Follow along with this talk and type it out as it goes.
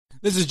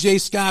This is Jay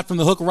Scott from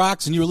The Hook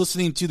Rocks, and you're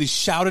listening to the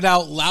Shout It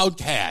Out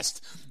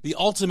Loudcast, the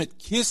ultimate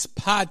KISS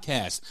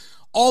podcast.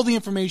 All the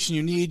information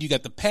you need. You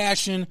got the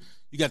passion,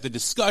 you got the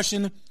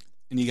discussion,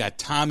 and you got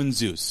Tom and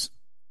Zeus.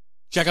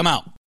 Check them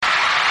out. If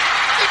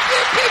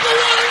you people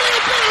want a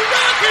little bit of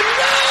rock and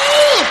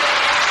roll,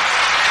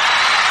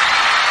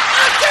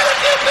 I said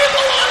if you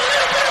people want a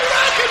little bit of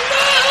rock and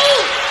roll,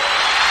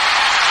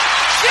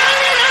 shout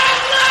it out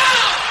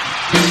loud.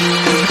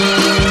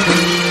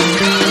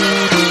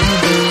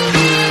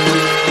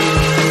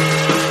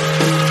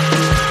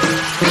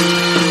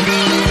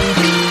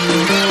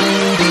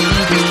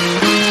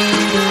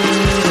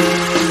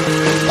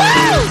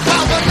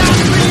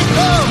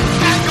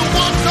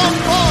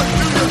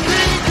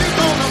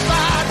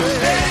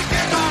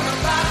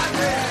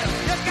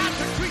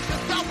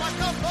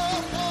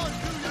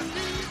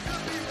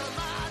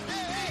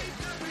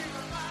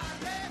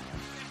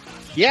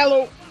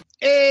 Yellow.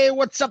 Hey,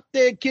 what's up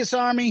there, KISS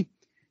Army?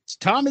 It's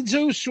Tom and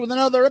Zeus with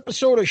another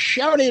episode of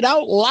Shout It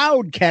Out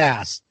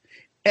Loudcast,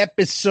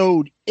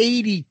 episode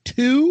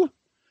 82,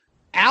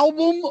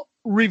 album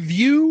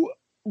review,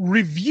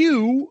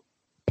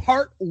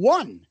 part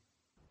 1.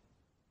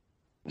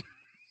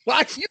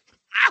 What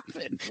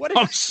happened?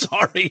 I'm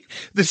sorry.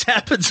 This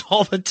happens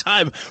all the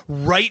time.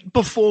 Right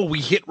before we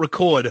hit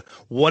record,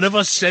 one of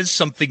us says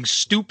something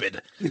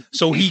stupid.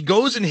 So he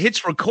goes and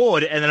hits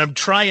record, and then I'm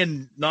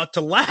trying not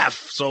to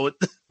laugh. So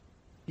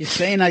You're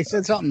saying I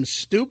said something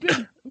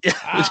stupid?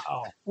 Yeah,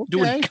 Wow.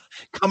 doing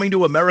Coming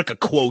to America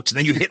quotes, and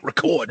then you hit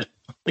record.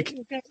 Like,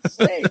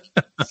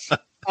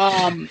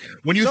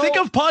 when you think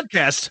of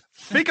podcast,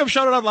 think of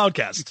Shout It Out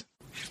Loudcast.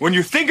 When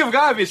you think of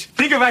garbage,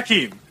 think of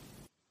Akeem.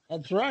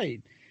 That's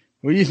right.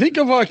 When you think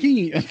of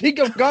Akeem, think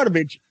of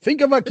garbage, think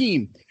of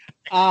Akeem.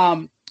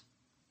 How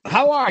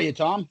are you,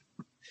 Tom?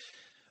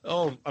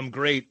 Oh, I'm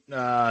great.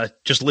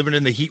 Just living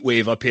in the heat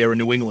wave up here in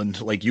New England,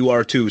 like you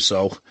are too.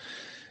 So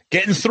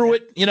getting through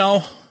it,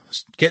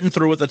 getting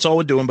through it. That's all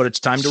we're doing, but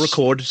it's time to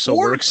record. So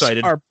we're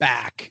excited. Are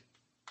back.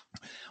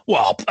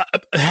 Well,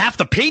 half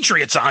the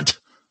Patriots aren't.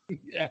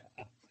 Yeah,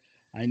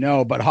 I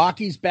know, but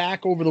hockey's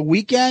back over the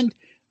weekend.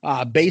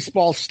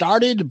 Baseball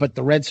started, but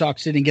the Red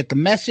Sox didn't get the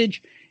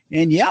message.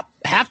 And yep,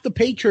 half the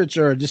Patriots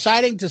are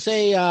deciding to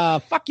say,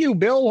 fuck you,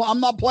 Bill. I'm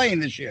not playing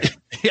this year.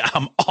 Yeah,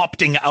 I'm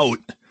opting out.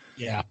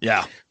 Yeah.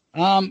 Yeah.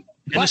 And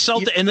the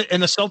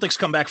Celtics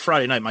come back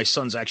Friday night. My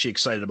son's actually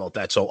excited about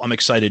that. So I'm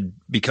excited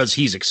because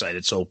he's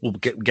excited. So we'll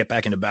get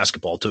back into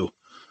basketball too.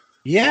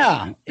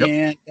 Yeah.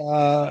 Yep.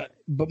 And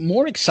but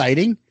more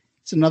exciting,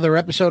 it's another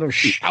episode of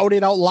Shout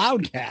It Out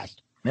Loudcast.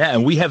 Yeah,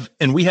 and we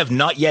have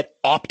not yet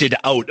opted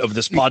out of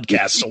this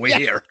podcast, so we're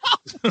here.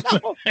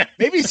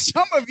 Maybe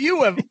some of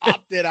you have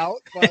opted out,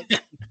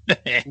 but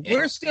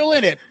we're still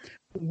in it.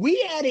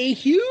 We had a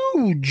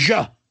huge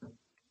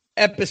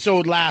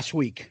episode last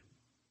week.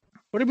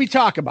 What did we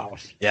talk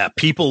about? Yeah,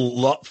 people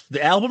love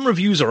the album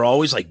reviews are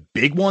always like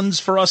big ones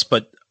for us,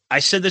 but I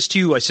said this to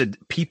you. I said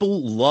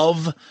people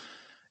love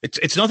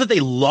it's not that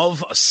they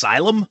love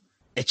Asylum.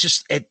 It's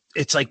just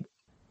it's like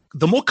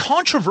the more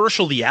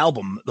controversial the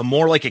album, the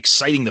more like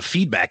exciting the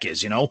feedback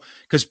is,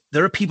 because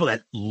there are people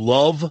that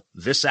love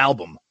this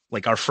album,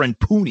 like our friend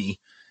Pooney.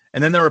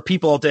 And then there are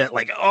people out there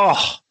like,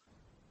 oh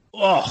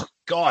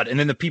God. And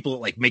then the people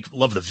that like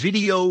love the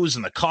videos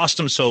and the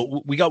costumes.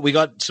 So we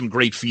got some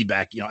great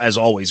feedback, as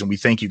always. And we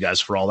thank you guys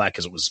for all that.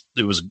 Cause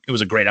it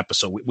was a great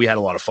episode. We had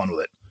a lot of fun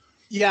with it.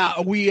 Yeah.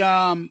 We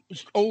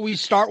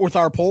always start with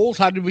our polls.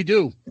 How did we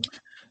do?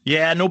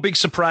 Yeah, no big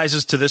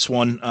surprises to this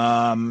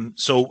one.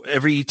 So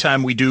every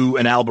time we do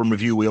an album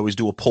review, we always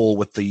do a poll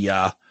with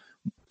the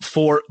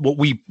what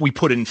we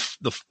put in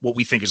what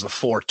we think is the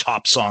 4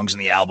 top songs in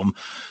the album.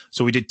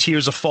 So we did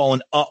Tears Are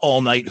Falling,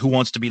 All Night, Who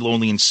Wants to Be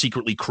Lonely, and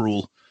Secretly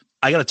Cruel.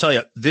 I got to tell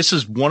you, this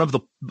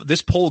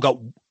poll got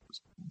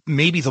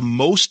maybe the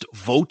most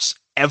votes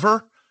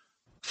ever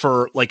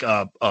for like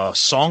a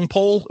song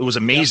poll. It was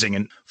amazing.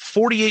 Yep. And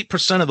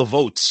 48% of the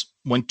votes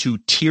went to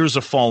Tears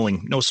Are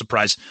Falling. No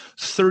surprise.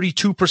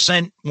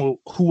 32%, Who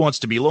Wants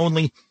to Be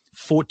Lonely,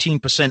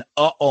 14%,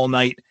 All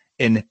Night,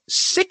 and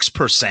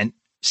 6%,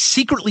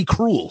 Secretly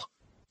Cruel.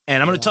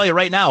 And I'm going to tell you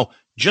right now,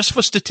 just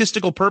for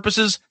statistical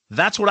purposes,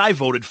 that's what I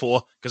voted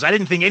for because I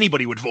didn't think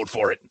anybody would vote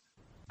for it.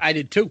 I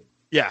did too.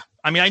 Yeah.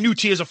 I mean, I knew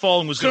Tears Are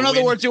Falling was going to win.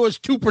 In other words, it was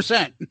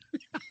 2%.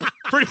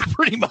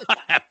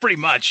 pretty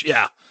much.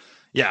 Yeah.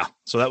 Yeah.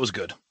 So that was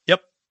good.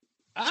 Yep.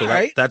 All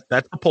right. That's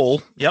the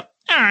poll. Yep.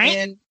 All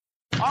right.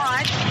 All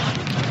right,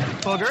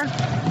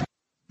 booger.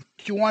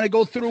 Do you want to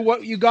go through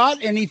what you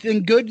got?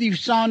 Anything good you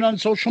found on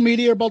social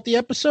media about the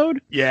episode?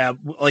 Yeah,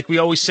 like we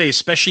always say,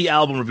 especially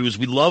album reviews,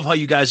 we love how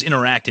you guys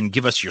interact and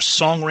give us your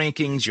song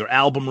rankings, your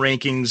album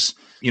rankings.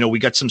 We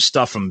got some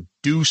stuff from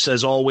Deuce,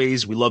 as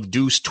always. We love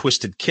Deuce,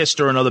 Twisted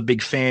Kister, another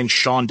big fan,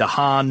 Sean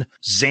DeHaan,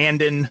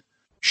 Zandon,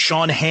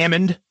 Sean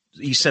Hammond.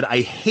 He said, I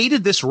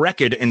hated this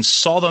record and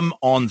saw them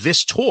on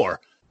this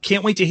tour.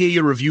 Can't wait to hear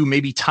your review.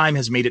 Maybe time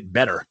has made it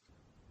better.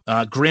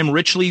 Graham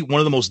Richley,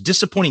 one of the most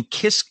disappointing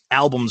KISS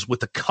albums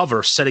with the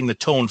cover setting the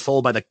tone,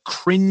 followed by the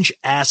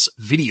cringe-ass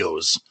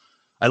videos.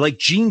 I like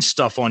Gene's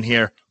stuff on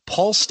here.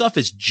 Paul's stuff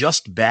is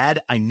just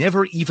bad. I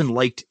never even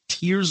liked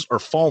Tears Are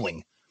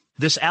Falling.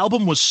 This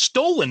album was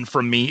stolen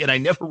from me, and I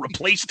never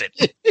replaced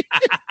it.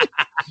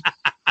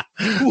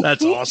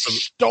 That's awesome.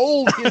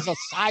 Stole his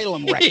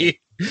Asylum record.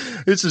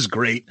 This is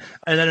great.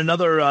 And then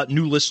another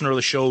new listener of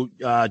the show,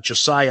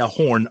 Josiah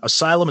Horn.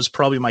 Asylum is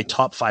probably my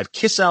top 5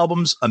 Kiss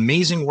albums.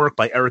 Amazing work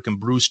by Eric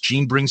and Bruce.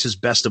 Gene brings his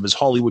best of his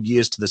Hollywood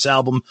years to this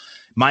album.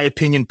 My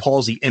opinion,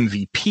 Paul's the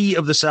MVP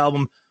of this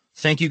album.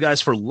 Thank you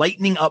guys for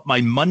lightening up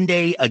my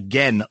Monday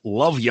again.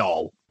 Love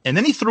y'all. And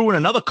then he threw in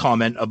another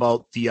comment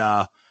about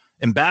the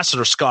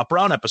Ambassador Scott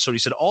Brown episode. He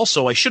said,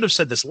 also, I should have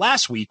said this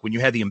last week when you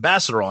had the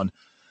Ambassador on,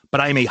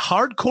 but I am a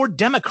hardcore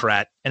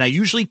Democrat, and I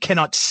usually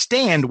cannot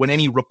stand when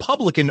any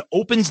Republican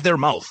opens their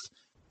mouth.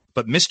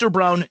 But Mr.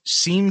 Brown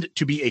seemed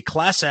to be a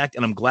class act,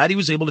 and I'm glad he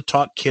was able to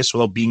talk Kiss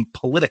without being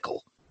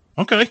political.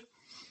 Okay.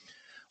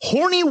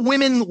 Horny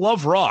Women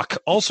Love Rock,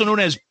 also known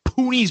as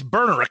Pooney's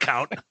burner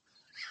account.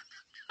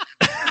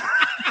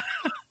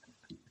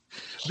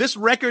 This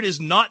record is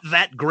not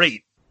that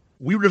great.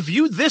 We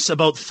reviewed this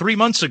about 3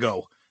 months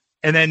ago,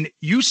 and then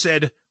you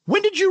said,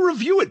 when did you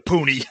review it,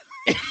 Pooney?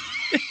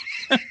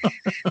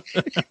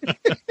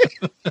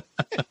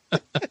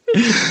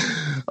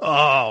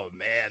 Oh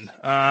man.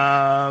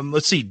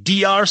 Let's see.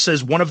 DR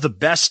says one of the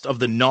best of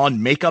the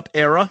non-makeup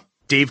era.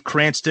 Dave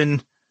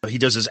Cranston, he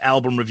does his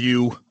album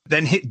review.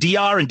 Then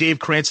DR and Dave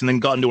Cranston then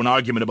got into an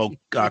argument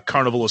about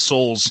Carnival of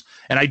Souls,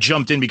 and I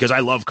jumped in because I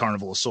love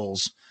Carnival of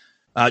Souls.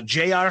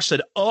 JR said,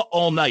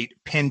 all night,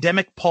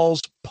 Pandemic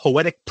Paul's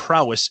poetic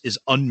prowess is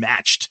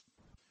unmatched.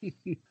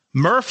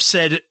 Murph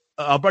said,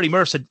 our buddy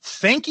Murph said,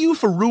 thank you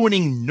for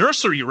ruining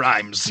nursery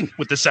rhymes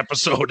with this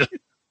episode.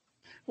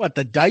 What,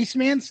 the Dice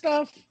Man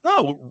stuff?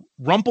 Oh,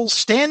 Rumple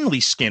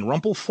Stanley skin,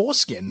 Rumple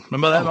foreskin.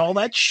 Remember that? All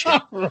that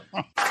shit.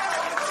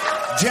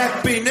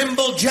 Jack be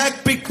nimble,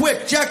 Jack be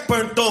quick, Jack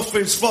burnt off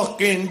his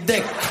fucking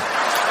dick.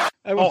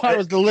 I thought it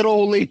was the little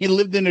old lady who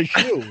lived in a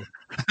shoe.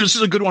 This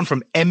is a good one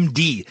from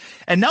MD.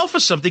 And now for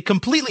something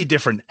completely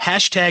different.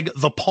 Hashtag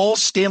the Paul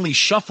Stanley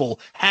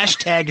Shuffle.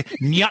 Hashtag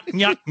nyuk,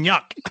 nyuk,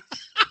 nyuk.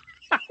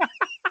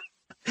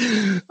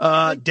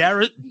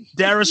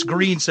 Darius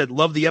Green said,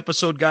 love the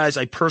episode, guys.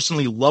 I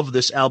personally love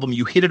this album.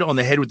 You hit it on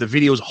the head with the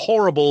videos.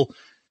 Horrible.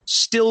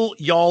 Still,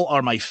 y'all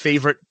are my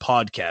favorite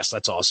podcast.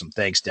 That's awesome.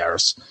 Thanks,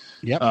 Darius.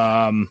 Yep.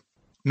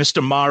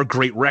 Mr. Marr,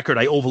 great record.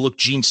 I overlook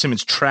Gene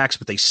Simmons' tracks,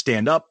 but they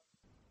stand up.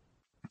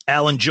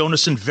 Alan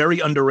Jonason, very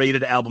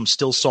underrated album,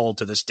 still sold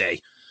to this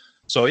day.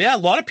 So, yeah, a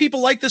lot of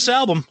people like this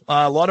album.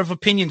 A lot of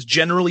opinions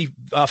generally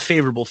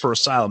favorable for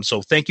Asylum.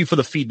 So thank you for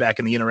the feedback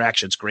and the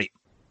interaction. It's great.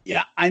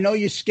 Yeah, I know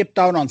you skipped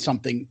out on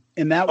something,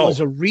 and that was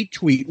a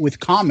retweet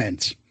with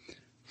comments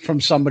from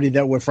somebody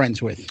that we're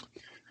friends with.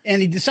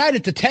 And he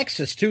decided to text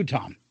us too,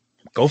 Tom.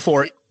 Go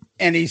for it.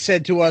 And he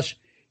said to us,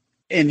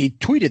 and he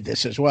tweeted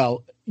this as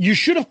well, you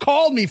should have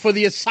called me for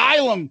the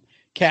Asylum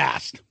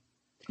cast.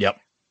 Yep.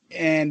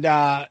 And,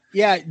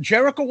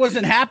 Jericho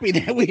wasn't happy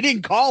that we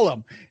didn't call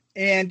him.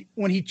 And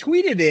when he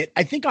tweeted it,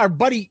 I think our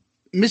buddy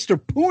Mr.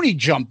 Pooney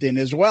jumped in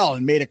as well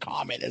and made a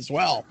comment as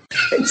well.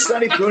 Hey,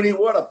 Sonny Pooney,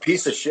 what a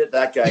piece of shit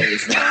that guy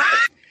is.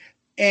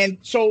 And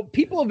so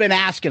people have been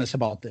asking us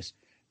about this.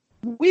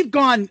 We've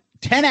gone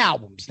 10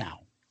 albums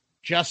now,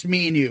 just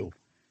me and you.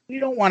 We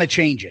don't want to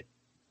change it.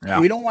 Yeah.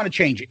 We don't want to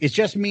change it. It's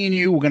just me and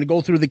you. We're going to go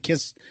through the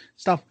Kiss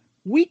stuff.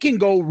 We can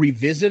go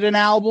revisit an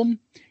album,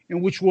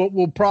 in which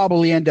we'll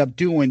probably end up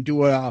do an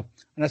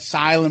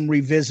Asylum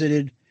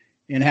revisited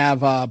and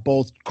have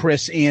both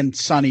Chris and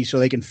Sonny so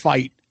they can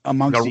fight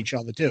amongst each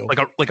other too.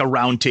 Like a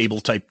round table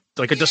type,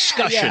 like a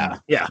discussion.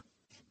 Yeah.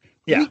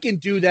 We can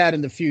do that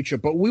in the future,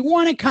 but we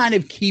want to kind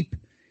of keep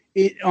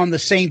it on the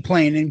same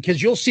plane. And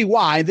because you'll see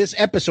why this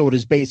episode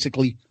is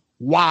basically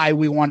why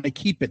we want to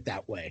keep it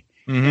that way.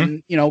 Mm-hmm.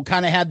 And,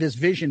 kind of had this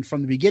vision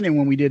from the beginning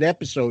when we did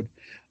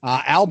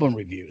album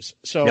reviews.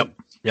 So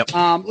Yep.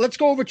 Let's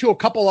go over to a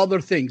couple other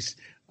things.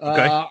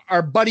 Okay.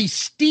 Our buddy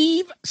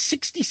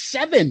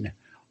Steve67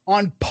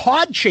 on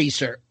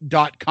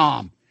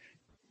podchaser.com.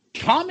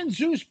 Tom and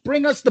Zeus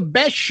bring us the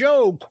best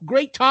show.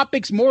 Great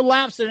topics, more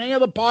laughs than any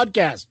other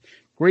podcast.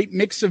 Great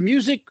mix of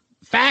music,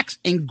 facts,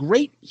 and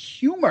great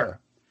humor.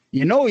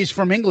 You know he's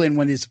from England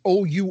when it's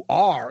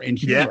O-U-R in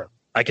humor. Yeah,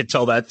 I could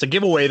tell that. It's a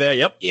giveaway there.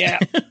 Yep. Yeah.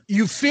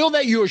 You feel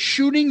that you're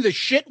shooting the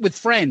shit with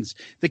friends.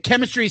 The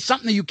chemistry is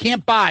something that you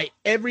can't buy.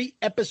 Every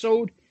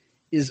episode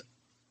is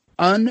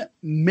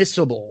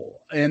unmissable.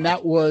 And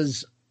that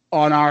was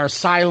on our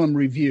Asylum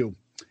review.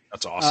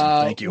 That's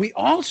awesome. Thank you. We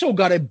also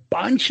got a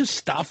bunch of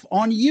stuff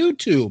on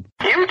YouTube.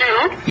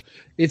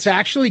 It's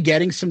actually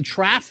getting some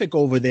traffic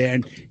over there.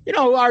 And,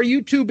 our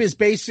YouTube is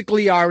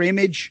basically our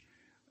image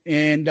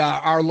and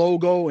our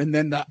logo and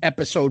then the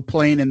episode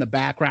playing in the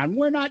background.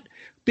 We're not,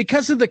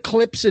 because of the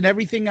clips and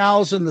everything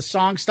else and the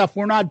song stuff,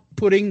 we're not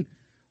putting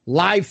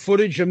live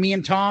footage of me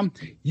and Tom.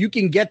 You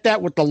can get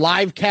that with the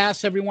live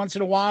cast every once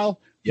in a while,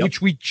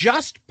 which we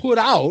just put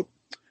out.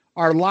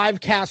 Our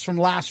live cast from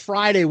last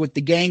Friday with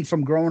the gang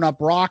from Growing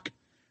Up Rock,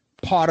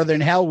 Hotter Than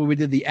Hell, where we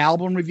did the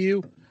album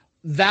review.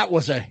 That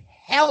was a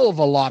hell of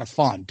a lot of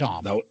fun,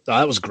 Tom.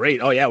 That was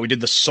great. Oh yeah, we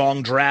did the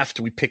song draft.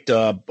 We picked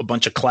a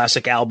bunch of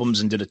classic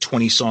albums and did a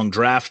 20-song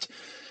draft.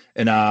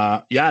 And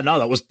that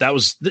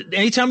was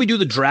anytime we do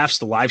the drafts,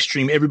 the live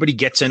stream, everybody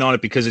gets in on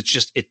it because it's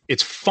just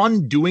it's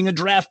fun doing a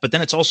draft, but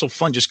then it's also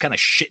fun just kind of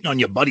shitting on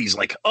your buddies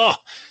like, oh,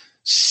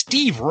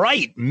 Steve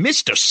Wright,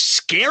 Mr.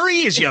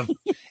 Scary is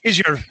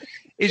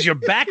your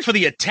back for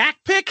the attack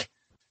pick.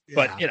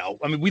 But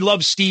we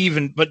love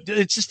Steve, but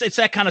it's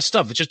that kind of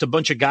stuff. It's just a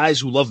bunch of guys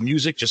who love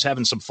music, just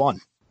having some fun.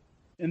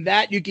 And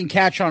that you can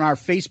catch on our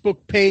Facebook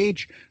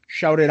page,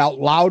 Shout It Out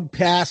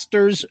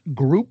Loudcasters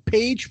group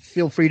page.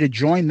 Feel free to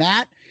join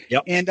that.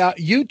 Yep. And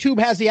YouTube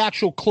has the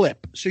actual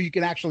clip, so you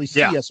can actually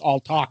see us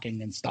all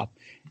talking and stuff.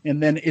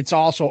 And then it's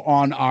also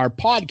on our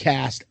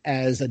podcast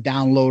as a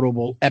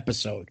downloadable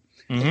episode.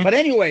 Mm-hmm. But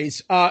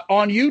anyways,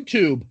 on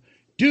YouTube,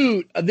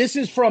 dude, this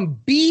is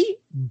from B.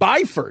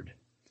 Byford.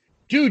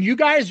 Dude, you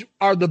guys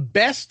are the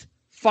best,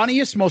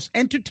 funniest, most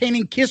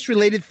entertaining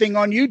Kiss-related thing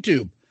on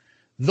YouTube.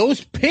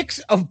 Those pics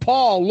of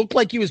Paul look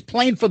like he was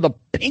playing for the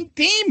Pink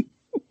team.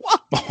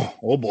 What?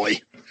 Oh boy.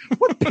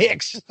 What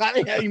pics?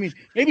 You mean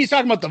maybe he's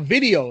talking about the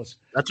videos?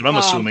 That's what I'm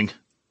assuming.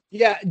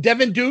 Yeah,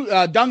 Devin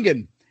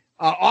Dungan.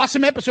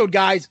 Awesome episode,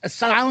 guys.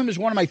 Asylum is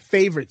one of my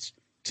favorites.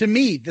 To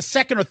me, the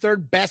second or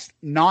third best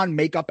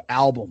non-makeup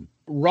album.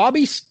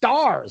 Robbie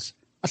Stars.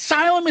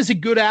 Asylum is a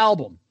good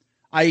album.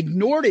 I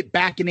ignored it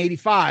back in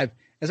 85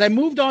 as I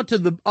moved on to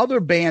the other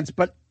bands,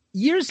 but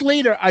years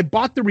later, I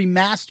bought the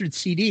remastered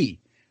CD.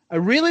 I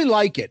really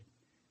like it.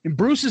 And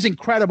Bruce is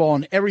incredible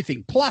on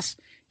everything. Plus,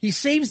 he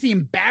saves the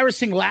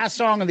embarrassing last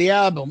song of the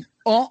album,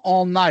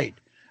 All Night.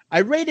 I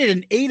rated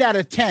an 8 out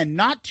of 10.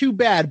 Not too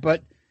bad,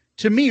 but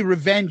to me,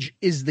 Revenge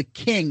is the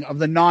king of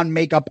the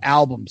non-makeup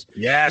albums.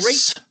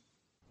 Yes.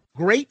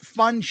 Great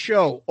fun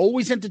show.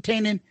 Always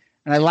entertaining,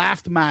 and I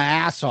laughed my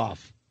ass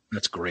off.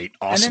 That's great.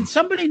 Awesome. And then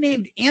somebody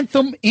named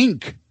Anthem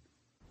Inc.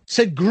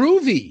 said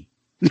groovy.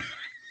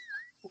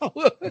 I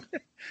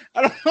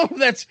don't know if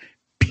that's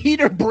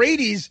Peter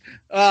Brady's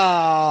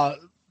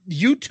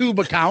YouTube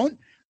account.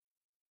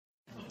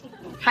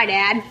 Hi,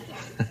 Dad.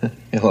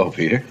 Hello,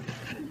 Peter.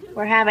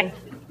 We're having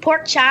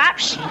pork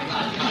chops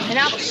and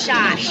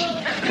applesauce.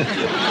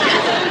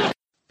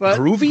 But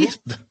groovy?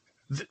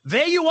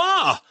 There you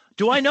are.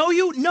 Do I know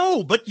you?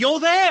 No, but you're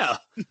there.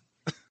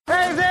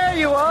 Hey, there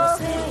you are.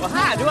 Well,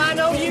 hi, do I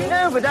know you?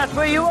 No, but that's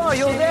where you are.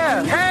 You're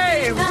there.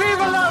 Hey,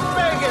 viva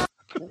Las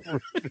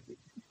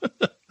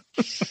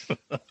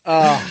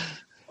Vegas.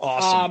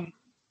 Awesome.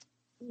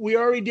 We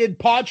already did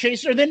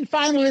Podchaser. Then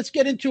finally, let's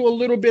get into a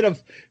little bit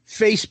of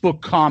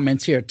Facebook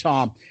comments here,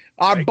 Tom.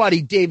 Our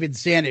buddy David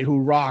Zanet, who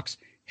rocks.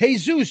 Hey,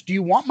 Zeus, do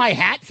you want my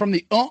hat from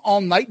the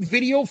All Night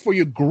video for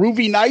your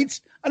groovy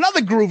nights?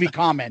 Another groovy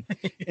comment.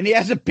 And he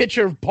has a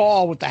picture of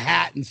Paul with the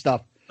hat and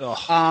stuff.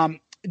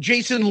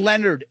 Jason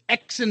Leonard,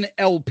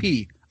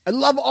 XNLP. I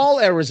love all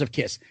eras of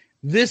Kiss.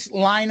 This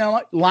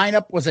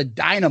lineup was a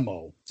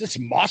dynamo. Is this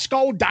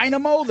Moscow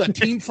Dynamo, the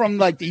team from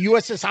like the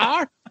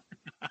USSR?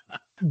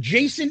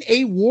 Jason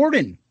A.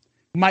 Warden.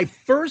 My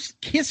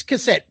first Kiss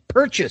cassette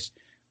purchased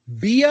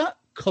via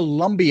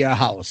Columbia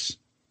House.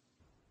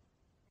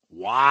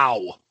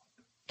 Wow.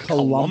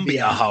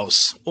 Columbia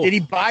House. Oh. Did he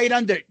buy it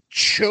under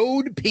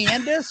Chode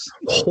Pandas?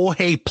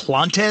 Jorge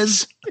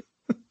Plantes?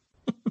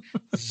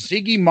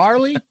 Ziggy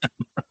Marley?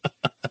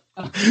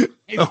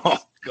 Oh,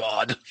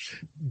 God.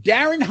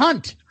 Darren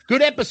Hunt.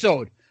 Good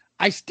episode.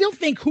 I still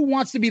think Who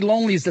Wants to Be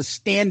Lonely is the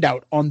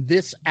standout on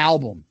this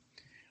album.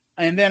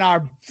 And then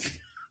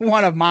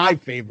one of my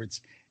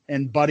favorites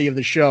and buddy of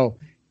the show,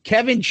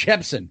 Kevin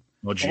Chepson.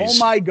 Oh,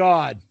 my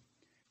God.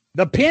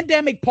 The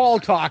Pandemic Paul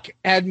talk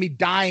had me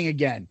dying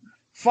again.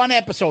 Fun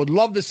episode.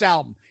 Love this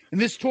album. And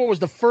this tour was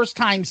the first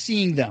time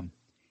seeing them.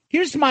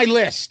 Here's my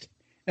list.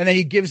 And then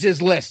he gives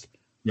his list.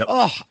 Yep.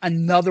 Oh,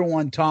 another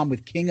one, Tom,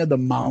 with King of the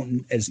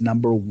Mountain as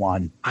number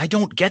one. I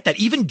don't get that.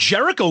 Even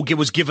Jericho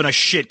was giving us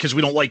shit because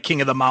we don't like King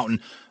of the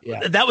Mountain.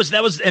 Yeah. That was,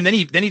 and then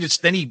he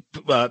decided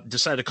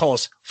to call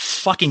us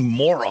fucking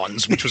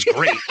morons, which was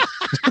great.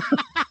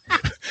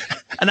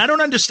 And I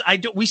don't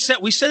understand. We said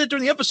it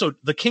during the episode.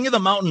 The King of the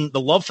Mountain,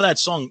 the love for that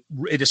song,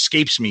 it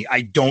escapes me.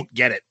 I don't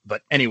get it.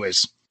 But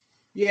anyways,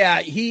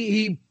 yeah,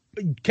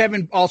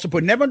 Kevin also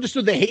put never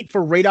understood the hate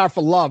for Radar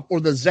for Love or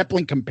the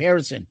Zeppelin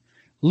comparison.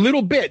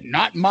 Little bit,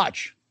 not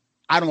much.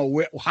 I don't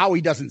know how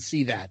he doesn't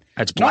see that.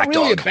 That's Black Not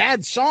really Dog. A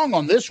bad song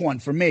on this one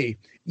for me.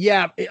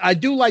 Yeah, I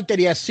do like that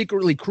he has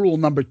Secretly Cruel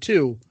number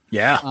 2.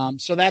 Yeah.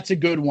 So that's a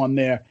good one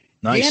there.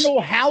 Nice. Dan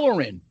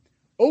O'Halloran.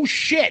 Oh,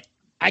 shit.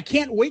 I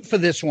can't wait for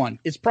this one.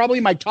 It's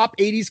probably my top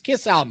 80s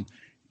Kiss album.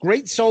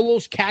 Great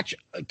solos,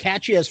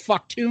 catchy as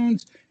fuck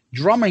tunes.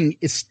 Drumming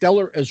is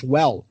stellar as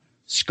well.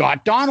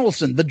 Scott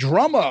Donaldson, the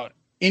drummer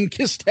in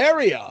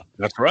Kissteria.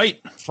 That's right.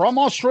 From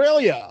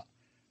Australia.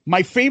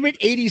 My favorite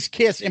 80s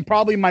Kiss and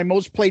probably my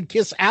most played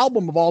Kiss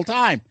album of all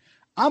time.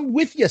 I'm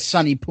with you,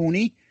 Sonny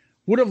Pooney.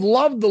 Would have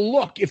loved the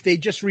look if they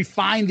just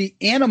refined the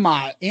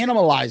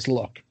animalized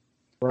look.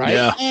 Right?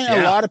 Yeah.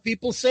 And a lot of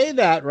people say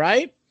that,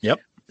 right? Yep.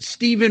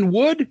 Stephen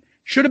Wood,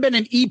 Should have been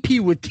an EP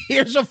with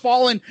Tears Are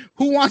Falling,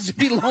 Who Wants to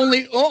Be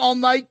Lonely All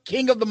Night,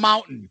 King of the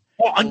Mountain.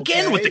 Oh,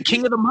 again with the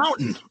King of the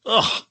Mountain.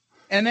 Ugh.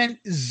 And then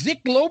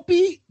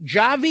Ziklopi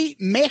Javi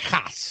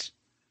Mejas.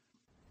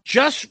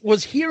 Just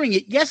was hearing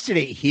it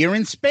yesterday here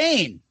in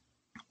Spain.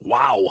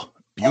 Wow.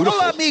 Beautiful.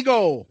 Hola,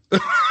 amigo.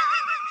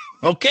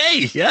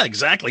 Okay. Yeah,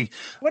 exactly.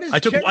 What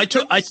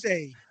does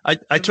say?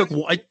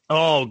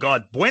 Oh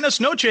God. Buenas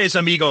noches,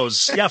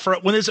 amigos. Yeah. For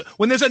when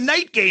there's a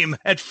night game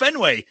at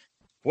Fenway.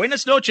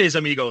 Buenas noches,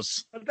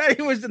 amigos. I thought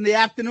it was in the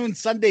afternoon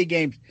Sunday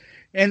games.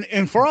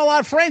 And for all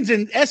our friends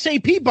in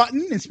SAP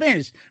button in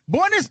Spanish,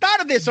 Buenas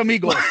tardes,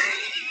 amigos.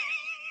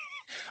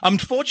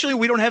 Unfortunately,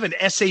 we don't have an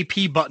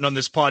SAP button on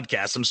this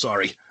podcast. I'm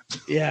sorry.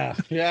 Yeah.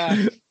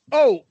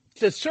 Oh,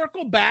 to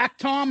circle back,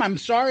 Tom, I'm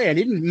sorry I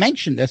didn't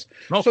mention this.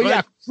 No, so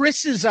yeah,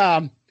 Chris's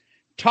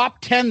top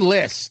 10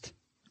 list.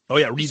 Oh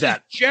yeah, read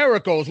that.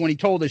 Jericho's when he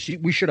told us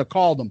we should have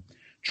called him.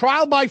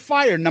 Trial by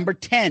Fire, number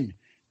 10.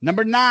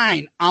 Number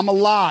 9, I'm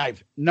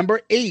Alive.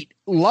 Number 8,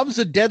 Love's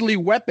a Deadly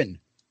Weapon.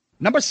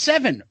 Number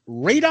 7,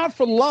 Radar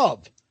for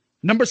Love.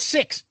 Number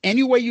 6,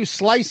 Any Way You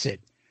Slice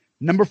It.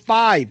 Number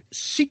 5,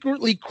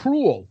 Secretly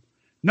Cruel.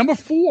 Number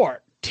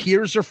 4,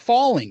 Tears Are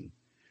Falling.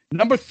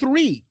 Number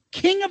 3,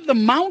 King of the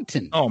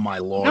Mountain. Oh, my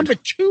Lord. Number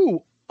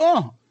 2,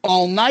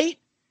 All Night.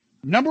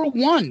 Number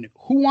 1,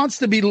 Who Wants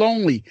to Be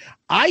Lonely?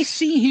 I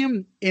see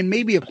him in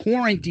maybe a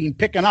quarantine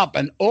picking up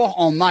an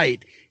All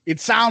Night. It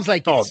sounds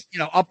like it's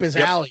up his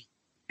alley.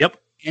 Yep.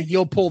 And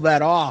he'll pull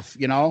that off,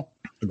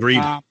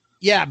 Agreed.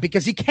 Yeah,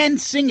 because he can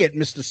sing it,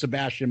 Mr.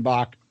 Sebastian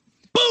Bach.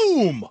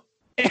 Boom!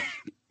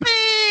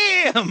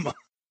 Bam!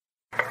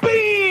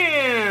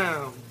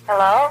 Bam!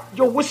 Hello?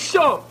 Yo, what's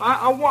up?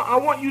 I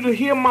want you to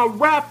hear my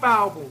rap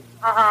album.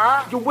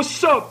 Yo,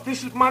 what's up?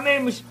 My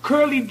name is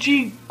Curly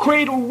G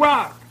Cradle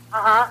Rock.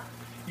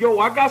 Yo,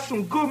 I got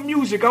some good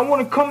music. I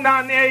want to come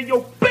down there. Yo,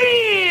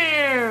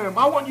 bam!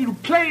 I want you to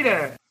play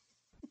that.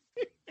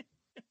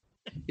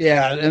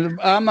 Yeah,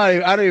 and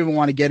I don't even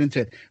want to get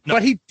into it. No.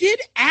 But he did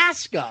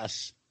ask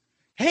us,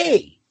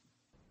 hey,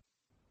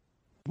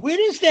 what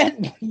is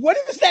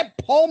that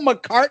Paul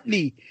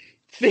McCartney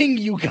thing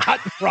you got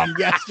from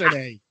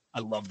yesterday?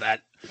 I love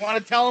that. You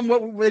want to tell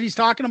him what he's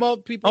talking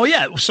about, people? Oh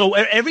yeah. So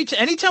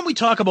anytime we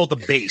talk about the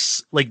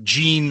bass, like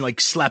Gene, like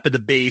slapping the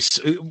bass,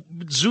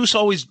 Zeus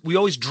we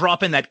always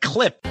drop in that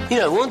clip.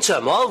 One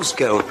time I was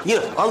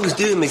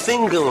doing my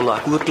thing going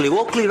like wickly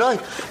wockly, right?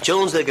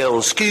 John's there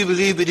going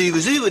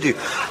scooby-doo-ba-doo-ba-zoo-ba-doo,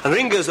 and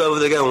Ringo's over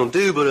there going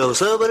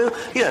doo-ba-doo-so-ba-doo,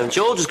 and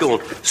George is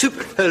going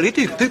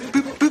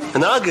super-hurry-doo-boop-boop-boop,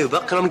 and I go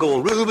back and I'm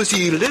going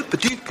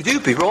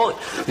rooba-see-la-doop-ba-doop-ba-doopy,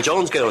 right? And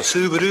John's going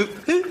super-doo,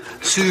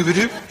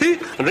 super-doo,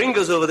 and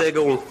Ringo's over there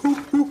going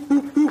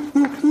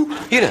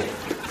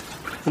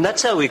and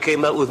that's how we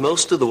came out with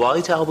most of the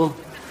White Album.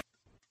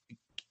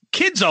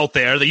 Kids out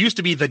there, there used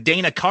to be the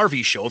Dana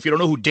Carvey show. If you don't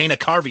know who Dana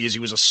Carvey is, he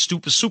was a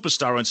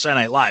superstar on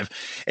Saturday Night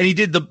Live. And he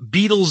did the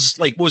Beatles,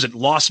 like, what was it,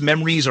 Lost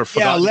Memories or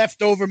Forgotten? Yeah,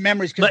 Leftover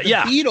Memories. Because the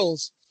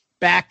Beatles,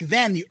 back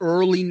then, the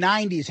early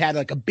 90s, had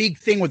like a big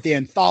thing with the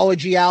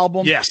anthology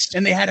album. Yes.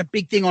 And they had a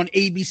big thing on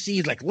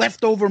ABC, like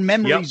Leftover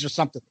Memories or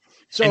something.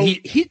 So,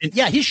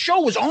 his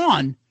show was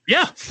on.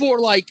 Yeah. For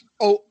like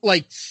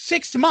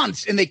 6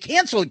 months, and they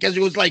canceled it because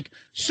it was like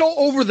so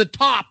over the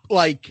top.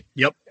 Like,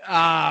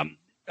 I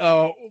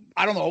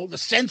don't know, the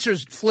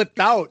censors flipped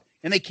out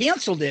and they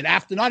canceled it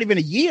after not even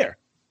a year.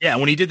 Yeah,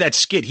 when he did that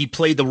skit, he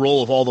played the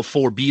role of all the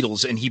 4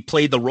 Beatles, and he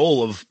played the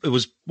role of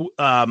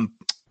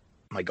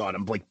my God,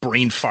 I'm like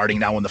brain farting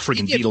now on the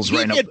freaking Beatles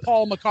right now. He did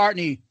Paul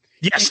McCartney.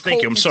 Yes,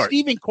 thank you. I'm sorry.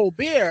 Stephen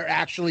Colbert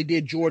actually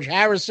did George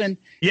Harrison.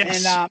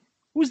 Yes. And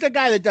who's the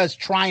guy that does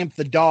Triumph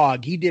the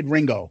Dog? He did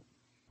Ringo.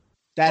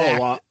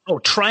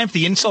 Triumph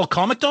the Incel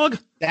Comic Dog?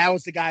 That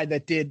was the guy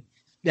that did.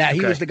 Yeah,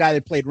 he was the guy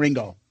that played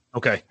Ringo.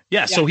 Okay.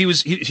 Yeah. So he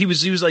was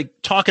like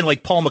talking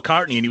like Paul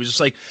McCartney, and he was just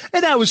like,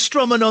 and I was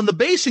strumming on the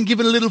bass and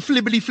giving a little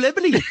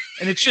flibbity.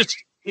 And it's just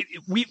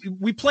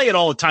we play it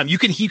all the time. You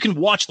can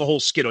watch the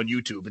whole skit on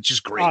YouTube. It's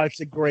just great. Oh,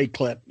 it's a great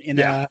clip. And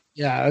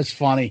it's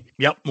funny.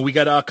 Yep. We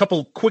got a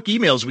couple quick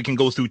emails we can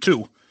go through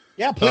too.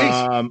 Yeah,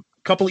 please.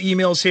 Couple of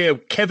emails here.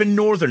 Kevin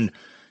Northern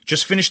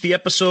just finished the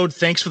episode.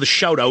 Thanks for the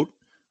shout out.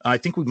 I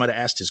think we might have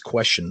asked his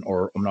question,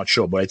 or I'm not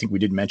sure, but I think we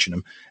did mention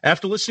him.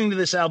 After listening to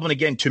this album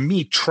again, to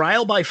me,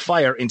 Trial by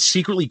Fire and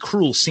Secretly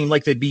Cruel seem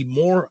like they'd be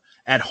more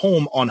at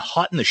home on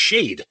Hot in the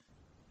Shade.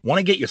 Want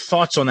to get your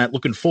thoughts on that.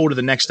 Looking forward to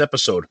the next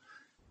episode.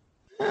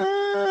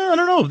 I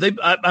don't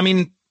know. I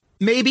mean,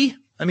 maybe.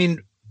 I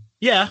mean,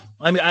 yeah.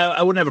 I mean,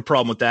 I wouldn't have a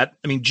problem with that.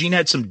 I mean, Gene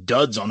had some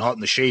duds on Hot in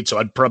the Shade, so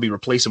I'd probably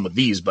replace him with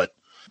these, but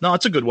no,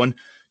 it's a good one.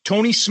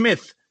 Tony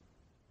Smith.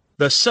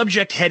 The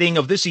subject heading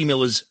of this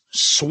email is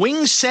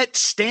Swing Set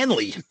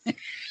Stanley.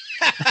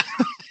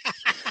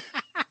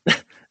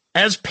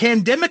 As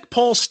pandemic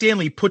Paul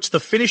Stanley puts the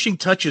finishing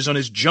touches on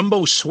his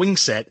jumbo swing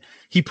set,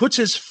 he puts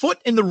his foot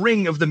in the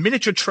ring of the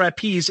miniature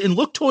trapeze and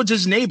looks towards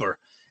his neighbor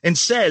and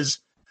says,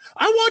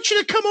 I want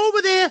you to come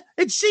over there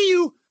and see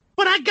you,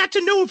 but I got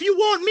to know if you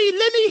want me.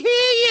 Let me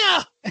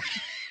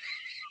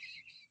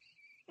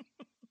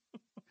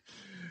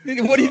hear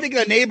you. What do you think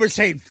the neighbor's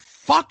saying?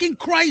 fucking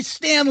Christ,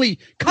 Stanley.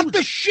 Cut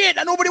the shit.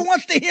 And nobody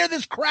wants to hear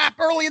this crap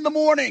early in the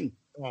morning.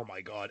 Oh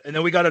my God. And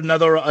then we got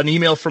an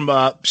email from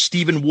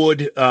Stephen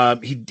Wood.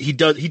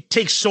 He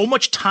takes so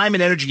much time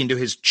and energy into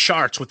his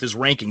charts with his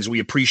rankings. We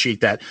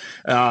appreciate that.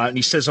 And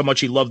he says how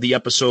much he loved the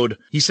episode.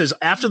 He says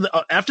after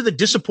the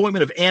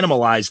disappointment of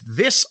Animalize,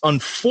 this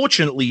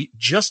unfortunately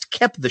just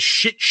kept the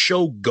shit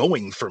show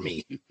going for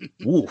me.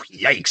 Ooh,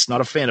 yikes. Not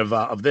a fan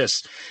of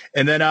this.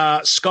 And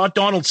then Scott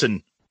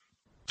Donaldson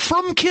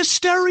from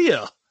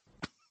Kisteria.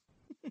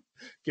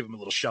 Give him a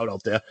little shout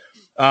out there.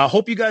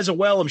 Hope you guys are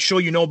well. I'm sure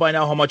you know by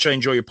now how much I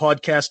enjoy your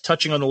podcast.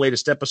 Touching on the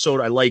latest episode,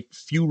 I like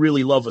Few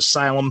Really Love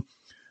Asylum.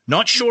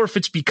 Not sure if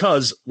it's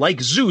because, like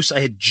Zeus,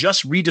 I had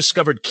just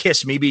rediscovered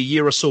Kiss maybe a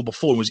year or so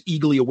before and was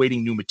eagerly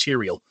awaiting new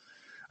material.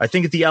 I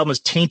think that the album is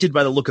tainted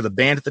by the look of the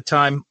band at the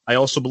time. I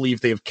also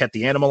believe they have kept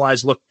the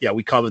Animalized look. Yeah,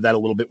 we covered that a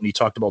little bit when he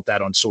talked about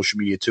that on social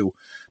media too.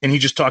 And he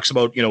just talks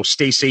about,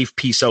 stay safe,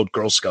 peace out,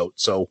 Girl Scout.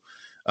 So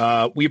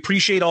we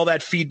appreciate all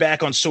that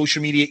feedback on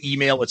social media,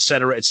 email, et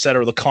cetera, et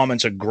cetera. The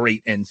comments are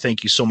great, and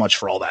thank you so much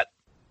for all that.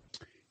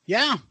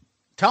 Yeah.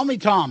 Tell me,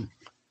 Tom,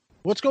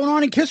 what's going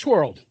on in Kiss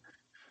World?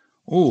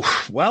 Oh,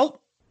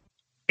 well,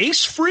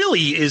 Ace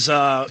Frehley is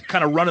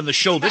kind of running the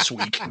show this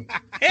week.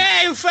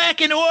 Hey,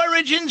 fucking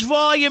Origins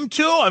Volume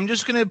 2. I'm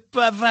just going to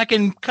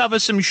fucking cover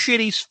some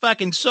shitty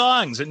fucking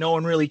songs that no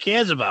one really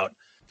cares about.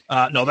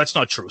 No, that's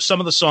not true. Some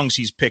of the songs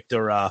he's picked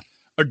are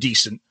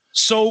decent.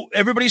 So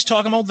everybody's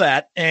talking about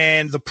that,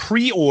 and the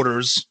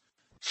pre-orders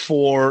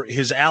for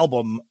his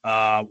album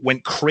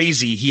went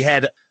crazy. He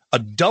had a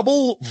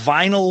double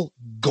vinyl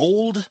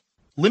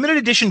limited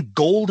edition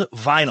gold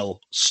vinyl,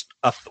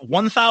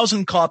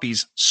 1,000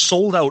 copies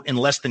sold out in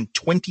less than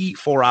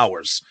 24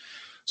 hours.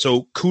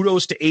 So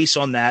kudos to Ace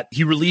on that.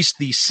 He released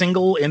the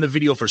single and the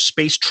video for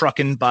Space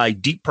Truckin' by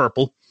Deep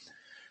Purple.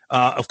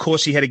 Of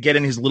course, he had to get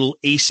in his little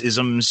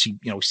Ace-isms. He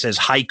says,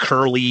 hi,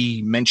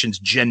 Curly, mentions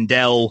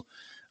Jendell.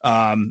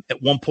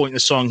 At one point in the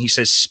song, he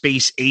says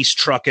Space Ace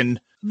Truckin'.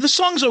 The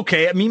song's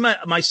okay. I mean,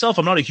 myself,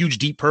 I'm not a huge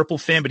Deep Purple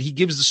fan, but he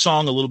gives the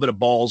song a little bit of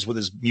balls with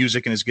his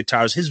music and his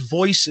guitars. His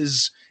voice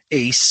is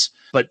Ace,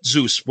 but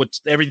Zeus,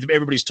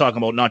 everybody's talking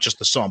about, not just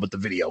the song, but the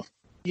video.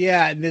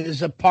 Yeah,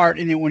 there's a part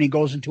in it when he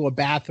goes into a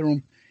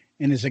bathroom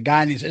and there's a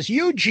guy and he says,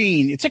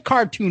 Eugene. It's a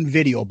cartoon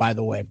video, by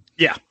the way.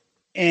 Yeah.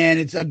 And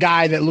it's a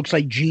guy that looks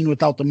like Gene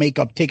without the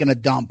makeup taking a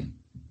dump.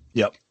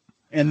 Yep.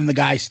 And then the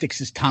guy sticks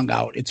his tongue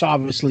out. It's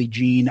obviously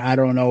Gene. I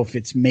don't know if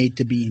it's made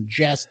to be in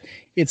jest.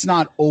 It's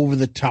not over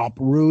the top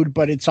rude,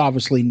 but it's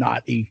obviously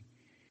not a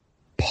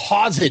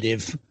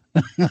positive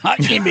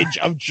image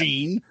of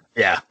Gene.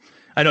 Yeah.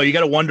 I know. You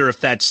got to wonder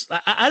if that's,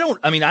 I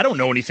don't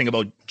know anything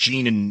about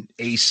Gene and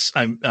Ace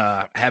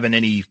having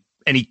any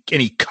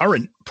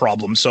current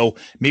problems. So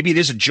maybe it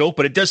is a joke,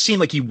 but it does seem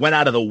like he went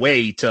out of the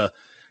way to,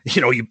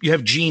 you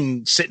have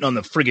Gene sitting on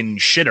the friggin'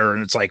 shitter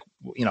and it's like,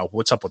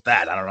 what's up with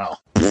that? I don't know.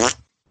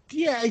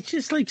 Yeah, it's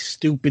just like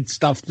stupid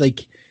stuff.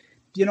 Like,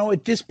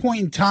 at this point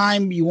in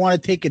time, you want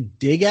to take a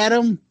dig at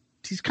him.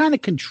 He's kind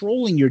of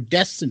controlling your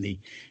destiny.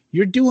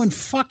 You're doing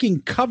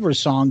fucking cover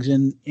songs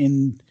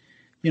in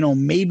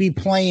maybe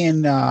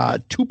playing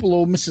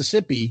Tupelo,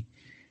 Mississippi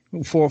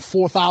for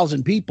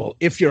 4,000 people.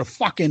 If you're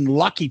fucking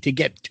lucky to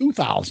get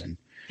 2,000.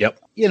 Yep.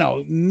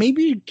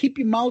 Maybe keep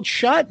your mouth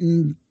shut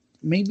and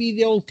maybe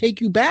they'll take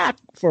you back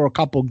for a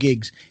couple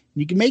gigs.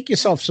 You can make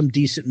yourself some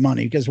decent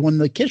money because when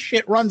the Kiss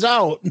shit runs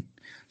out,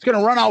 it's going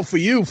to run out for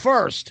you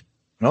first.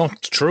 No,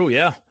 it's true.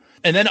 Yeah.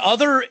 And then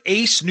other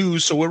Ace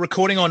news. So we're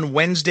recording on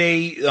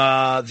Wednesday,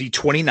 the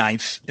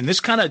 29th. And this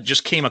kind of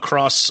just came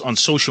across on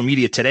social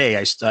media today.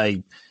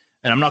 And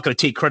I'm not going to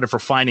take credit for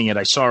finding it.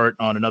 I saw it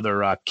on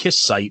another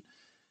Kiss site.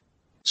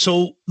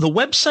 So the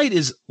website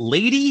is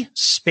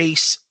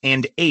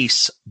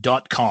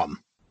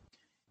ladyspaceandace.com.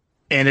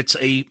 And it's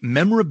a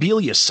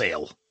memorabilia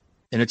sale.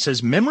 And it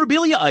says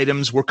memorabilia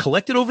items were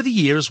collected over the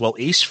years while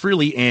Ace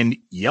Frehley and,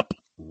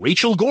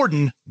 Rachel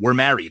Gordon were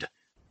married.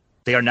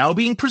 They are now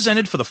being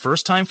presented for the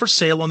first time for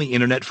sale on the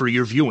internet for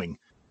your viewing.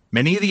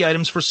 Many of the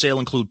items for sale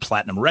include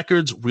platinum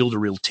records,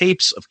 reel-to-reel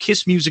tapes of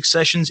Kiss music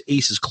sessions,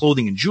 Ace's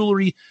clothing and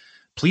jewelry.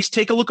 Please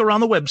take a look around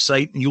the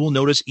website and you will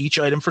notice each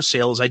item for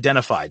sale is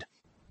identified.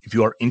 If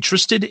you are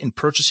interested in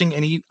purchasing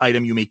any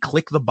item, you may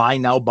click the Buy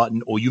Now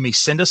button or you may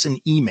send us an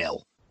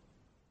email.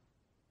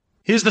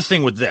 Here's the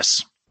thing with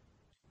this.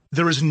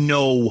 There is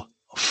no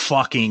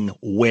fucking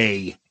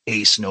way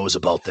Ace knows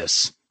about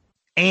this.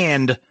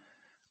 And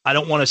I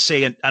don't want to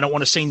say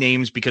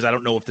names because I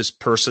don't know if this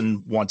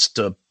person wants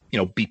to,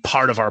 be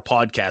part of our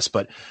podcast,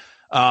 but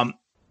a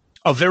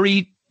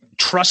very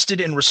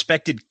trusted and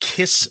respected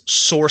Kiss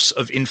source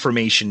of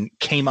information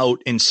came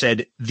out and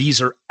said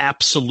these are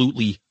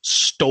absolutely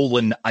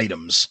stolen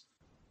items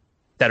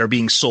that are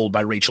being sold by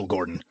Rachel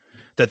Gordon.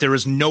 That there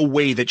is no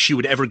way that she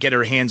would ever get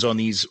her hands on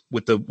these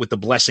with the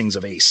blessings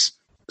of Ace.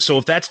 So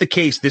if that's the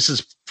case, this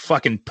is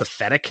fucking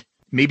pathetic.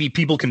 Maybe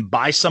people can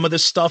buy some of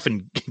this stuff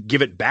and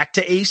give it back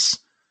to Ace,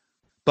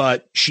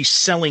 but she's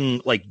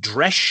selling like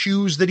dress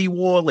shoes that he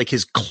wore, like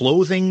his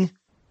clothing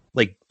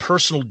like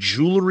personal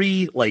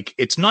jewelry. Like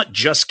it's not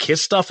just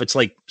Kiss stuff. It's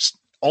like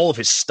all of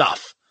his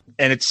stuff.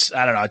 And it's,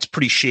 I don't know, it's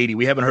pretty shady.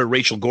 We haven't heard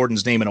Rachel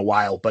Gordon's name in a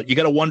while, but you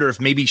got to wonder if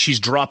maybe she's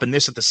dropping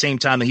this at the same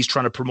time that he's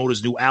trying to promote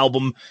his new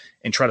album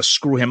and try to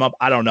screw him up.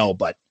 I don't know,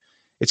 but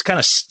it's kind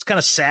of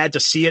sad to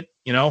see it,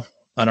 you know?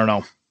 I don't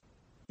know.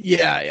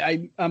 Yeah,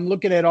 I'm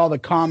looking at all the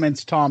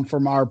comments, Tom,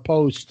 from our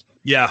post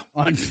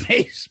on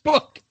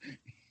Facebook.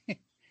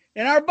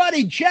 And our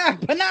buddy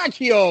Jack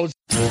Panacchio's.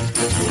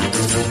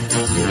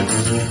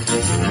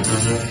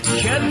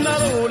 C'è una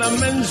luna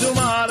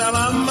menzumata,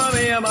 mamma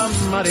mia,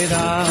 mamma di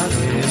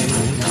dare.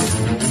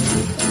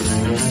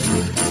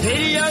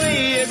 Figlia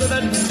mia, cosa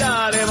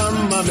dare,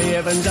 mamma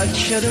mia,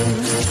 pensaccia tu.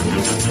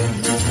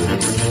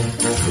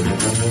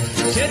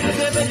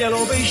 Siete veglia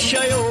lo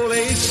pesciaiole,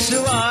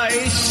 issu va,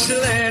 issu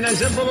lena,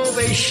 sempre lo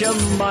pesce a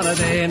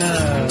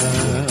manatena.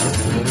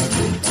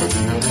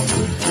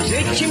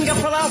 Se ci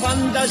ingappa la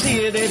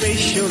fantasia dei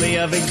pescioli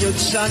a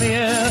vegliuzza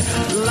mia,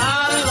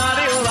 la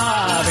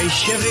riola,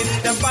 pesce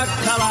fritta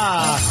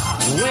baccalà,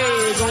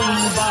 uè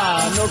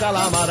gomba, no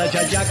calamara,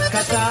 già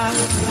giaccata.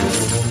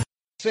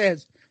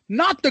 Says,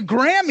 not the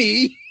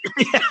Grammy.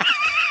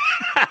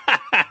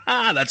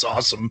 That's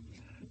awesome.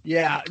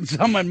 Yeah,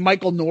 someone,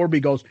 Michael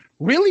Norby goes,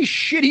 really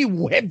shitty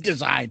web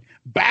design.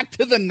 Back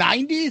to the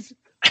 90s?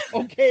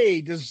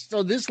 Okay,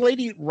 so this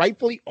lady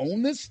rightfully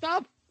own this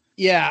stuff?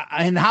 Yeah,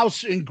 and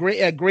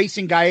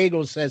Grayson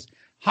Gallegos says,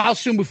 how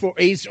soon before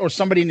Ace or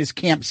somebody in his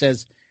camp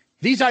says,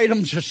 these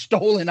items are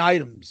stolen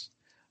items?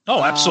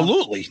 Oh,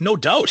 absolutely. No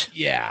doubt.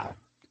 Yeah.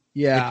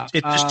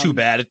 It's just too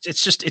bad.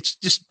 It's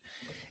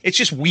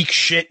just weak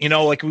shit. You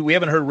know, like we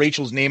haven't heard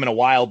Rachel's name in a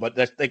while, but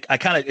that like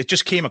it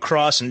just came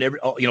across, and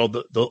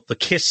the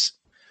Kiss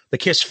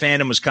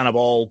fandom was kind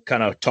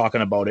of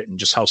talking about it and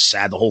just how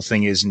sad the whole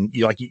thing is. And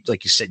like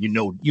you said, you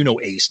know,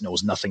 Ace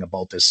knows nothing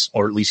about this,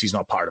 or at least he's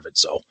not part of it.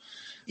 So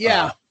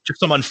yeah, just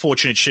some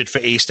unfortunate shit for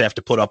Ace to have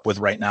to put up with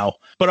right now.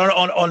 But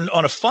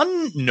on a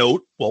fun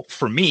note, well,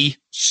 for me,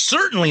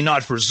 certainly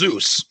not for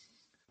Zeus,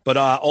 but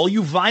all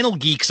you vinyl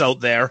geeks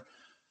out there.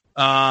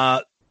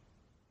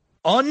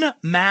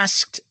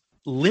 Unmasked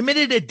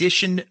limited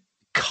edition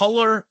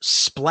color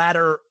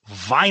splatter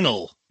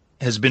vinyl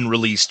has been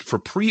released for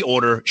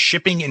pre-order,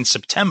 shipping in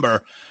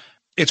September.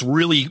 It's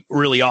really,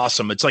 really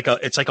awesome. It's like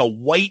a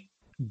white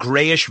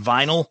grayish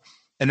vinyl,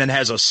 and then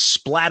has a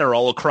splatter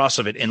all across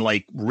of it in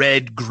like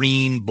red,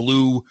 green,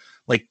 blue,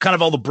 like kind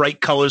of all the bright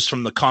colors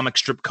from the comic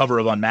strip cover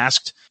of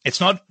Unmasked. It's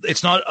not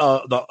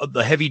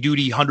the heavy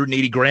duty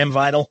 180 gram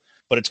vinyl,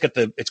 but it's got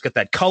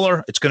that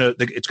color. It's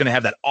gonna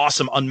have that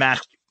awesome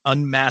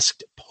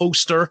unmasked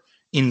poster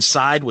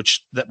inside,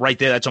 which that right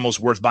there, that's almost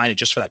worth buying it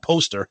just for that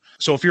poster.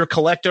 So if you're a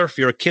collector, if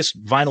you're a Kiss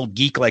vinyl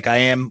geek like I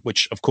am,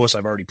 which of course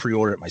I've already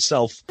pre-ordered it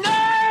myself.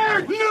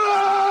 Nerd!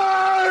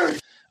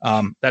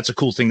 That's a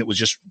cool thing that was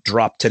just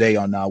dropped today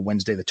on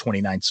Wednesday the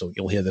 29th. So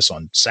you'll hear this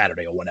on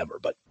Saturday or whenever.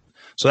 But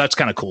so that's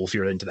kind of cool if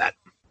you're into that.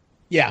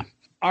 Yeah,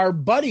 our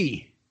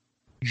buddy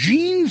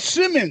Gene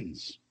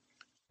Simmons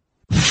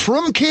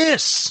from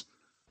Kiss.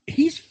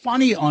 He's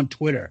funny on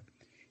Twitter.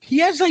 He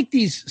has like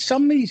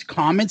some of these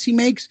comments he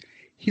makes.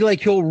 He'll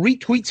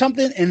retweet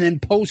something and then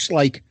post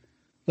like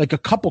a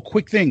couple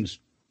quick things.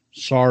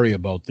 Sorry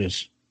about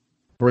this.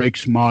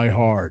 Breaks my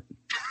heart.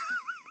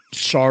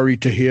 Sorry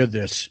to hear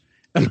this.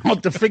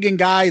 About the friggin'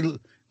 guy,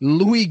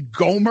 Louis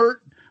Gohmert.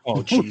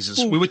 Oh,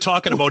 Jesus. We were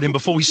talking about him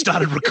before we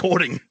started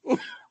recording.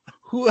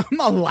 I'm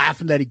not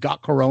laughing that he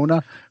got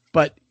corona,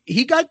 but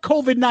he got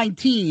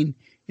COVID-19,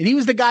 and he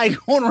was the guy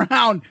going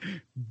around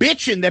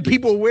bitching that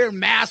people were wearing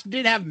masks,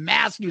 didn't have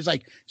masks. He was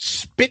like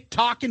spit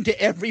talking to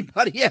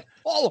everybody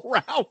all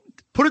around.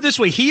 Put it this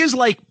way. He is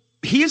like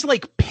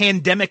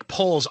Pandemic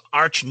Paul's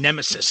arch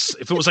nemesis.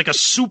 If it was like a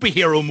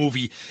superhero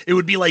movie, it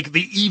would be like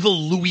the evil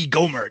Louis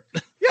Gohmert.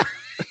 Yeah.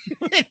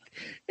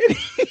 And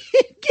he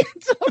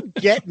gets up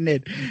getting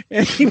it.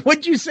 And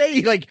what'd you say?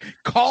 He like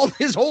called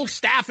his whole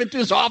staff into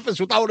his office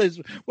without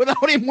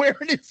him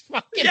wearing his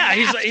fucking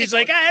mask. He's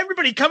like,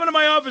 everybody come into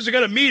my office. I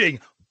got a meeting.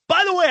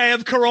 By the way, I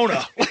have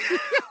corona.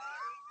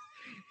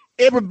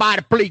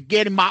 Everybody, please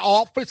get in my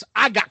office.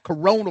 I got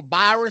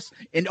coronavirus,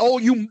 and all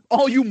you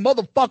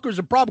motherfuckers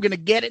are probably gonna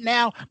get it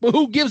now. But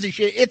who gives a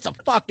shit? It's a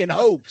fucking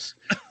hoax.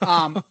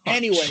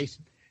 Anyways,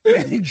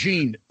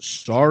 Gene,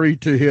 sorry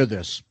to hear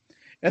this.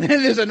 And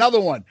then there's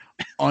another one.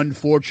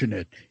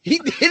 Unfortunate. He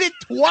did it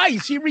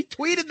twice. He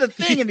retweeted the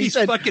thing and he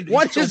said,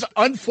 "What is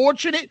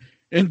unfortunate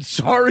and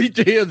sorry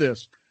to hear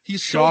this." He's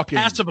shocking.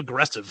 So passive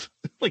aggressive.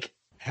 Like,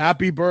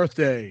 happy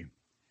birthday.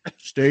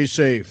 Stay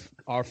safe.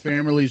 Our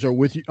families are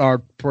with you. Our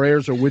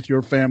prayers are with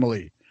your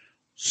family.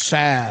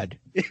 Sad.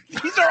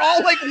 These are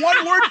all like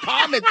one word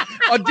comments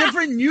on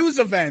different news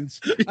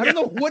events. I don't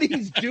know what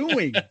he's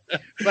doing,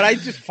 but I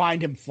just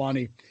find him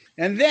funny.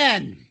 And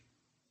then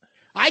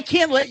I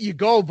can't let you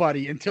go,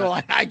 buddy, until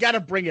I got to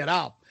bring it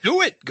up.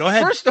 Do it. Go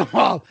ahead. First of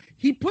all,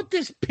 he put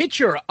this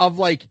picture of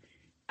like,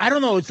 I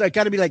don't know, it's like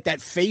got to be like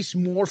that face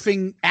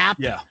morphing app.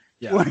 Yeah.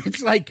 Where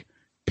it's like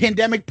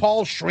Pandemic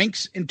Paul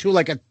shrinks into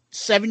like a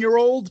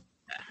 7-year-old.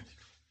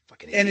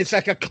 And it's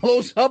like a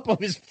close up of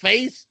his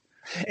face.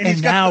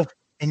 And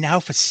now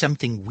for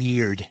something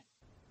weird.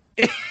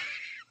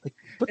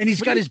 And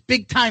he's got his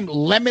big time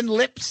lemon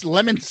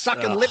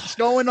sucking lips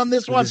going on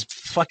this one. His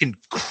fucking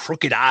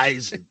crooked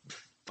eyes and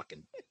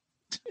fucking.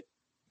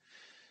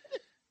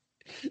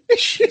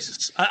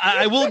 Jesus.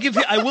 I will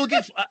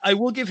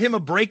give him a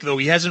break though.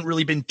 He hasn't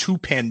really been too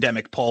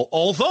pandemic, Paul.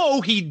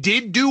 Although he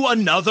did do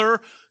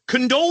another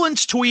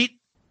condolence tweet.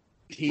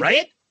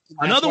 Right?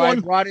 Another one.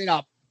 I brought it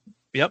up.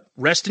 Yep.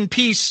 Rest in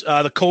peace.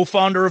 The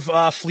co-founder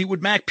of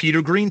Fleetwood Mac,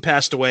 Peter Green,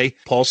 passed away.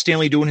 Paul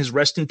Stanley doing his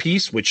rest in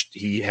peace, which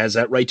he has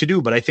that right to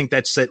do. But I think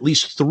that's at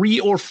least 3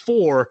 or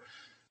 4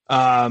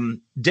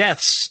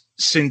 deaths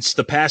since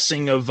the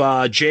passing of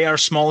J.R.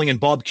 Smalling and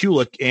Bob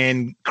Kulick,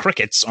 and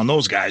crickets on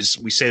those guys.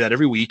 We say that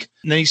every week.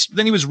 And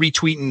then he was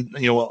retweeting,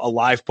 a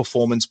live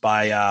performance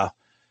by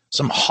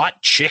some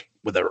hot chick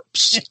with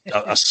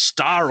a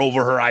star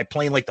over her eye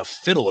playing like the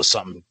fiddle or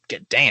something.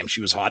 Damn,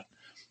 she was hot.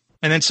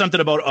 And then something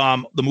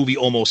about the movie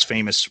Almost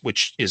Famous,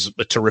 which is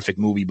a terrific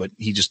movie, but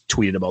he just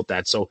tweeted about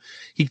that. So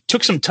he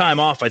took some time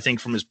off, I think,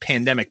 from his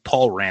pandemic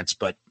Paul rants.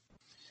 But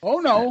oh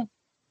no.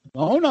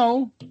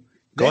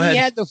 Go then ahead. He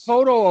had the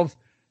photo of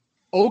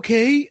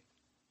a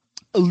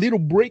little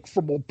break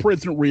from a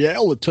present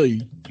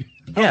reality.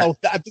 Yeah.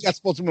 I think that's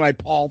supposed to be my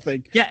Paul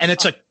thing. Yeah, and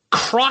it's a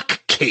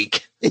crock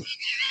cake.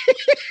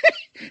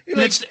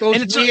 Those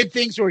weird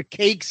things where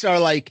cakes are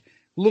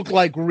look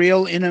like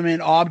real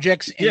inanimate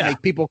objects,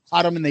 and people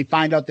cut them and they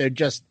find out they're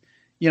just,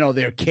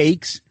 they're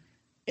cakes,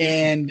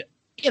 and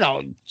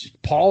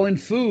just Paul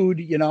and food,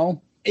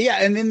 yeah,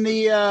 and then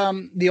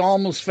the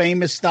Almost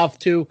Famous stuff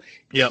too.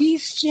 Yep.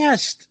 He's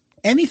just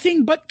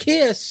anything but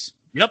Kiss.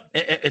 Yep,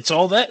 it's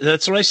all that.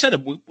 That's what I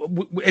said.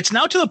 It's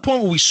now to the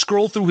point where we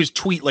scroll through his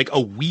tweet like a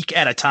week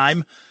at a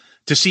time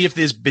to see if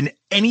there's been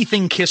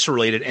anything Kiss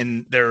related,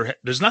 and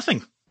there's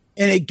nothing.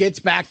 And it gets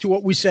back to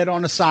what we said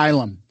on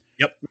Asylum.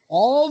 Yep.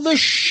 All the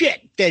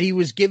shit that he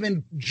was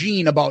giving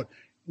Gene about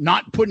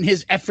not putting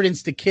his effort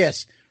into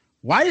Kiss.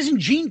 Why doesn't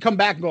Gene come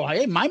back and go,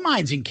 hey, my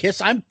mind's in Kiss.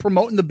 I'm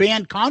promoting the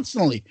band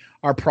constantly.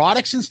 Our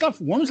products and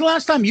stuff. When was the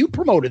last time you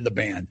promoted the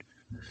band?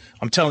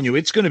 I'm telling you,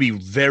 it's going to be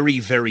very,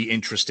 very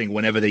interesting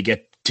whenever they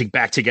get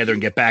back together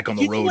and get back on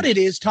the road. Do you know what it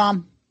is,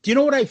 Tom? Do you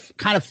know what I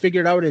kind of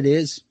figured out it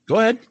is? Go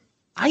ahead.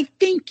 I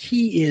think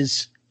he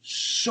is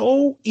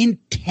so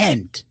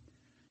intent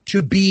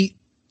to be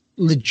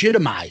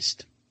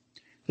legitimized.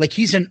 Like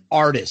he's an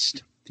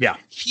artist. Yeah.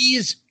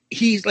 He's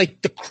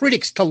like the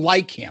critics to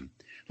like him.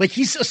 Like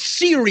he's a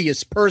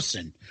serious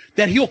person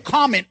that he'll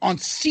comment on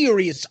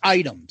serious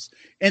items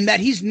and that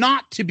he's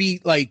not to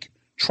be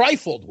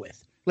trifled with.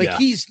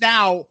 He's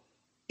now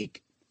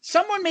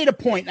someone made a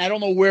point, and I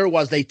don't know where it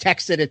was. They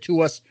texted it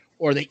to us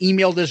or they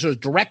emailed us or a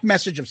direct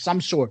message of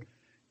some sort.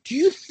 Do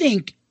you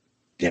think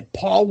that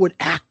Paul would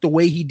act the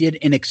way he did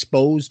in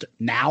Exposed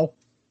now?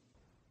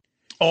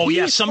 Oh,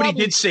 yeah. Somebody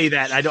did say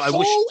that. I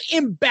wish.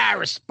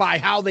 Embarrassed by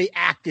how they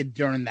acted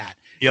during that.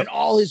 Yep. And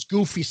all his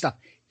goofy stuff.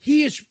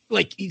 He is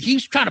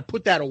he's trying to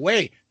put that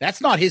away. That's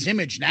not his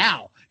image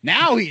now.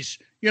 Now he's,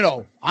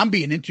 I'm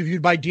being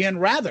interviewed by Dan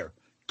Rather.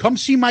 Come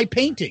see my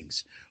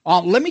paintings.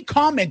 Let me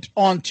comment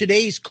on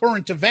today's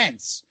current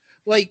events.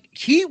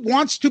 He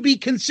wants to be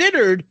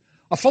considered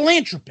a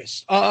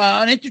philanthropist,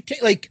 an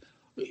entertainer.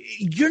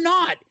 You're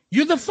not.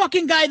 You're the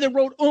fucking guy that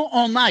wrote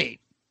All Night.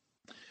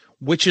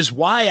 Which is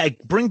why I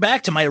bring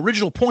back to my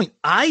original point.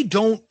 I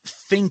don't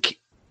think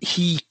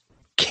he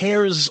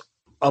cares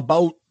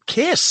about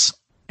Kiss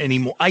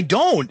anymore. I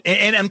don't.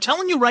 And I'm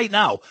telling you right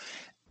now,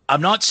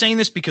 I'm not saying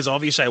this because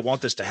obviously I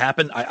want this to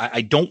happen.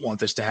 I don't want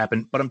this to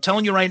happen, but I'm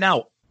telling you right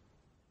now,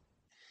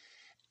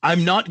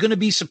 I'm not going to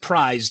be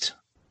surprised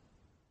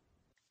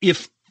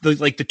if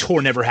the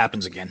tour never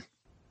happens again.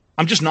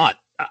 I'm just not.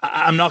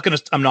 I'm not.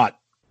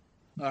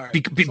 All right.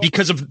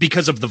 Because of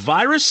the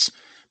virus,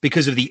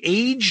 because of the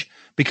age,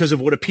 because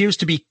of what appears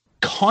to be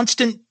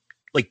constant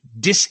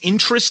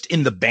disinterest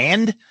in the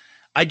band.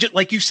 I just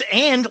like you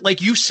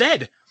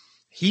said,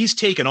 he's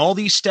taken all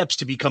these steps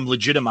to become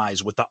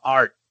legitimized with the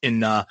art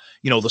and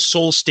the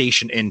Soul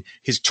Station and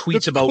his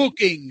tweets about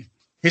cooking.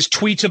 His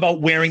tweets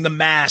about wearing the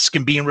mask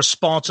and being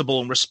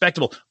responsible and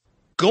respectable.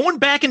 Going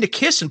back into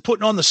Kiss and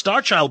putting on the Star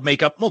Child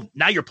makeup. Well,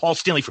 now you're Paul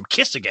Stanley from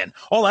Kiss again.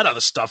 All that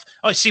other stuff.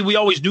 Oh, see, we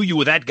always knew you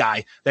were that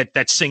guy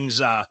that sings,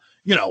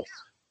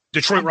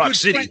 Detroit Rock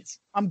City.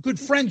 I'm good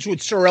friends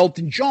with Sir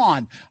Elton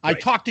John. I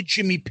talked to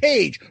Jimmy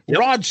Page. Yep.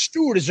 Rod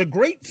Stewart is a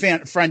great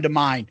friend of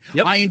mine.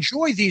 Yep. I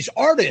enjoy these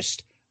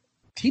artists.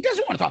 He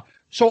doesn't want to talk.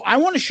 So I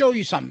want to show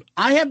you something.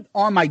 I have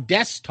on my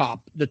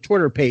desktop the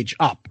Twitter page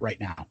up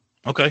right now.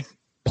 Okay.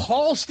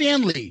 Paul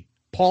Stanley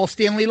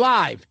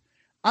Live.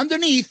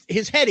 Underneath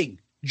his heading,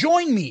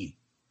 join me.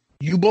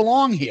 You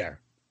belong here.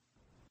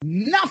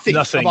 Nothing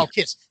about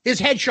Kiss. His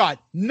headshot,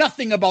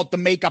 nothing about the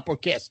makeup or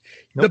Kiss.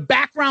 Nope. The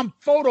background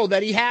photo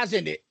that he has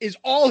in it is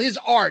all his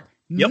art.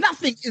 Yep.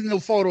 Nothing in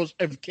the photos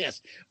of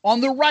Kiss. On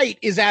the right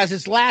is as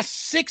his last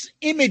 6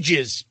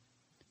 images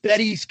that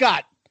he's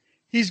got.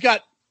 He's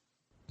got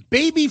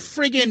baby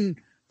friggin'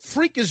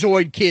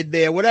 Freakazoid kid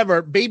there,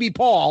 whatever, baby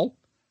Paul.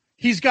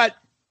 He's got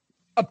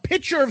a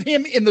picture of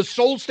him in the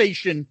Soul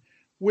Station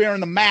wearing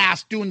the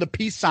mask, doing the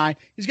peace sign.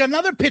 He's got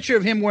another picture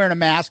of him wearing a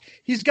mask.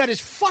 He's got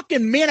his fucking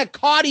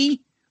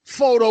manicotti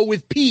photo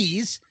with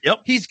peas.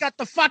 Yep. He's got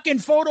the fucking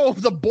photo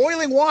of the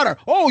boiling water.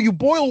 Oh, you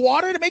boil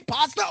water to make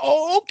pasta?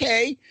 Oh,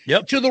 okay.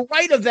 Yep. To the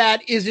right of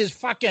that is his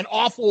fucking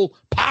awful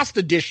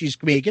pasta dish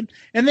he's making.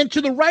 And then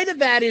to the right of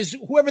that is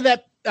whoever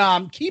that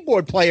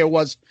keyboard player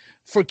was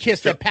for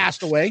Kiss that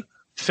passed away.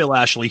 Phil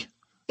Ashley.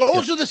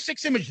 Those are the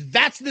 6 images.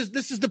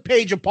 This is the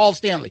page of Paul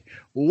Stanley.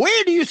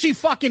 Where do you see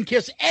fucking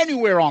Kiss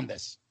anywhere on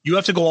this? You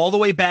have to go all the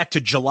way back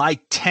to July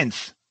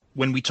 10th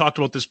when we talked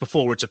about this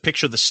before, where it's a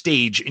picture of the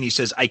stage and he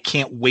says, I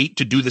can't wait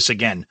to do this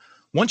again.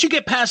 Once you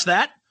get past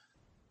that,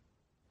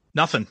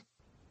 nothing.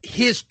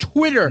 His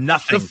Twitter.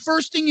 Nothing. The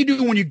first thing you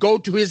do when you go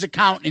to his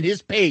account and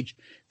his page,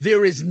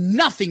 there is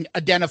nothing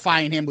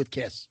identifying him with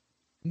Kiss.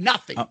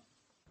 Nothing.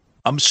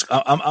 I'm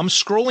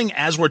scrolling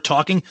as we're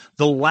talking.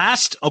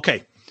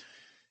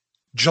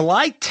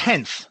 July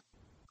 10th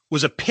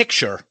was a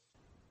picture,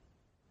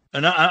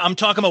 and I'm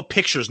talking about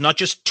pictures, not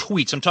just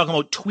tweets. I'm talking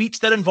about tweets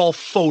that involve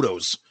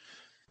photos.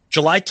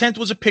 July 10th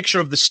was a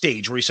picture of the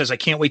stage where he says, I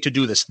can't wait to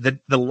do this.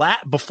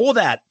 Before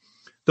that,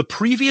 the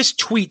previous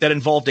tweet that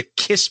involved a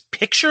Kiss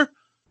picture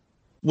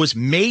was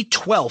May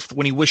 12th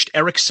when he wished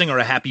Eric Singer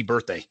a happy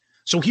birthday.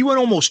 So he went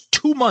almost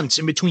 2 months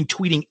in between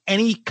tweeting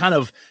any kind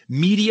of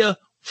media,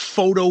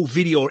 photo,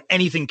 video, or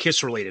anything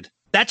Kiss related.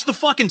 That's the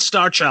fucking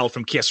star child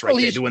from Kiss right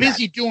there. He's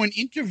busy doing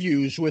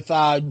interviews with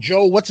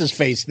Joe, what's his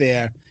face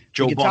there?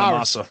 Joe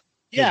Bonamassa.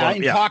 Yeah,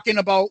 and talking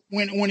about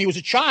when he was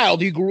a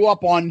child, he grew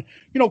up on,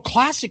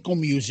 classical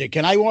music.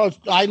 And I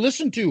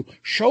listened to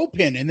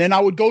Chopin, and then I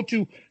would go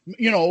to,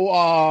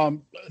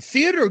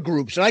 theater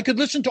groups, and I could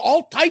listen to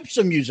all types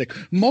of music.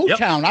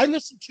 Motown. Yep. I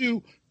listened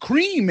to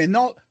Cream and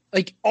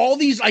all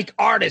these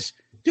artists.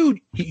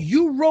 Dude,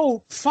 you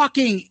wrote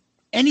fucking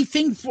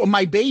anything for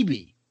my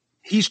baby.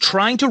 He's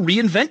trying to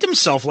reinvent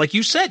himself, like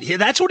you said.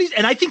 That's what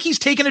and I think he's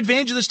taken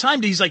advantage of this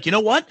time. He's like, you know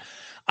what?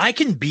 I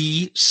can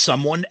be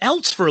someone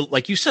else for,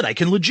 like you said, I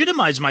can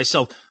legitimize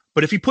myself.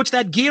 But if he puts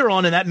that gear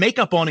on and that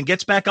makeup on and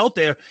gets back out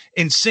there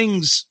and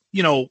sings,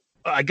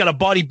 I got a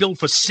body built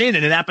for sin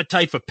and an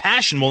appetite for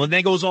passion, well, then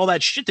there goes all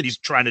that shit that he's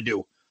trying to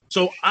do.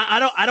 So I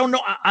don't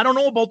know. I don't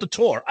know about the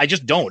tour. I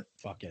just don't.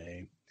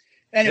 Fucking.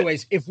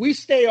 Anyways, if we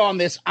stay on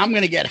this, I'm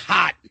going to get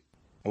hot.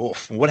 Oh,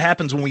 what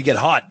happens when we get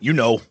hot?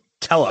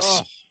 Tell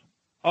us.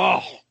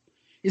 Oh,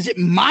 is it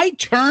my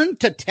turn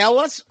to tell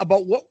us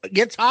about what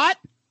gets hot?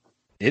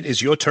 It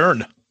is your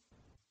turn.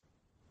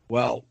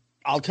 Well,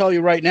 I'll tell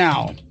you right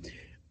now.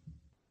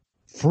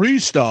 Free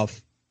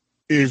stuff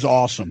is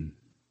awesome.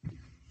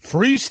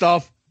 Free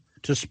stuff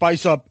to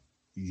spice up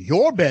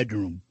your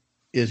bedroom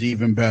is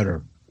even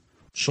better.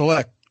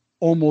 Select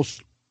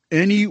almost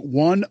any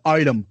one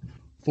item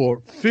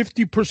for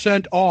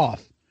 50%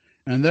 off,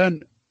 and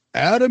then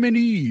Adam and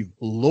Eve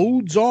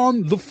loads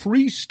on the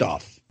free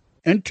stuff.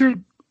 Enter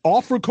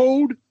offer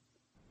code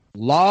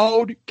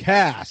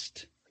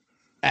LOUDCAST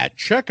at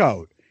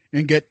checkout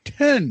and get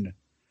 10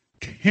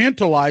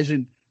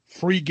 tantalizing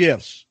free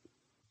gifts.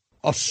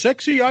 A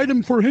sexy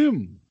item for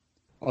him,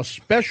 a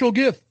special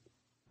gift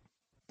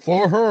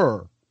for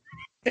her,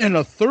 and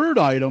a third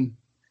item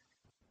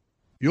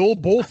you'll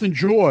both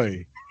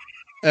enjoy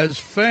as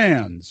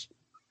fans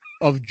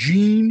of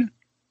Gene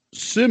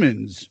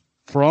Simmons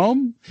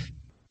from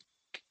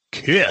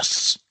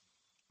Kiss.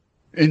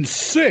 And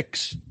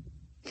 6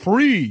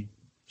 free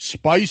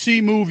spicy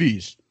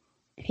movies,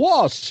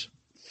 plus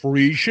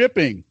free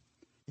shipping.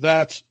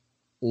 That's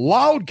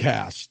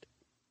Loudcast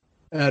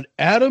at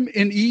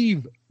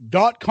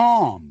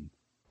adamandeve.com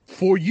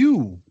for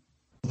you,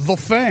 the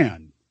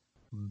fan.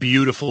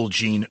 Beautiful,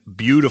 Gene.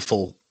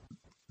 Beautiful.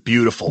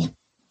 Beautiful.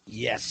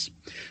 Yes.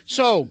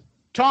 So,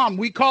 Tom,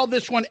 we call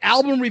this one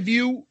Album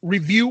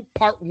Review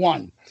Part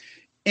 1.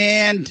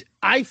 And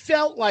I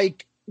felt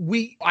like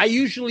I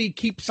usually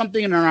keep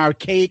something in an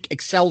archaic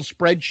Excel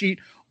spreadsheet,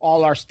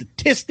 all our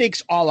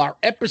statistics, all our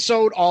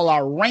episode, all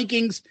our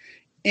rankings.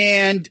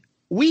 And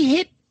we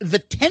hit the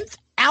 10th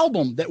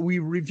album that we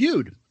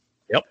reviewed.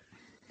 Yep.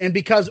 And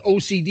because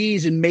OCD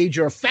is in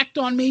major effect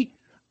on me,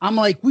 I'm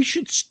like, we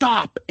should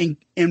stop and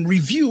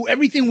review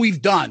everything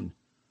we've done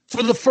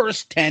for the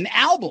first 10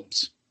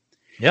 albums.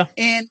 Yeah.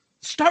 And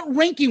start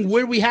ranking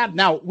where we have.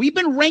 Now, we've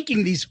been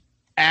ranking these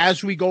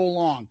as we go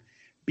along.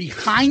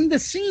 Behind the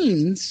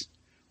scenes,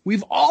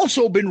 we've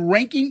also been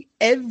ranking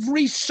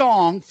every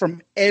song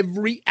from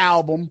every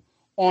album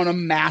on a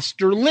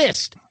master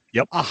list.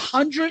 Yep.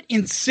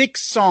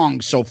 106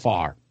 songs so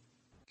far.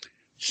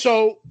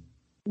 So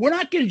we're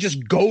not going to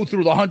just go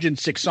through the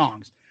 106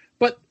 songs,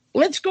 but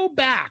let's go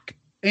back.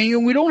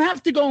 And we don't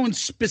have to go in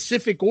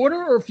specific order,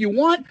 or if you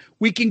want,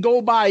 we can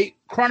go by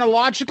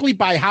chronologically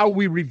by how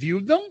we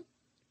reviewed them,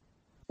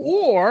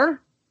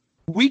 or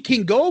we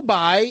can go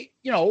by,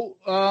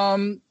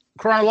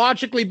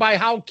 chronologically by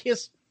how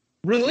Kiss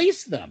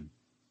released them.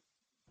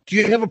 Do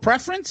you have a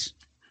preference?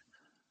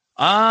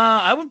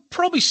 I would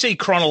probably say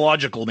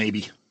chronological,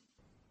 maybe.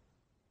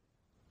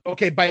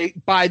 Okay,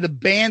 by the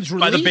band's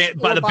release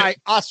by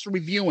us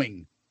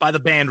reviewing? By the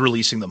band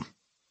releasing them.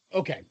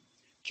 Okay.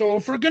 So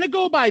if we're going to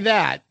go by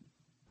that,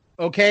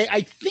 okay,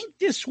 I think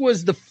this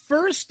was the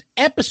first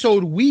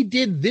episode we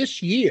did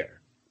this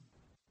year.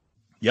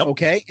 Yep.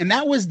 Okay, and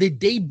that was the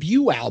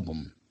debut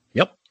album.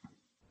 Yep.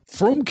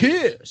 From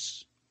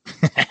Kiss.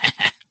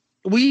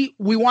 We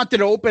wanted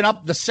to open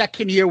up the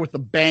second year with a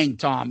bang,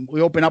 Tom.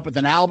 We opened up with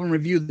an album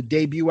review, the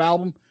debut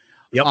album.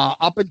 Yep.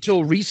 Up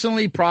until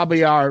recently,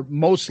 probably our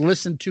most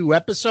listened to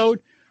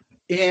episode.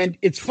 And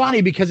it's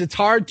funny because it's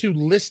hard to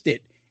list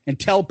it and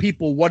tell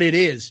people what it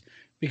is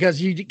because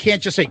you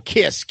can't just say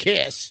Kiss.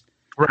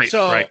 Right.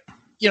 So, right.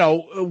 You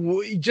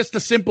know, just the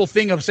simple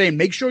thing of saying,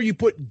 make sure you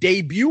put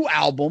debut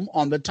album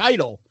on the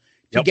title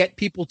to get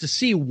people to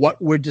see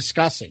what we're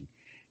discussing.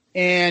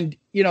 And,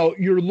 you know,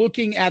 you're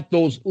looking at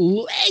those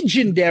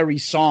legendary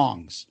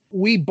songs.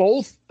 We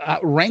both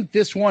ranked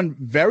this one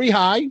very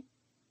high,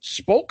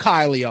 spoke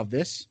highly of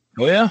this.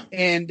 Oh, yeah.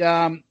 And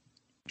do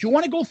you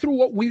want to go through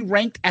what we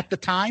ranked at the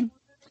time?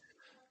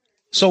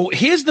 So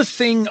here's the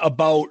thing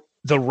about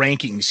the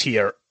rankings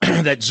here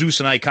that Zeus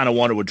and I kind of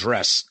want to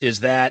address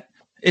is that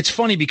it's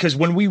funny because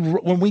when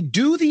we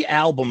do the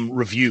album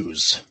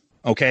reviews,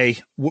 okay,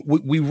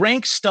 we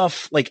rank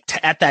stuff like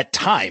at that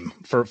time,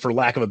 for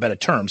lack of a better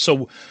term.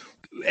 So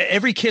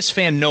every Kiss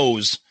fan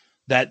knows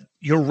that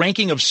your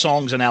ranking of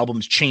songs and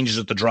albums changes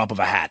at the drop of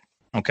a hat,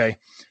 okay?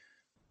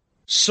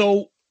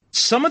 So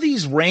some of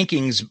these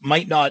rankings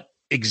might not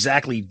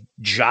exactly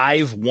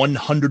jive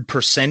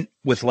 100%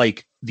 with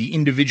like the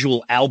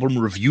individual album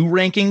review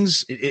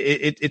rankings.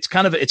 It's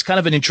kind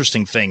of an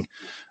interesting thing.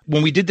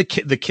 When we did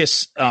the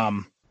Kiss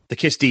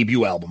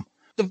debut album,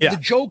 the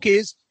joke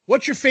is,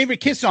 what's your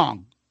favorite Kiss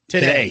song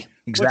today?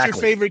 Exactly. What's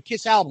your favorite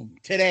Kiss album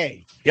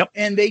today? Yep.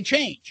 And they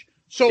change.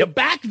 So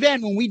back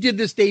then when we did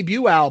this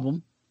debut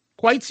album,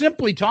 quite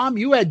simply, Tom,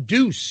 you had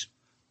Deuce,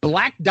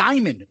 Black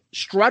Diamond,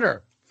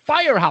 Strutter,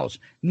 Firehouse,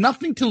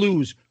 Nothing to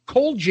Lose,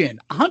 Cold Gin,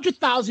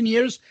 100,000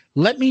 Years,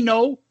 Let Me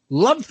Know,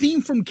 Love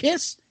Theme from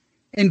Kiss,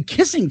 and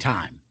Kissing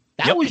Time.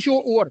 That was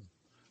your order.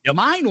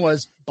 Mine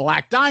was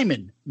Black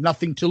Diamond,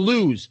 Nothing to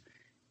Lose,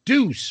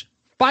 Deuce,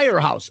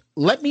 Firehouse,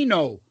 Let Me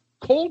Know,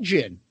 Cold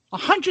Gin,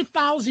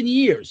 100,000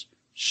 Years,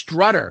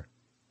 Strutter,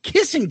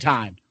 Kissing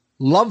Time,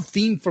 Love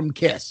Theme from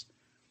Kiss.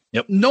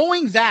 Yep.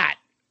 Knowing that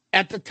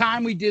at the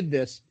time we did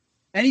this,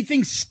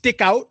 anything stick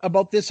out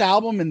about this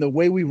album and the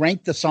way we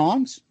ranked the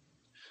songs?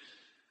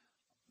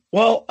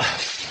 Well,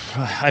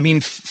 I mean,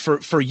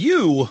 for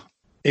you,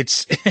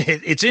 it's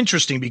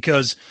interesting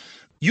because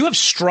you have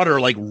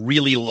Strutter like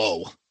really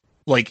low.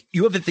 Like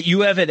you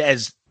have it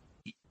as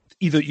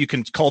either you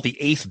can call it the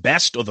 8th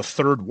best or the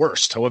 3rd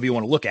worst, however you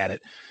want to look at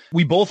it.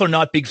 We both are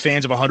not big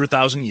fans of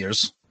 100,000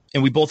 Years,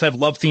 and we both have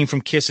Love Theme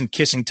from Kiss and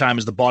Kissing Time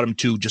as the bottom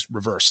two, just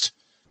reversed.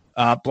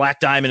 Black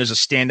Diamond is a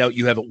standout.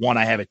 You have it 1,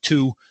 I have it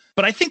 2.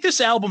 But I think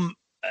this album,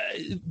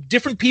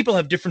 different people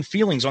have different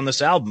feelings on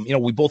this album. You know,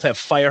 we both have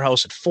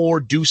Firehouse at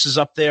 4, Deuce is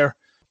up there.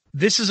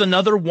 This is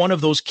another one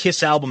of those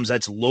Kiss albums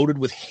that's loaded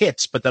with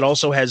hits, but that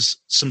also has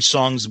some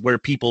songs where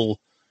people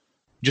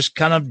just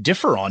kind of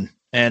differ on.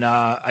 And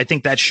I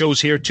think that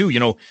shows here too. You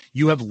know,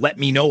 you have Let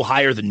Me Know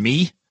higher than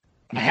me.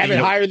 I have it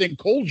higher than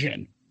Cold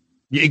Gin.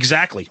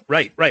 Exactly.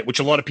 Right. Which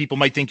a lot of people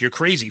might think you're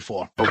crazy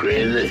for.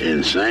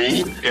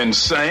 Crazy,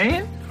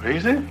 insane,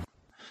 crazy.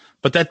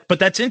 But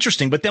that's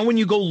interesting. But then when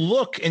you go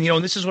look, and you know,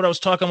 and this is what I was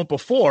talking about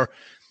before,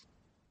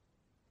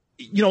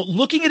 you know,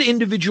 looking at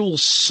individual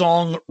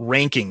song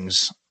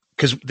rankings,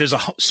 because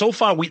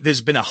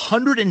there's been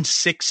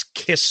 106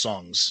 Kiss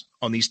songs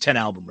on these 10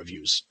 album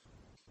reviews.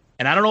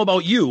 And I don't know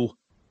about you,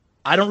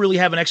 I don't really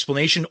have an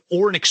explanation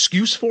or an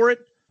excuse for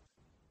it.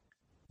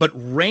 But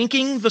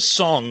ranking the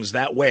songs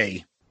that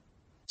way,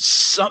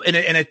 and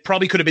it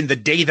probably could have been the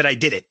day that I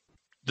did it,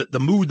 the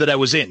mood that I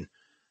was in.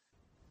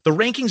 The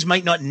rankings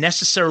might not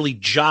necessarily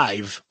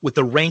jive with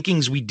the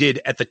rankings we did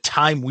at the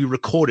time we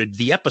recorded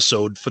the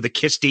episode for the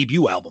Kiss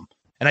debut album.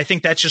 And I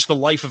think that's just the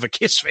life of a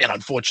Kiss fan,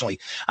 unfortunately.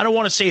 I don't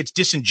want to say it's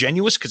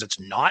disingenuous because it's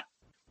not.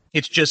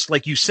 It's just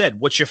like you said,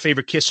 what's your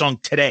favorite Kiss song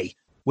today?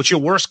 What's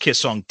your worst Kiss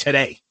song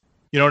today?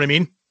 You know what I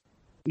mean?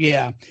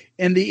 Yeah.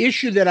 And the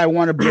issue that I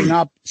want to bring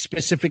up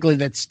specifically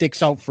that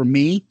sticks out for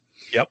me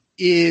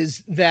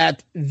is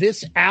that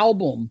this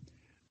album,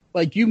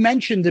 like you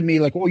mentioned to me,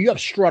 like, well, you have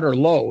Strutter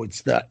low.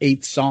 It's the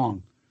 8th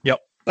song.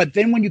 Yep. But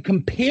then when you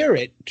compare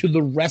it to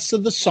the rest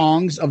of the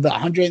songs of the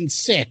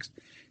 106,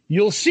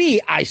 you'll see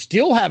I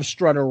still have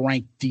Strutter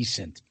ranked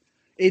decent.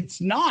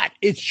 It's not.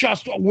 It's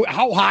just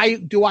how high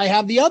do I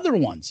have the other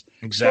ones?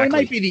 Exactly. So it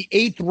might be the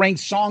 8th ranked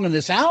song in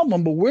this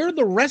album, but where are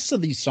the rest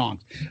of these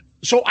songs?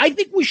 So I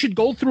think we should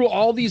go through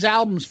all these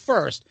albums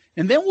first,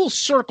 and then we'll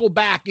circle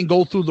back and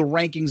go through the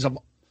rankings of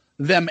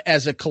them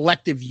as a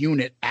collective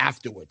unit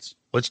afterwards.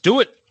 Let's do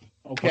it.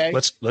 Okay.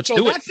 Let's do it.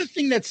 So that's the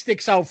thing that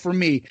sticks out for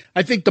me.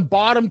 I think the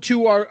bottom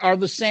two are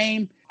the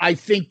same. I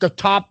think the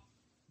top,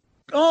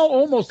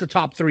 almost the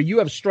top 3. You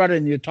have Strutter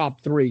in your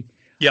top 3.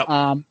 Yep.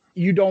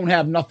 you don't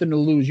have Nothing to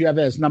Lose. You have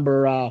it as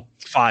number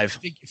 5.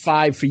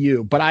 5 for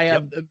you. But I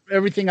have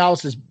everything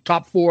else is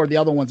top 4. The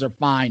other ones are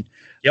fine.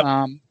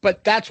 Yep.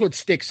 But that's what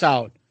sticks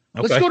out.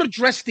 Okay. Let's go to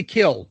Dress to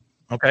Kill.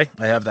 Okay,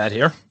 I have that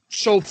here.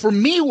 So for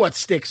me, what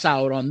sticks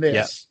out on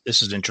this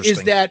this is interesting.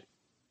 is that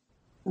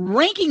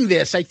ranking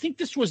this, I think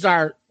this was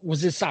our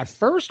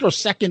first or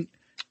second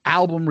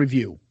album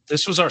review?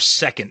 This was our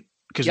second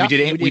because Yep,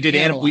 we did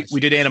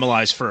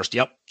Animalize first.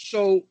 Yep.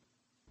 So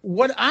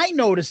what I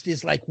noticed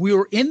is like we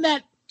were in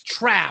that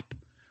trap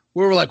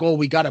where we're like, oh,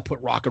 we got to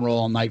put Rock and Roll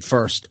All Night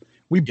first.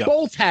 We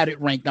both had it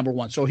ranked number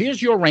 1. So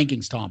here's your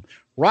rankings, Tom.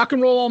 Rock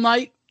and Roll All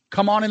Night,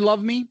 Come On and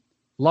Love Me,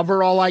 Love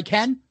Her All I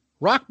Can,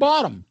 Rock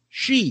Bottom,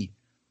 She,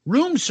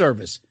 Room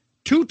Service,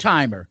 Two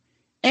Timer,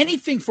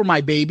 Anything for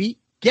My Baby,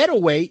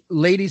 Getaway,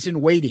 Ladies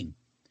in Waiting.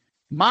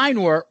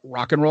 Mine were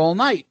Rock and Roll All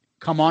Night,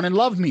 Come On and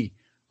Love Me,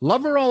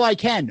 Love Her All I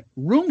Can,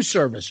 Room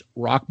Service,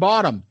 Rock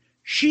Bottom,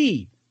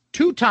 She,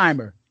 Two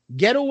Timer,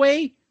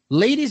 Getaway,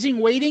 Ladies in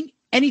Waiting,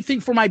 Anything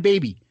for My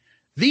Baby.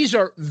 These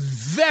are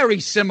very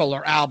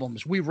similar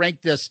albums. We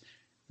rank this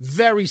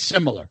very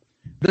similar.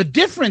 The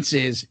difference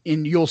is,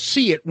 and you'll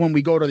see it when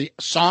we go to the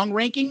song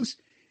rankings,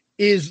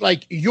 is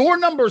like your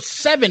number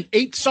 7,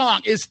 8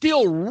 song is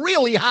still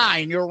really high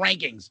in your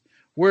rankings,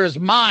 whereas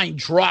mine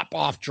drop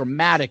off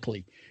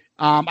dramatically.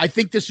 I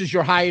think this is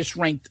your highest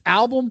ranked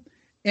album.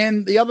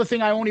 And the other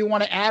thing I only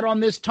want to add on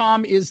this,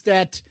 Tom, is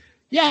that,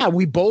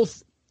 we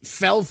both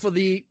fell for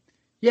the,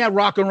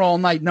 Rock and Roll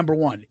Night number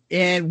 1,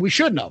 and we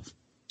shouldn't have.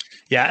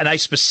 Yeah, and I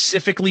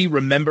specifically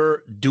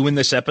remember doing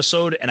this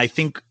episode, and I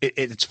think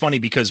it's funny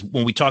because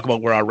when we talk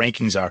about where our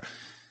rankings are,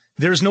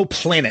 there's no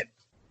planet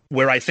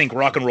where I think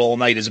Rock and Roll All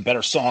Night is a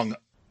better song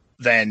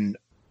than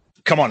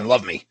Come On and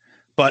Love Me.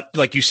 But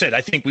like you said,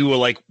 I think we were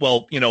like,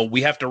 well,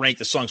 we have to rank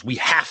the songs. We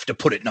have to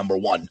put it number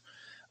 1.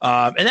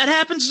 And that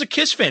happens as a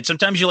Kiss fan.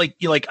 Sometimes you're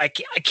like, I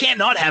can't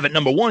not have it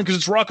number 1 because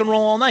it's Rock and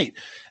Roll All Night.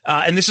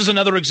 And this is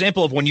another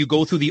example of when you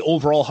go through the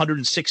overall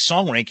 106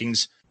 song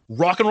rankings,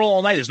 Rock and Roll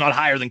All Night is not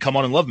higher than Come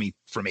On and Love Me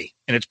for me.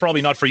 And it's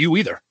probably not for you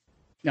either.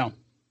 No.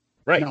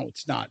 Right. No,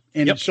 it's not.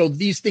 And so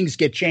these things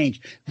get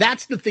changed.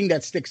 That's the thing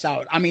that sticks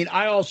out. I mean,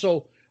 I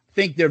also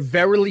think they're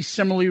very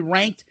similarly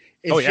ranked.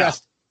 It's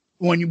just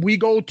when we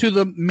go to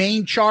the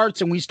main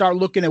charts and we start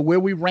looking at where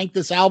we rank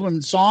this album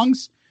and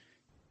songs,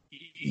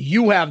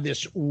 you have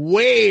this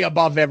way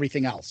above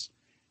everything else.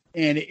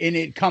 And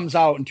it comes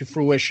out into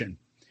fruition.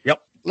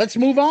 Yep. Let's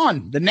move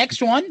on. The next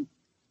one.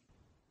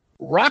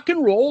 Rock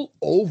and Roll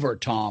Over,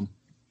 Tom.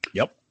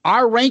 Yep.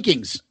 Our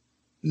rankings.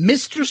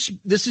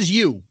 This is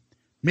you.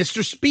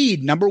 Mr.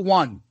 Speed, number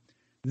 1.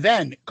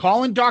 Then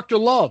Calling Dr.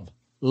 Love,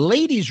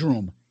 Ladies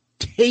Room,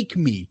 Take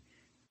Me,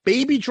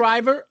 Baby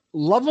Driver,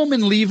 Love 'Em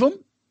and Leave 'Em,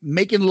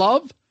 Making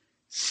Love,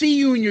 See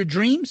You in Your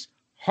Dreams,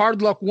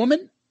 Hard Luck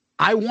Woman,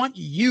 I Want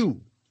You.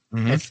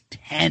 That's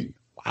 10.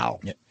 Wow.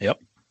 Yep.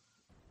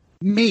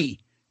 Me,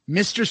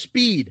 Mr.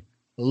 Speed,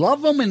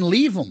 Love 'Em and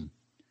Leave 'Em,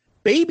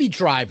 Baby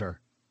Driver,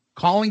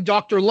 Calling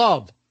Dr.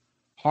 Love,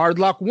 Hard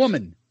Luck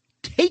Woman,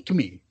 Take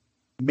Me,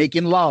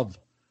 Making Love,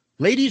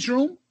 Ladies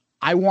Room,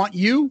 I Want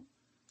You,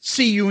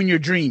 See You in Your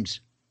Dreams.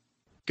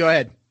 Go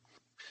ahead.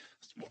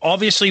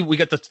 Obviously, we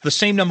got the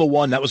same number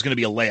 1. That was going to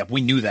be a layup.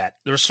 We knew that.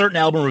 There are certain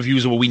album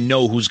reviews where we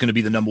know who's going to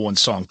be the number 1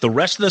 song. The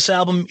rest of this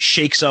album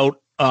shakes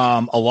out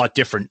a lot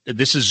different.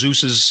 This is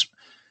Zeus's,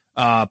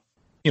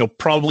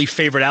 probably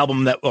favorite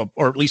album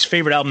or at least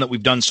favorite album that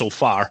we've done so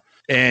far.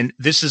 And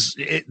this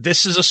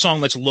is a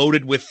song that's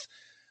loaded with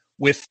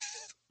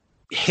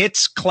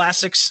hits,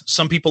 classics.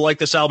 Some people like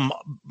this album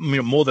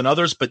more than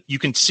others, but you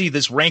can see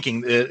this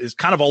ranking is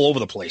kind of all over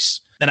the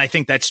place. And I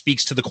think that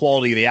speaks to the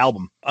quality of the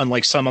album.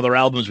 Unlike some other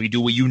albums we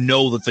do where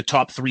that the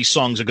top 3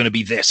 songs are going to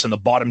be this and the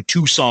bottom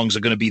 2 songs are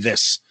going to be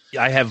this.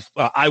 I have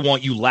I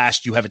Want You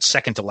last. You have it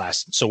second to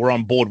last. So we're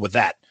on board with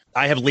that.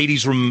 I have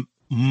Ladies Room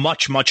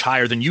much, much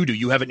higher than you do.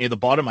 You have it near the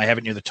bottom. I have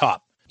it near the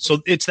top.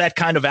 So it's that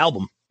kind of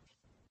album.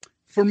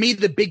 For me,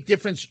 the big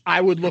difference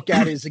I would look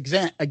at is,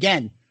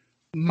 again,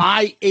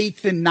 my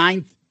 8th and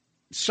 9th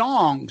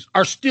songs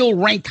are still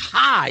ranked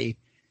high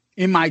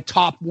in my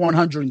top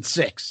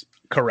 106.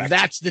 Correct.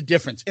 That's the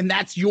difference. And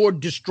that's your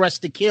Distress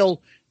to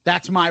Kill.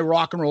 That's my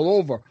Rock and Roll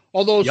Over.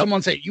 Although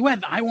someone say, you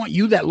have I Want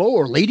You that low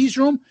or Ladies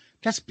Room,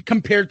 that's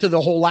compared to the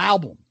whole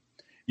album.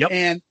 Yep.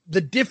 And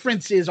the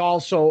difference is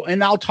also,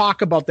 and I'll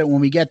talk about that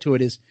when we get to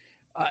it, is,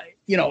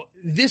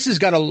 this has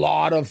got a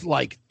lot of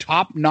like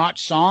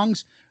top-notch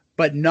songs,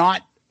 but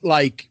not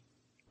like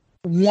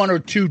 1 or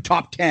 2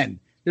 top 10.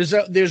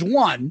 There's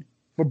one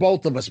for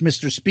both of us,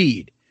 Mr.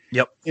 Speed.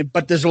 Yep.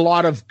 But there's a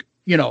lot of,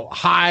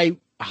 high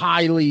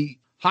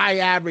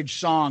average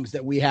songs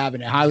that we have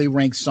in it, highly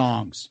ranked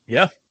songs.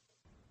 Yeah.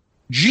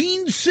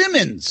 Gene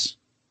Simmons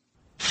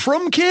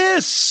from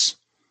Kiss.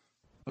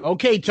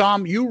 Okay,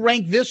 Tom, you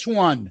rank this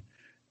one.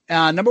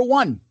 Number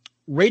 1,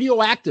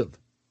 Radioactive,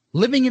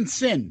 Living in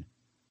Sin,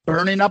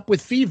 Burning Up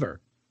with Fever,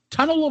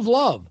 Tunnel of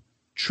Love,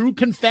 True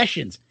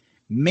Confessions,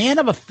 Man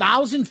of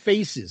 1,000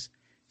 Faces,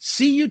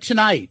 See You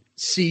Tonight,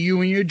 See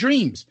You in Your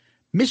Dreams,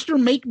 Mr.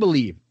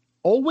 Make-Believe,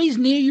 Always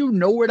Near You,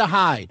 Nowhere to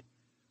Hide,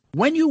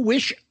 When You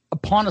Wish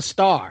Upon a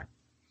Star.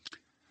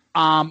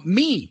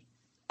 Me,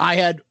 I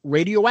had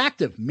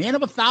Radioactive, Man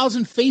of a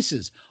Thousand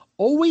Faces,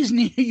 Always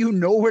Near You,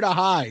 Nowhere to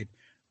Hide,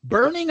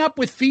 Burning Up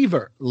with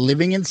Fever,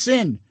 Living in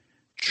Sin,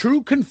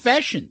 True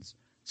Confessions,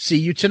 See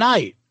You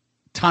Tonight,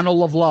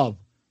 Tunnel of Love,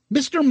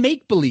 Mr.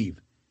 Make Believe,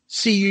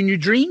 See You in Your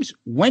Dreams,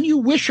 When You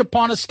Wish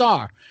Upon a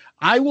Star.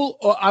 I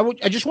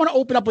just want to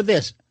open up with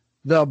this.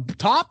 The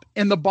top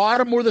and the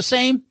bottom were the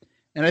same,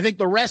 and I think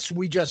the rest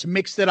we just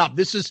mixed it up.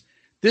 This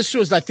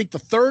was, I think, the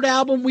third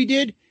album we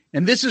did,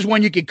 and this is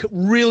when you could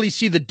really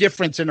see the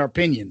difference in our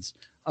opinions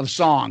of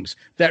songs.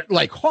 That,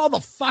 like, how the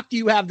fuck do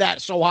you have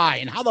that so high,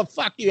 and how the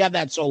fuck do you have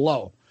that so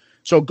low?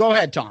 So go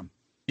ahead, Tom.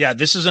 Yeah,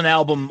 this is an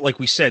album, like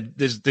we said,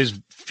 there's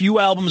few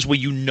albums where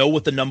you know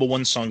what the number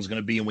one song is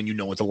going to be and when you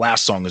know what the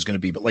last song is going to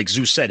be. But like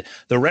Zeus said,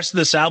 the rest of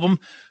this album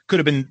could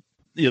have been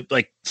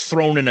like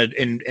thrown in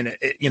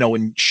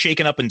and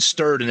shaken up and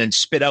stirred and then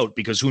spit out,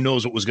 because who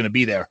knows what was going to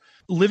be there.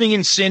 Living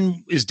in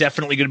Sin is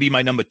definitely going to be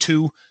my number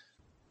 2.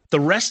 The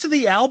rest of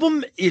the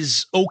album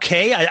is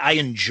okay. I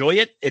enjoy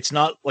it. It's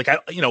not like I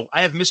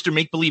have Mr.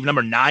 Make Believe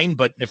number 9,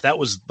 but if that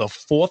was the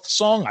 4th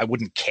song, I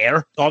wouldn't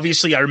care.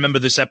 Obviously, I remember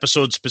this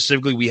episode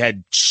specifically. We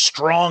had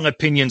strong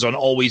opinions on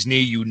Always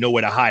Near You,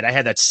 Nowhere to Hide. I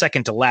had that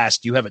second to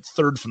last. You have it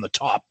third from the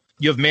top.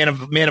 You have Man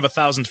of a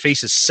Thousand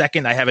Faces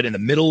second. I have it in the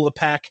middle of the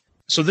pack.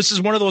 So this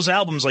is one of those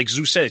albums, like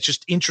Zeus said, it's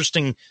just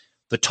interesting.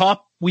 The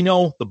top we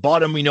know, the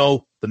bottom we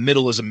know, the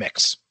middle is a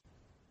mix.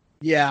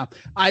 Yeah,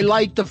 I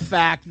like the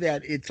fact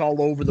that it's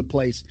all over the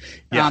place.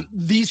 Yeah.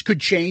 These could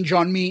change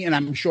on me, and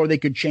I'm sure they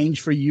could change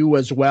for you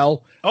as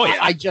well. Oh, yeah.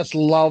 I just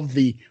love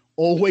the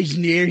Always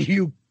Near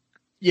You,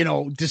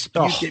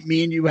 dispute that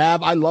me and you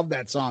have. I love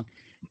that song.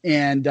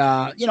 And,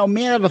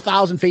 Man of a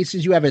Thousand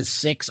Faces, you have as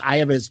 6. I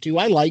have as 2.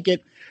 I like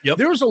it. Yep.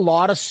 There's a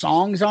lot of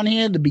songs on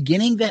here at the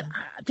beginning that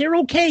they're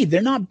okay.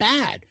 They're not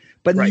bad,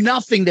 but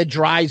nothing that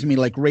drives me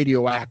like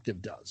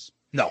Radioactive does.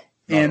 No.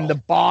 And the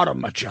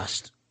bottom are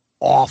just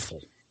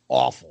awful.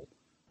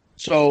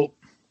 So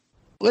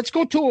let's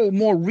go to a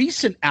more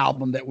recent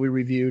album that we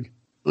reviewed.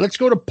 Let's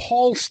go to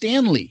Paul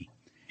Stanley.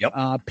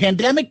 Yep.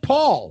 Pandemic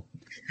Paul.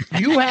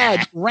 You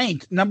had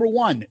ranked number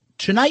 1.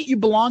 Tonight You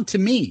Belong to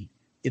Me.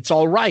 It's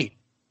All Right.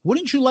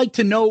 Wouldn't You Like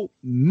to Know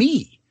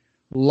Me?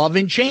 Love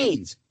in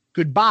Chains.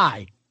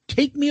 Goodbye.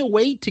 Take Me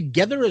Away.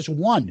 Together as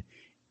One.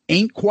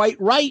 Ain't Quite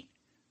Right.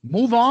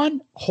 Move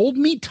On. Hold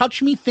Me.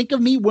 Touch Me. Think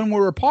of Me When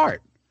We're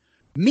Apart.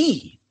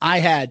 Me. I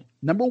had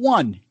number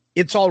 1.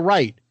 It's All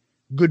Right.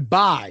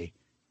 Goodbye.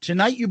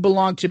 Tonight You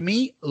Belong to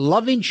Me.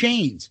 Love in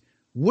Chains.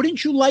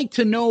 Wouldn't You Like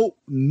to Know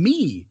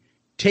Me?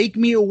 Take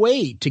Me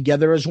Away.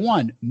 Together as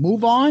One.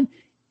 Move On.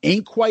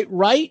 Ain't Quite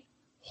Right.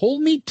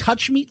 Hold Me,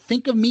 Touch Me,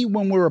 Think of Me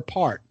When We're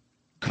Apart.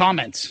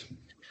 Comments?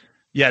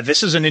 Yeah,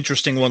 this is an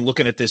interesting one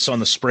looking at this on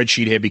the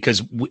spreadsheet here,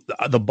 because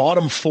the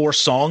bottom 4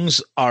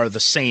 songs are the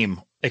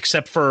same,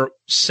 except for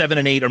 7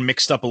 and 8 are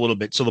mixed up a little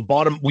bit. So the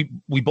bottom,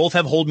 we both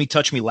have Hold Me,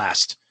 Touch Me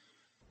last.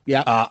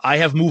 Yeah. I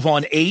have Move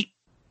On 8.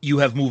 You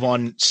have Move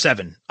On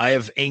 7. I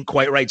have Ain't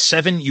Quite Right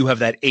 7. You have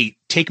that 8.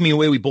 Take Me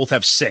Away, we both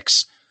have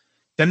 6.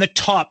 Then the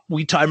top,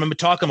 I remember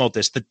talking about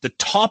this. The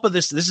top of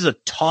this is a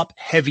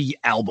top-heavy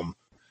album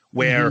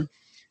where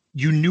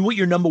you knew what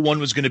your number 1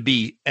 was going to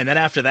be, and then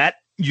after that,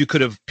 you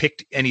could have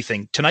picked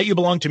anything. Tonight You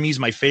Belong to Me is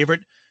my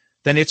favorite.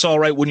 Then It's All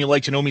Right, Wouldn't You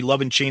Like to Know Me,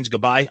 Love in Chains,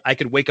 Goodbye. I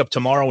could wake up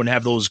tomorrow and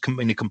have those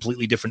in a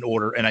completely different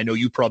order, and I know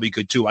you probably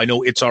could too. I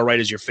know It's All Right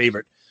is your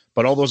favorite,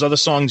 but all those other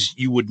songs,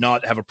 you would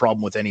not have a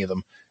problem with any of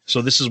them.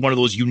 So this is one of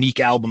those unique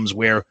albums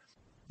where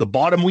the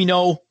bottom we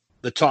know,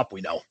 the top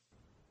we know.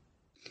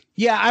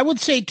 Yeah, I would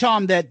say,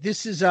 Tom, that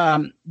this is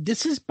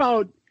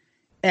about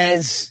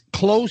as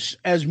close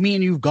as me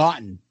and you've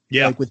gotten.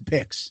 Yeah, like with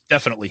picks.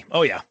 Definitely.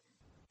 Oh yeah.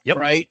 Yep.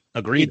 Right.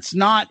 Agreed. It's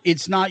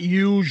not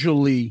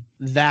usually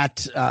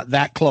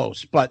that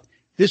close, but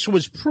this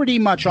was pretty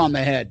much on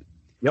the head.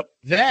 Yep.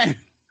 Then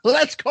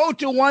let's go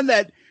to one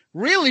that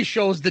really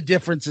shows the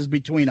differences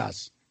between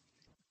us.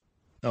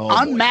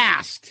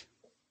 Unmasked. Boy.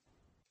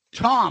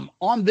 Tom,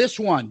 on this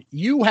one,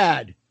 you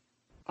had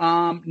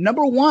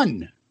number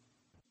 1,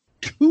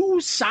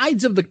 Two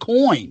Sides of the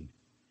Coin.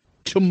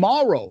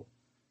 Tomorrow.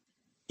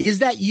 Is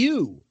That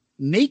You?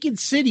 Naked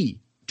City.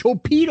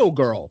 Torpedo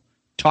Girl.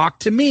 Talk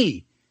to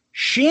Me.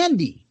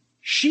 Shandy.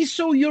 She's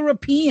So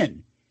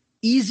European.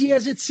 Easy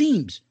as It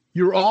Seems.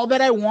 You're All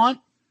That I Want.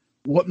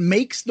 What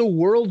Makes the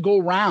World Go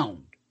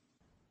Round.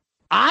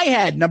 I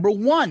had number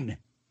 1.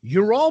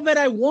 You're All That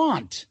I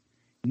Want.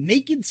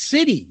 Naked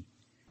City.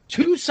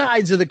 Two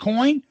Sides of the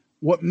Coin.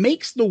 What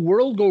Makes the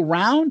World Go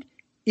Round.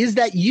 Is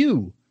That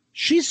You?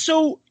 She's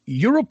So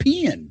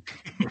European.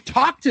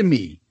 Talk to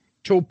Me.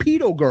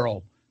 Torpedo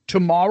Girl.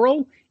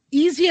 Tomorrow.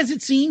 Easy as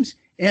It Seems.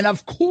 And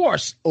of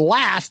course,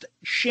 last,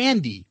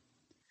 Shandy.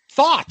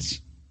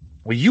 Thoughts?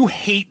 Well, you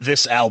hate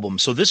this album.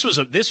 So this was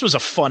a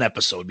fun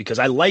episode because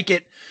I like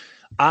it.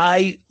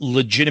 I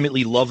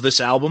legitimately love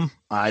this album.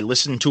 I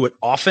listen to it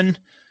often.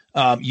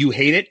 You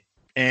hate it.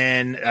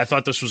 And I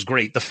thought this was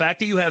great. The fact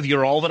that you have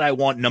You're All That I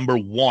Want number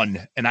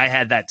 1, and I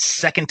had that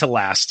second to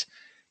last,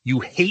 You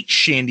hate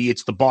Shandy.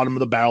 It's the bottom of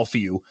the barrel for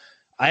you.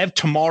 I have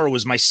Tomorrow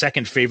as my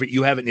second favorite.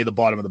 You have it near the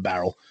bottom of the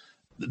barrel.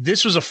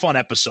 This was a fun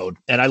episode,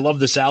 and I love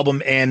this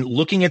album. And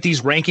looking at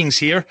these rankings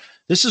here,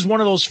 this is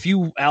one of those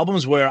few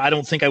albums where I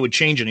don't think I would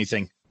change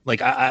anything.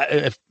 Like,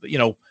 if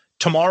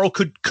Tomorrow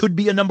could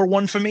be a number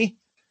one for me.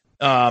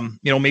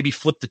 Maybe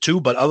flip the 2,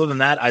 but other than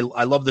that, I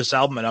love this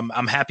album, and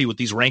I'm happy with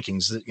these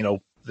rankings.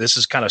 This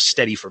is kind of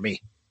steady for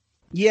me.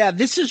 Yeah,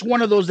 this is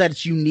one of those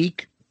that's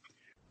unique.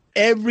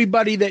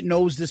 Everybody that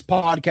knows this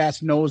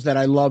podcast knows that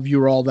I love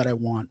You're All That I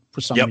Want for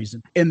some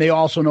reason. And they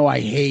also know I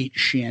hate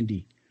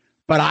Shandy.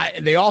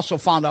 But they also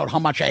found out how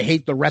much I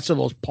hate the rest of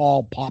those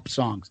Paul pop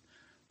songs.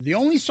 The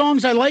only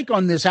songs I like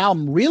on this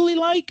album, really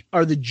like,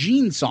 are the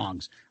Gene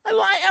songs.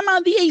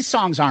 The Ace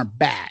songs aren't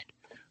bad,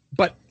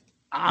 but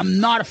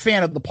I'm not a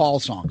fan of the Paul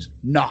songs.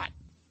 Not.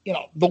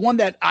 The one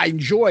that I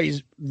enjoy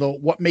is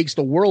What Makes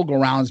the World Go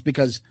Round, is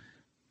because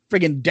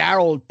friggin'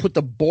 Daryl put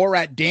the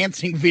Borat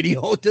dancing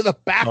video to the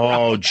background.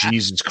 Oh,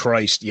 Jesus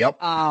Christ. Yep.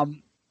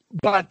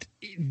 But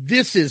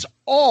this is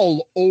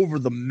all over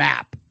the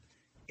map.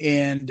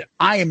 And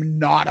I am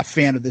not a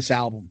fan of this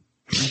album.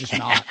 I'm just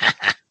not.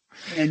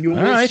 And you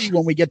will see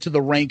when we get to the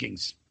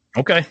rankings.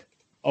 Okay.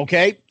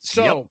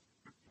 So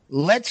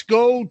let's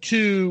go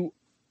to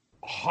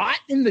Hot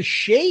in the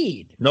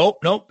Shade.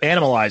 Nope.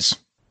 Animalize.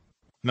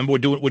 Remember,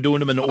 we're doing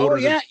them in order. Oh,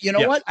 yeah. You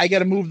know what? I got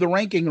to move the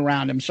ranking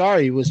around. I'm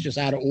sorry. It was just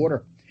out of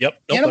order. Yep.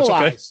 Animalize. That's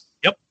okay.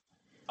 Yep.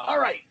 All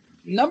right.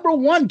 Number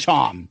 1,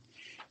 Tom.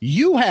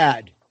 You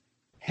had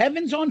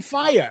Heaven's on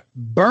Fire.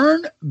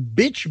 Burn,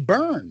 Bitch,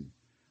 Burn.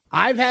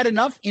 I've Had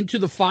Enough, Into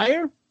the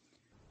Fire.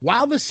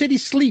 While the City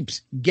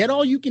Sleeps. Get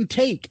All You Can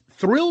Take.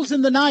 Thrills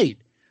in the Night.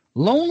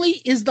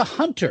 Lonely is the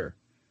Hunter.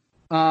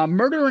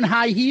 Murder in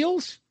High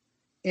Heels.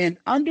 And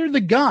Under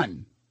the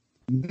Gun.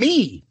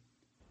 Me.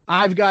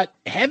 I've got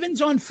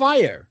Heaven's on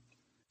Fire.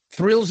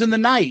 Thrills in the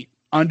Night.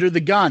 Under the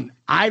Gun.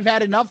 I've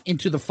Had Enough,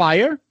 Into the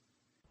Fire.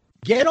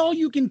 Get All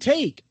You Can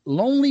Take.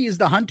 Lonely is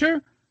the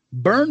Hunter.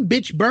 Burn,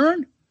 Bitch,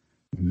 Burn.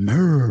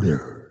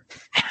 Murder.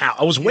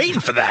 I was waiting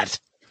for that.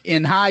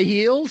 In High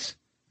Heels.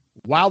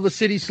 While the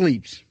City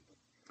Sleeps.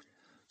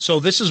 So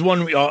this is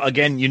one,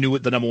 again, you knew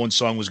what the number one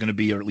song was going to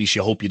be, or at least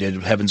you hope you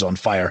did, Heaven's on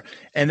Fire.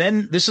 And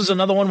then this is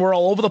another one we're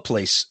all over the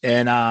place.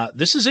 And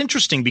this is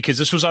interesting because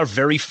this was our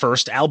very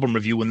first album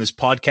review when this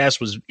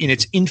podcast was in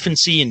its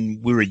infancy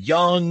and we were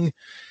young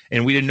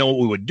and we didn't know what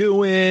we were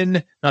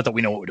doing. Not that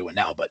we know what we're doing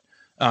now, but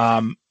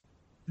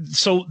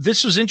so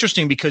this was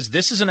interesting because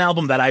this is an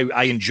album that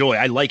I enjoy.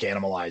 I like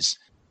Animalize.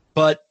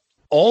 But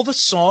all the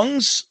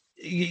songs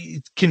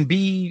can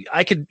be,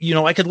 I could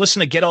listen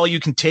to Get All You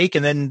Can Take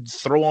and then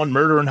throw on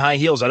Murder in High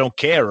Heels. I don't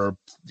care. Or,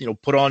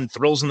 put on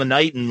Thrills in the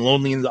Night and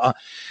Lonely in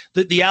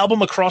the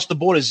album across the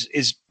board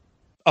is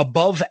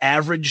above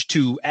average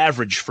to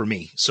average for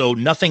me. So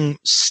nothing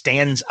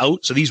stands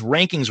out. So these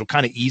rankings were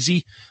kind of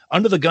easy.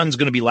 Under the Gun's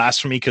going to be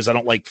last for me because I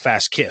don't like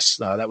Fast Kiss.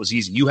 That was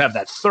easy. You have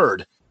that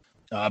third.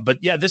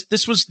 But yeah,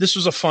 this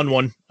was a fun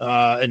one.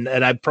 And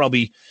I'd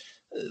probably,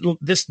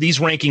 these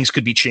rankings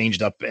could be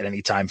changed up at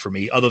any time for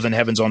me, other than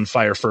Heaven's on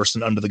Fire first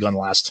and Under the Gun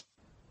last.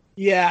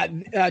 Yeah,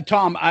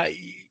 Tom,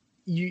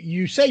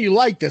 you say you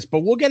like this,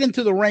 but we'll get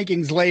into the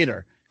rankings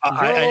later.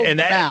 And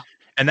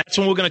that's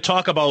when we're going to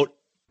talk about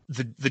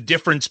the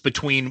difference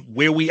between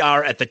where we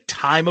are at the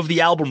time of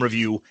the album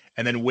review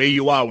and then where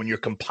you are when you're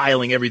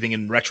compiling everything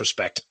in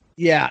retrospect.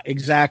 Yeah,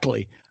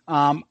 exactly.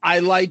 I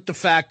like the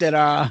fact that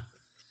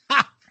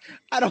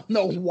I don't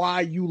know why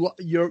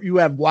you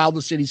have While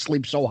the City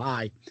Sleeps so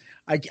high.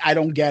 I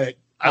don't get it.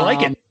 I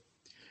like it.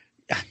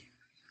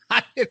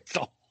 It's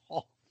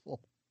awful.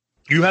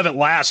 You have it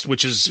last,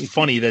 which is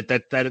funny.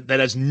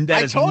 That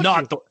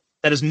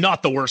is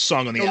not the worst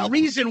song on the album. The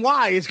reason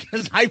why is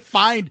because I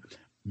find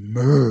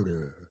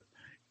Murder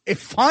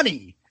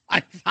funny.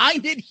 I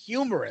find it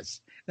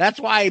humorous. That's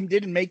why I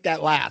didn't make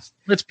that last.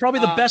 It's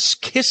probably the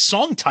best Kiss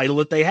song title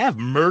that they have.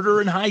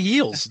 Murder in High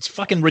Heels. It's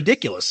fucking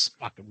ridiculous.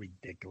 Fucking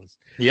ridiculous.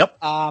 Yep.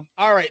 All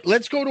right,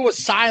 let's go to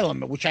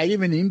Asylum, which I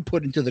didn't even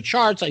input into the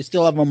charts. I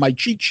still have on my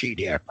cheat sheet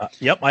here.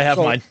 Yep, I have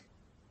mine.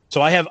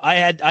 So I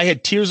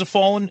had Tears Are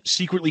Falling,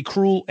 Secretly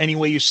Cruel, Any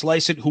Way You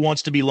Slice It, Who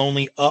Wants to Be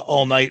Lonely,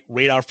 All Night,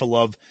 Radar for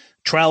Love,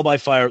 Trial by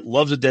Fire,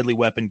 Love's a Deadly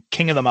Weapon,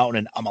 King of the Mountain,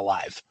 and I'm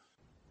Alive.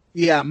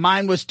 Yeah,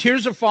 mine was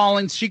Tears Are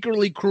Falling,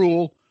 Secretly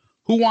Cruel,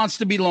 Who Wants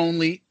to Be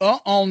Lonely,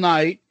 All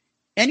Night,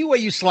 Any Way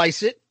You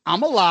Slice It,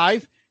 I'm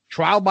Alive,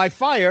 Trial by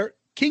Fire,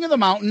 King of the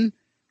Mountain,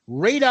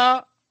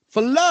 Radar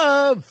for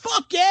Love.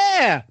 Fuck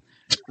yeah.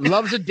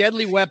 Love's a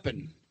Deadly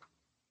Weapon.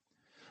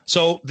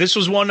 So this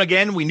was one,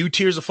 again, we knew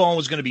Tears Are Falling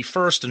was going to be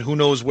first, and who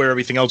knows where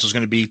everything else was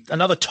going to be.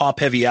 Another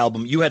top-heavy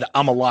album. You had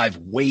I'm Alive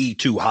way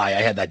too high.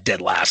 I had that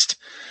dead last.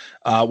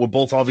 We're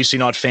both obviously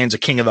not fans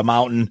of King of the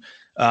Mountain.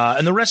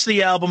 And the rest of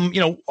the album,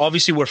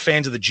 obviously we're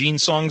fans of the Gene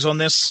songs on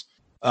this.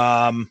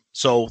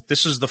 So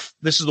this is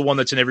the one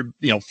that's in every,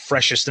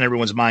 freshest in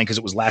everyone's mind because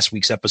it was last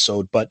week's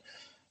episode. But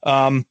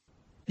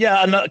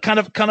yeah, kind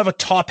of a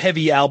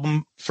top-heavy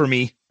album for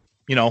me,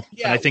 Yeah,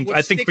 and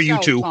I think for you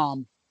out, too.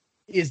 Tom,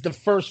 is the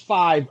first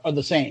 5 are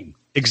the same.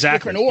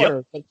 Exactly. Different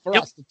order, but for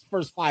us, the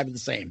first 5 are the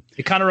same.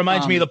 It kind of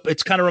reminds me of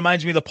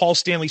the Paul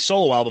Stanley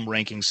solo album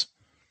rankings.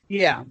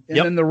 Yeah, and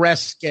then the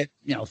rest get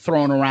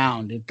thrown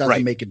around. It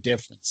doesn't make a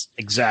difference.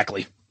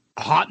 Exactly.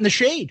 Hot in the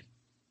Shade.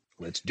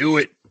 Let's do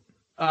it.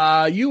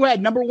 You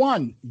had number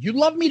 1. You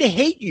Love Me to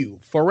Hate You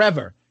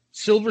Forever.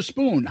 Silver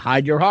Spoon.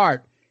 Hide Your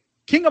Heart.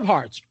 King of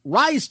Hearts.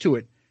 Rise to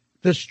It.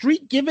 The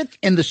Street Giveth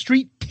and the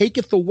Street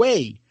Taketh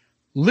Away.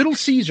 Little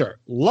Caesar.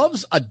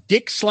 Love's a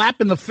Dick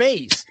Slap in the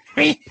Face.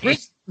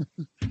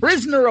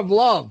 Prisoner of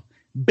Love.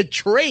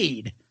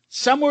 Betrayed.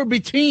 Somewhere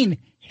Between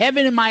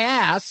Heaven and My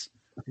Ass.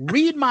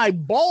 Read My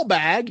Ball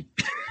Bag.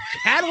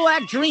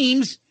 Cadillac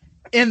Dreams.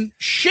 And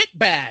Shit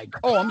Bag.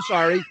 Oh, I'm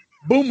sorry.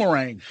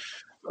 Boomerang.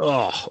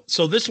 Oh,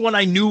 so this one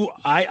I knew.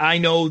 I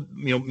know,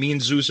 me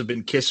and Zeus have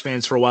been Kiss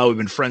fans for a while. We've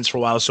been friends for a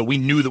while, so we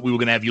knew that we were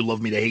going to have You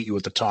Love Me to Hate You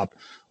at the top.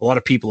 A lot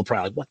of people are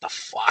probably like, what the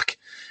fuck?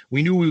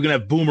 We knew we were going to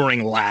have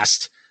Boomerang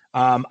last.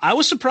 I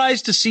was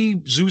surprised to see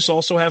Zeus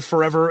also have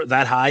Forever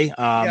that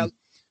high.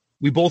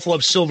 We both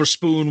love Silver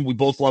Spoon. We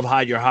both love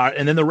Hide Your Heart.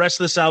 And then the rest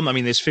of this album, I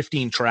mean, there's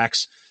 15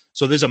 tracks.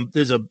 So there's a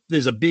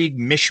big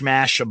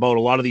mishmash about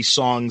a lot of these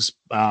songs.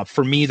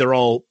 For me, they're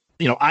all,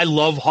 I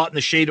love Hot in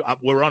the Shade.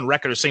 We're on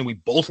record as saying we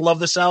both love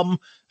this album.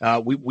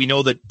 We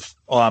know that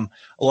a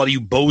lot of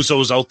you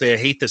bozos out there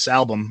hate this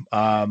album,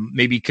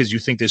 maybe because you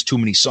think there's too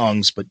many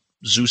songs, but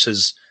Zeus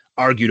has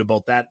argued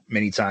about that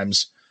many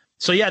times.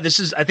 So yeah, this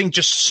is, I think,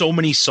 just so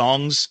many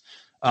songs.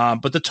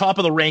 But the top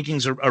of the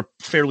rankings are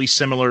fairly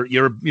similar.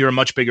 You're a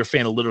much bigger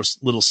fan of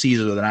Little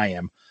Caesar than I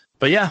am.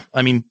 But yeah,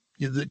 I mean,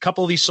 a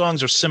couple of these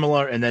songs are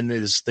similar, and then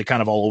they're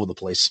kind of all over the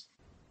place.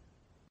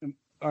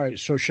 All right,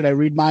 so should I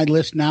read my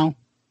list now?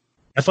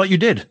 I thought you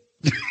did.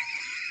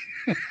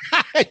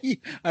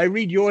 I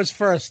read yours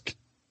first.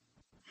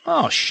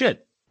 Oh,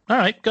 shit. All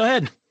right, go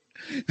ahead.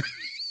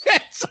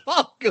 That's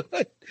all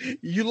good.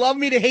 You Love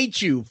Me to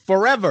Hate You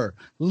Forever.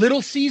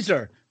 Little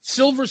Caesar.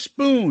 Silver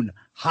Spoon.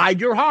 Hide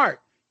Your Heart.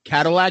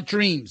 Cadillac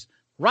Dreams.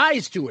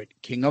 Rise to It.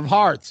 King of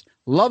Hearts.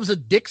 Love's a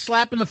Dick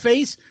Slap in the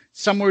Face.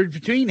 Somewhere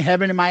Between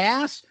Heaven and My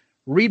Ass.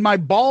 Read My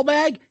Ball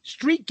Bag.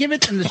 Street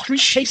Giveth and the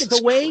Street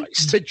Taketh Away.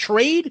 Christ.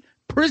 Betrayed.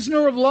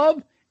 Prisoner of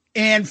Love.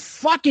 And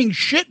fucking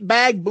Shit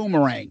Bag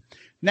Boomerang.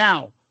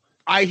 Now,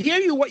 I hear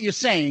you what you're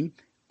saying.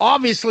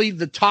 Obviously,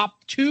 the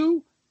top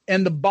 2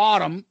 and the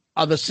bottom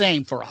are the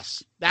same for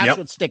us. That's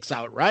what sticks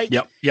out, right?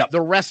 Yep.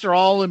 The rest are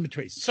all in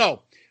between.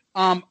 So,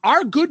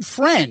 our good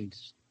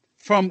friends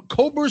from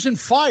Cobras and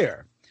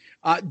Fire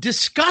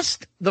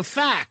discussed the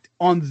fact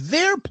on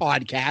their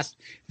podcast.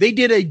 They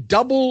did a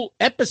double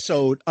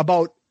episode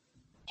about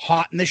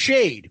Hot in the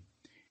Shade.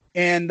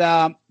 And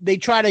they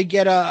try to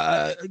get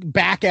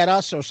back at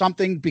us or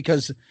something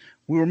because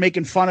we were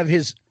making fun of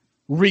his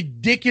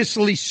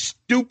ridiculously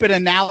stupid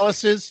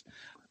analysis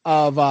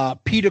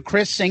of Peter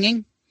Criss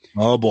singing.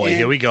 Oh, boy.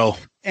 Here we go.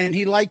 And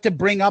he liked to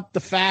bring up the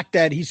fact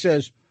that he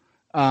says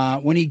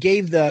when he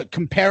gave the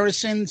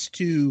comparisons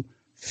to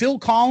Phil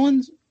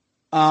Collins,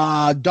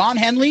 Don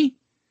Henley,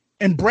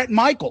 and Bret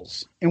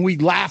Michaels. And we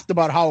laughed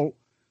about how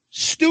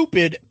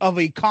stupid of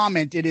a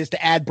comment it is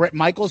to add Bret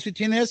Michaels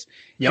between this.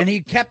 And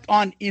he kept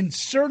on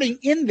inserting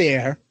in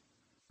there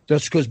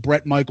just because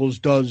Bret Michaels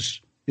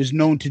is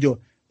known to do it.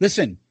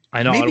 Listen,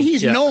 I know. Maybe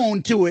he's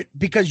known to it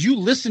because you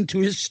listen to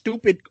his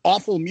stupid,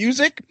 awful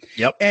music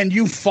and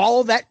you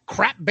follow that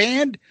crap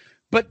band.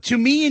 But to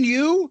me and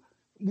you,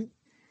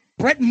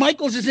 Bret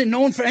Michaels isn't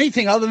known for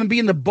anything other than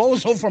being the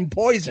bozo from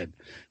Poison.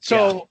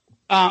 So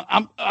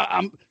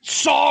I'm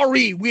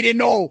sorry we didn't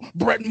know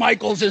Bret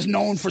Michaels is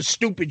known for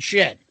stupid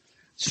shit.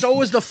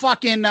 So is the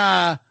fucking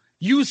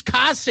used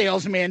car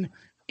salesman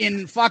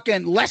in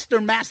fucking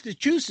Leicester,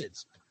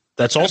 Massachusetts.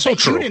 That's also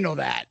true. You didn't know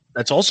that.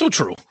 That's also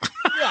true.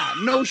 Yeah,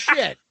 no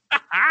shit.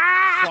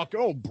 Fuck,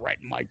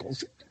 Bret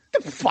Michaels.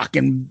 The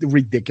fucking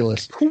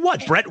ridiculous. Who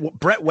what? Bret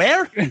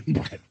where?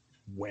 Bret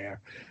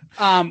where?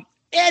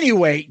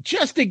 Anyway,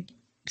 just to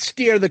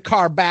steer the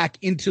car back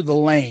into the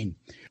lane,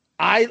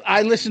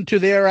 I listened to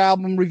their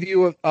album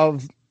review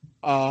of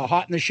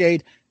Hot in the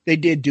Shade. They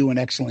did do an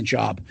excellent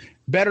job.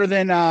 Better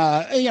than,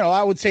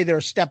 I would say they're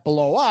a step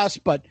below us,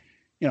 but,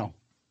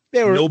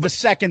 they were the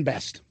second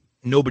best.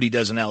 Nobody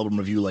does an album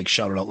review like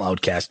Shout It Out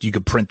Loudcast. You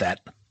could print that.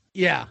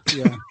 Yeah.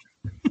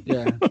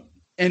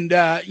 And,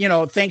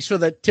 thanks for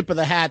the tip of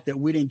the hat that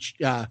we didn't,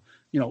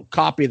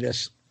 copy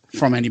this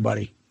from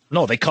anybody.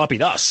 No, they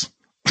copied us.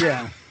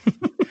 Yeah.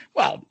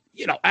 Well,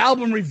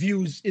 album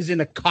reviews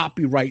isn't a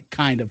copyright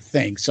kind of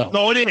thing. So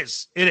no, it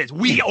is. It is.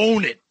 We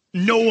own it.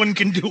 No one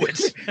can do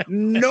it.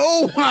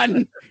 No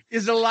one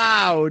is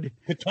allowed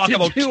to talk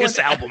about Kiss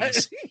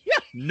albums.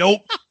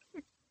 Nope.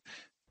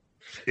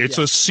 It's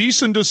a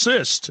cease and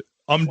desist.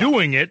 I'm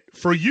doing it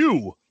for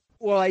you.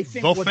 Well, I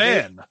think the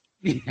fan.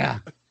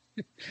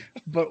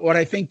 But what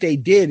I think they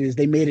did is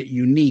they made it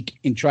unique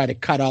and try to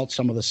cut out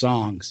some of the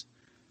songs,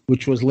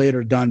 which was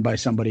later done by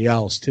somebody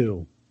else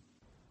too.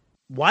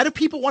 Why do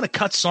people want to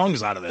cut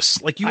songs out of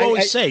this? Like you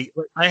always say,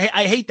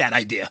 I hate that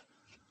idea.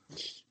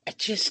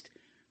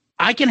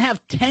 I can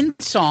have 10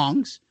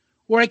 songs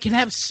where I can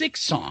have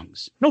 6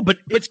 songs. No, but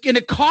it's going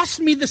to cost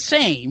me the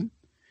same.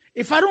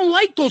 If I don't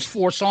like those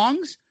 4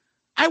 songs,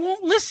 I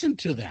won't listen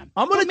to them.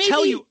 I'm going to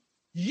tell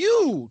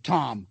you,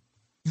 Tom,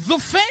 the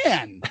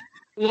fan,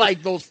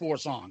 like those 4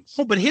 songs.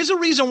 Oh, but here's a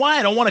reason why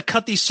I don't want to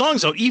cut these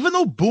songs out. Even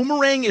though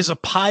Boomerang is a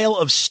pile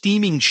of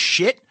steaming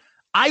shit,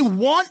 I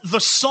want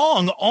the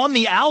song on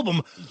the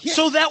album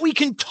so that we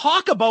can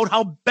talk about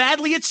how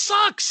badly it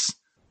sucks.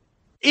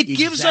 It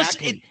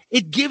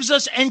gives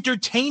us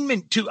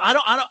entertainment too.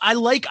 I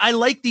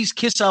like these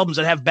Kiss albums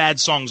that have bad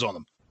songs on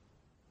them.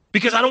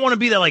 Because I don't want to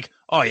be there like,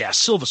 oh yeah,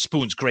 Silver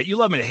Spoon's great. You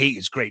Love Me to Hate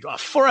is great. Oh,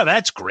 Forever,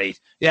 that's great.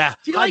 Yeah.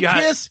 Do you like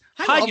Kiss?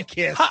 I love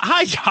Kiss.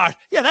 Hi,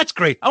 yeah, that's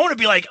great. I want to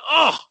be like,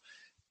 oh,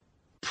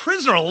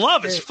 Prisoner of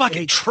Love is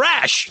fucking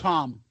trash.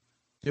 Tom,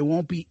 there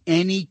won't be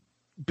any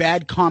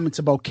bad comments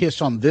about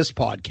Kiss on this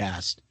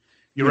podcast.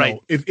 You're right.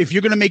 If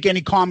you're going to make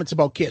any comments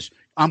about Kiss,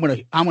 I'm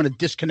gonna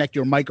disconnect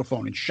your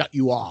microphone and shut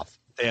you off.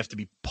 They have to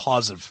be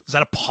positive. Is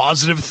that a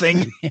positive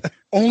thing?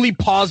 Only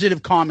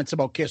positive comments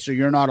about Kiss, or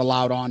you're not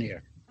allowed on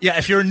here. Yeah,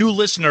 if you're a new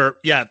listener,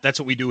 yeah, that's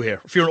what we do here.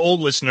 If you're an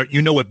old listener,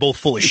 you know we're both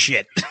full of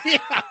shit.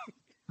 Yeah.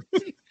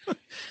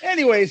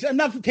 Anyways,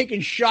 enough of taking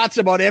shots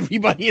about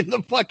everybody in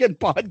the fucking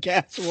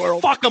podcast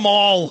world. Fuck them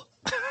all.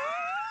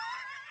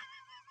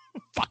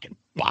 Fucking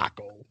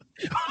Baco.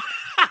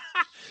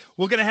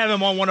 We're going to have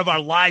him on one of our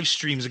live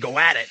streams and go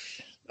at it.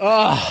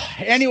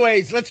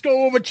 Anyways, let's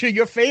go over to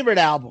your favorite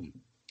album,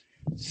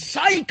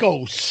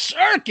 Psycho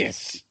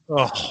Circus.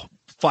 Oh,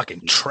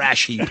 fucking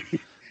trash heap.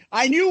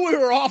 I knew we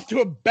were off to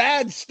a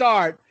bad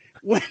start.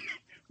 We're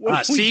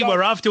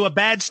off to a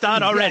bad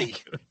start already.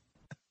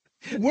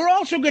 We're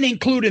also going to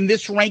include in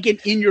this ranking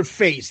In Your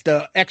Face,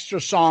 the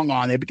extra song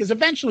on there, because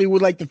eventually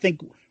we'd like to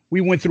think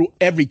we went through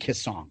every Kiss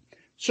song.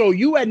 So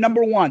you had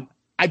number 1,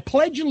 I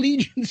Pledge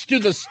Allegiance to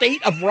the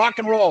State of Rock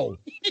and Roll.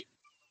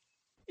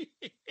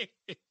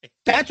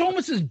 That's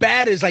almost as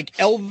bad as like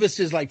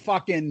Elvis's like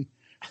fucking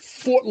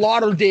Fort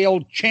Lauderdale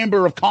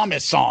Chamber of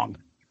Commerce song.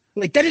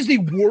 Like, that is the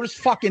worst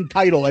fucking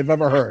title I've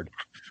ever heard.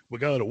 We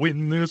got to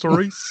win this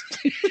race.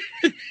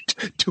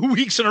 2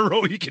 weeks in a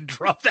row, you can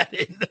drop that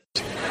in.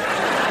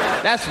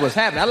 That's what's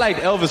happening. I like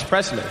Elvis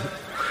Presley.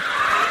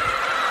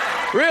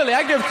 Really,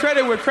 I give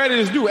credit where credit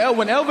is due.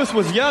 When Elvis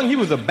was young, he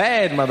was a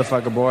bad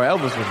motherfucker, boy.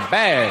 Elvis was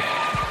bad.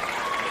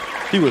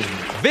 He was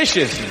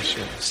vicious and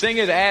shit. Sing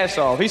his ass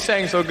off. He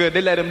sang so good,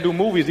 they let him do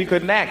movies he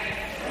couldn't act.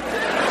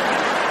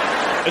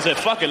 They said,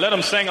 fuck it, let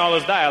him sing all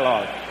his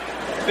dialogue.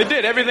 They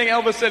did. Everything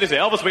Elvis said, they said,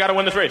 Elvis, we got to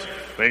win this race.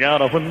 We got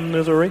to win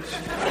this race.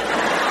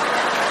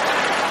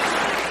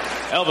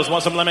 Elvis,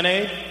 want some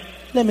lemonade?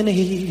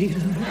 Lemonade.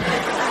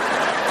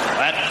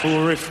 That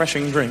cool,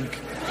 refreshing drink.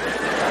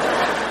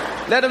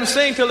 Let him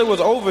sing till it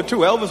was over, too.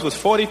 Elvis was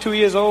 42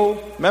 years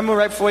old. Remember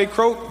right before he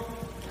croaked?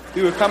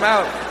 He would come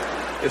out.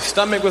 His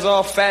stomach was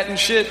all fat and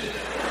shit.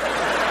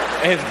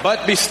 And his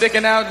butt be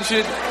sticking out and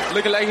shit.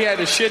 Looking like he had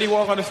the shit. He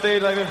walk on the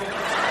stage like this.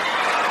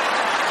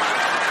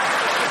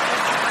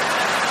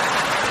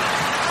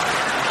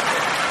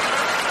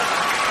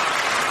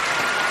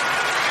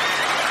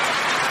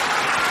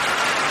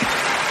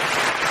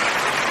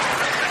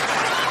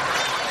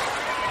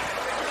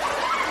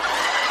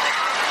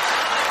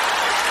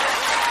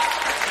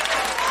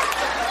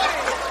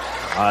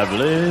 I've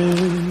lived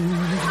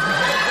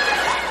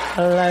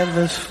a life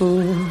that's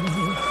full.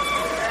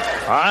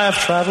 I've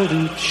traveled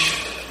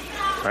each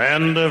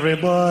and every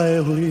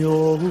byway,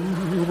 oh,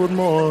 but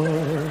more.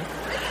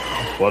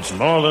 What's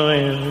more than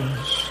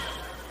is,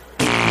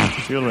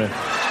 excuse me.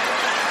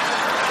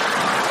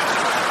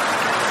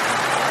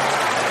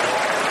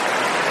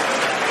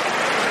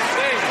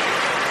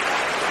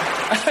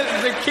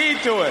 That's the key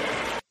to it.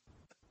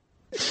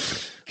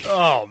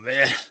 Oh,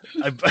 man.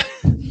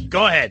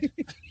 Go ahead.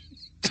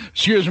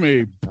 Excuse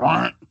me.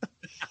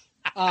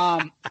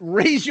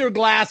 Raise Your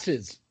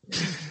Glasses.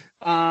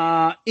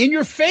 In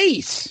Your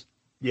Face.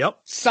 Yep.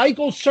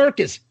 Psycho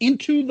Circus.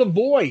 Into the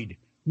Void.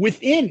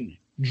 Within.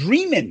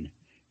 Dreamin'.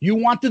 You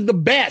Wanted the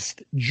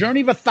Best.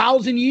 Journey of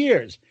 1,000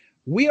 Years.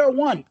 We Are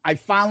One. I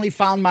Finally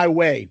Found My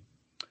Way.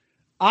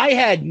 I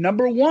had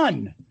number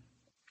 1.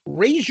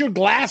 Raise Your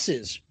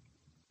Glasses.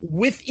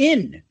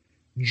 Within.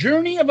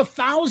 Journey of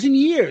 1,000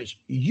 Years.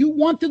 You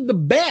Wanted the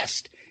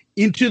Best.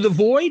 Into the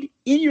Void.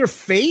 In Your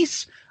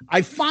Face.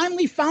 I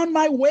Finally Found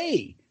My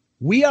Way.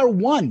 We Are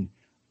One.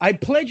 I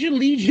Pledge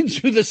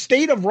Allegiance to the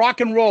State of Rock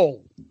and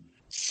Roll.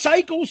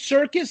 Psycho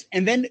Circus,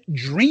 and then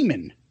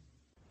Dreamin'.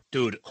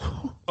 Dude,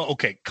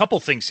 okay, couple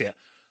things here.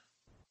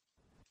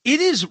 It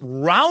is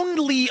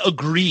roundly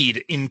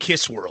agreed in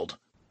Kiss World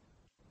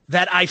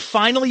that I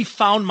Finally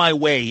Found My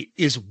Way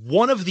is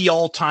one of the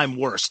all-time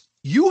worst.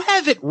 You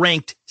have it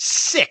ranked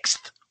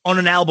 6th on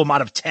an album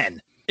out of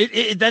 10.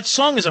 That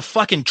song is a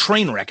fucking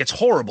train wreck. It's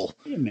horrible.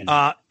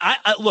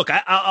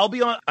 I'll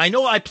be on. I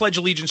know I Pledge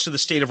Allegiance to the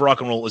State of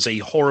Rock and Roll is a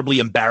horribly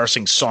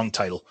embarrassing song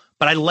title,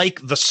 but I like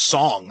the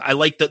song. I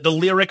like the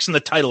lyrics and the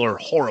title are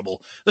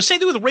horrible. The same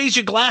thing with Raise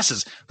Your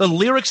Glasses. The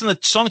lyrics and the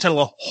song title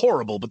are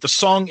horrible, but the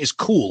song is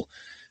cool.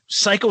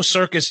 Psycho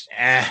Circus,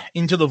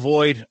 Into the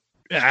Void.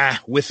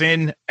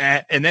 Within,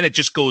 and then it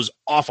just goes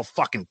off a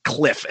fucking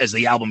cliff as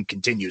the album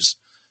continues,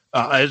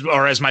 as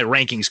my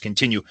rankings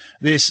continue.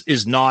 This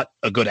is not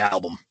a good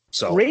album.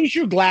 So Raise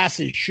Your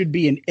Glasses should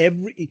be in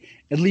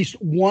at least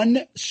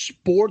one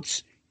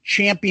sports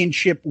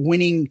championship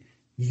winning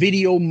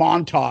video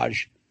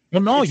montage.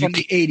 Well, no, from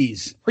the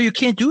 80s. Well, you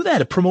can't do that.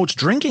 It promotes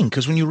drinking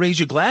because when you raise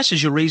your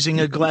glasses, you're raising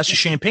a glass of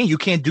champagne. You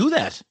can't do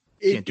that.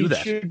 It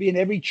should be in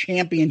every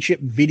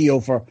championship video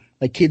for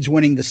like kids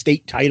winning the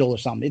state title or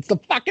something. It's the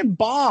fucking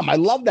bomb. I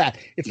love that.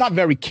 It's not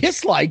very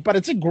Kiss-like, but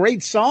it's a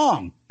great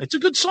song. It's a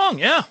good song.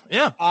 Yeah.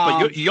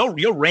 But your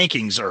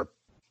rankings are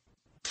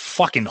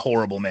fucking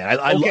horrible, man.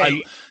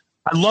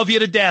 I love you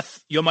to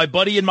death. You're my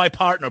buddy and my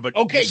partner, but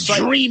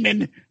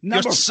Dreaming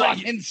number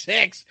fucking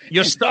 6.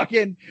 You're stuck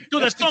in.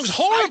 Dude, that song's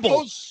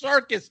horrible. Psycho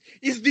Circus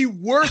is the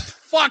worst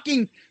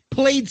fucking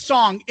played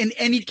song in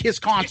any Kiss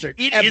concert.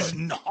 It ever. is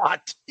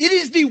not. It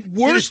is the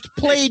worst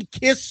played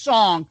Kiss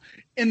song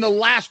in the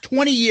last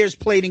 20 years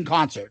played in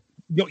concert.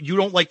 You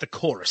don't like the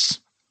chorus.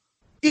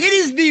 It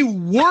is the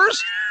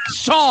worst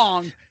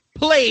song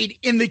played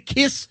in the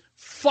Kiss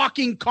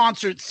fucking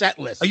concert set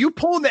list. Are you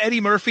pulling the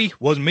Eddie Murphy?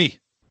 Wasn't me.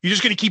 You're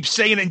just going to keep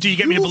saying it until you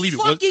get me to believe it.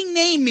 Fucking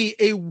name me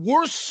a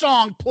worse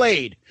song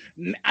played.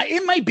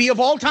 It might be of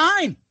all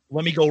time.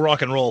 Let Me Go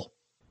Rock and Roll.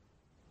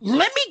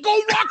 Let Me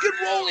Go Rock and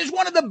Roll is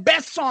one of the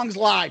best songs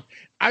live.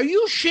 Are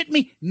you shitting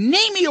me?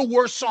 Name me a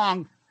worse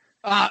song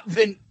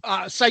than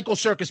Psycho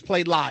Circus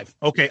played live.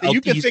 Okay. That you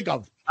can think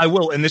of. I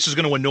will, and this is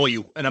going to annoy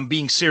you, and I'm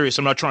being serious.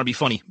 I'm not trying to be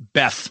funny.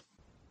 Beth.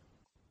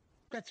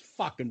 That's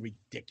fucking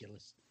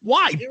ridiculous.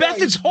 Why?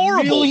 Beth is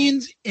horrible.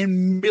 Millions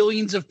and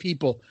millions of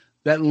people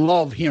that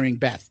love hearing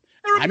Beth.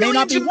 I may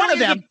not be one of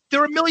them.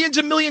 There are millions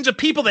and millions of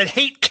people that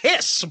hate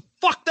Kiss. So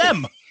fuck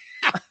them.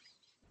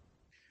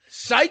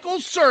 Psycho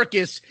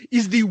Circus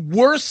is the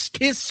worst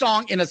Kiss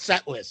song in a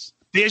set list.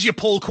 There's your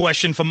poll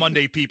question for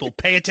Monday, people.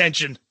 Pay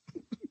attention.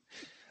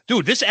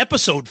 Dude, this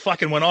episode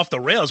fucking went off the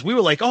rails. We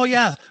were like, oh,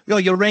 yeah,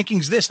 your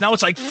ranking's this. Now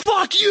it's like,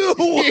 fuck you.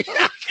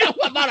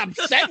 I'm not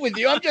upset with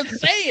you. I'm just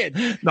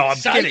saying. No, I'm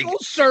kidding. Psycho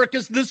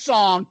Circus, the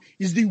song,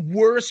 is the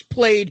worst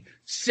played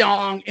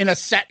song in a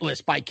set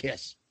list by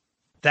Kiss.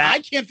 I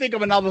can't think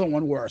of another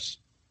one worse.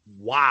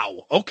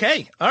 Wow.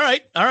 Okay. All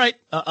right.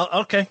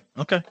 Okay.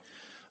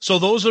 So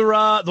those are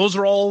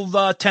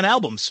all 10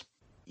 albums.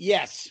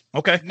 Yes.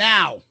 Okay.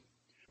 Now,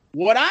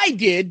 what I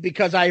did,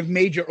 because I have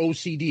major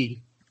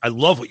OCD. I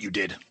love what you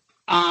did.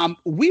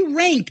 We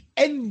ranked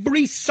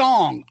every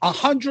song,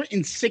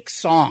 106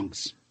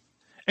 songs.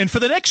 And for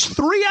the next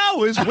 3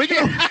 hours, we're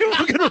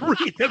gonna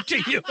read them to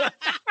you.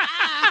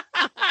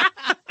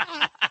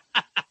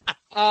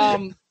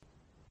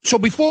 So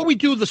before we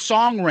do the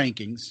song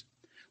rankings,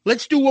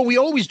 let's do what we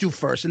always do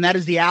first, and that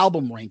is the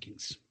album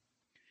rankings.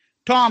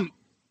 Tom,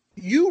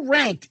 you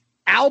ranked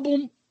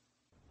album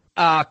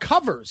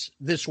covers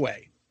this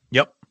way.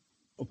 Yep.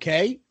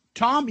 Okay.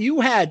 Tom, you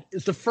had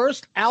is the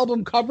first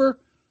album cover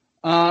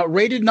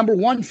rated number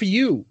 1 for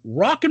you.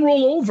 Rock and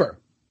Roll Over.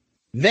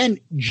 Then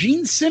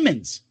Gene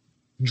Simmons,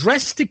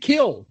 Dressed to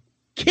Kill,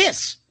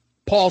 Kiss,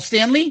 Paul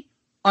Stanley,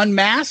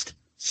 Unmasked,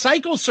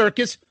 Psycho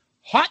Circus,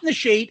 Hot in the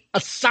Shade,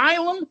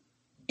 Asylum,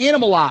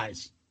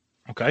 Animalize.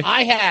 Okay.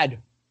 I had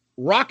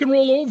Rock and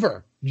Roll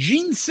Over,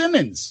 Gene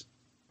Simmons.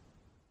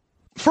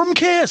 From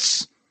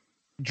Kiss.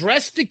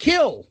 Dressed to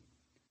Kill,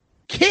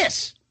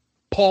 Kiss,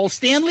 Paul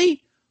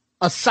Stanley,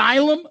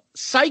 Asylum,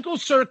 Psycho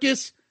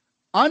Circus,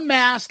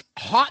 Unmasked,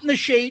 Hot in the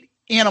Shade,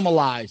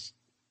 Animalize.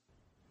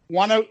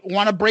 Want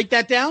to break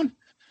that down?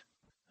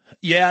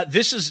 Yeah,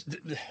 this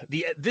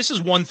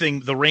is one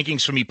thing. The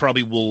rankings for me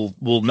probably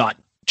will not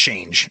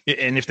change,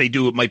 and if they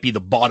do, it might be the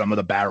bottom of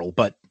the barrel.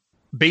 But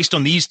based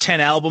on these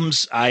 10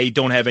 albums, I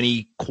don't have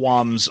any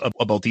qualms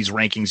about these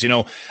rankings. You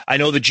know, I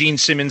know the Gene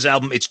Simmons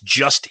album; it's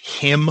just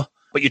him.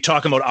 But you're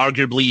talking about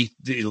arguably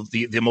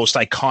the most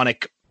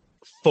iconic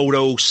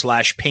photo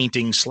 /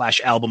 painting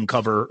 / album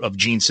cover of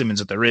Gene Simmons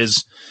that there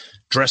is.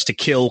 Dressed to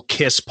Kill,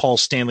 Kiss, Paul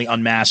Stanley,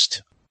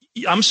 Unmasked.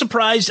 I'm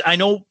surprised. I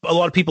know a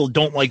lot of people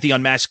don't like the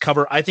Unmasked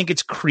cover. I think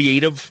it's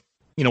creative,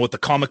 you know, with the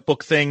comic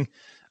book thing.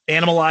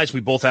 Animalized,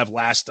 we both have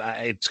last.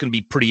 It's going to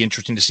be pretty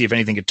interesting to see if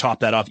anything could top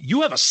that off.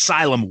 You have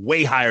Asylum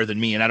way higher than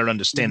me, and I don't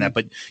understand that.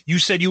 But you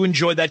said you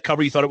enjoyed that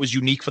cover. You thought it was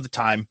unique for the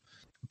time.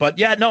 But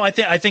yeah, no, I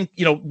think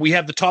you know we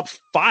have the top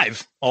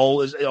 5 all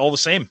the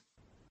same.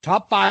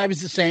 Top 5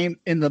 is the same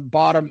in the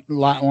bottom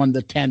on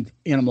the 10th,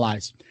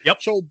 Animalize.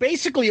 Yep. So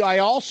basically, I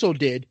also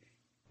did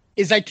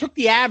is I took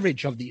the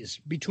average of these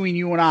between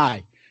you and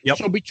I. Yep.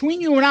 So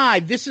between you and I,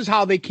 this is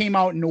how they came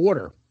out in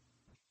order.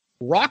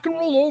 Rock and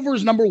Roll Over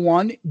is number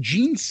 1.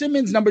 Gene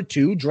Simmons, number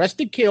 2. Dressed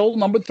to Kill,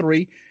 number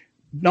 3.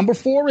 Number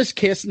 4 is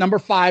Kiss. Number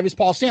 5 is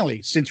Paul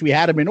Stanley. Since we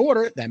had them in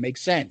order, that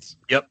makes sense.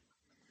 Yep.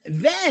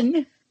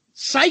 Then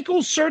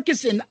Psycho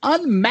Circus and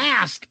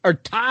Unmasked are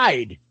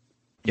tied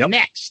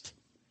next.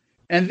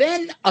 And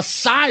then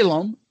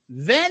Asylum,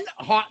 then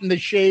Hot in the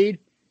Shade,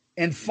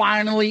 and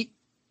finally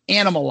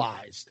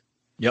Animalized.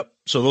 Yep.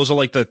 So those are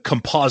like the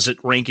composite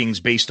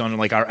rankings based on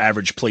like our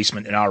average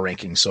placement in our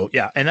rankings. So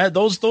yeah, and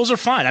those are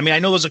fine. I mean, I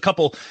know there's a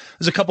couple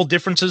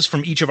differences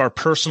from each of our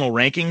personal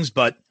rankings,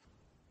 but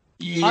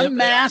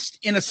Unmasked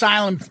and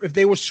Asylum, if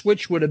they were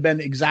switched, would have been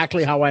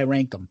exactly how I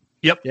ranked them.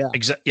 Yep.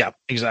 Yeah.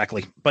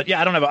 Exactly. But yeah,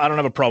 I don't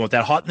have a problem with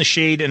that. Hot in the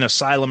Shade and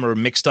Asylum are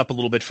mixed up a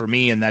little bit for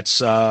me, and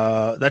that's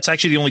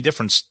actually the only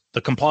difference. The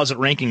composite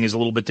ranking is a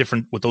little bit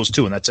different with those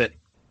two, and that's it.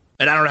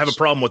 And I don't have a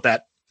problem with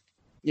that.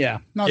 Yeah.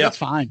 No, that's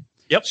fine.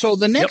 Yep. So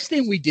the next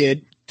thing we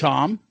did,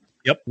 Tom.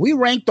 Yep. We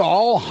ranked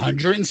all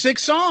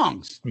 106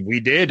 songs. We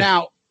did.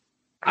 Now,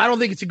 I don't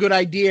think it's a good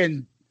idea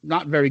and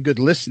not very good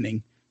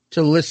listening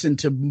to listen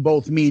to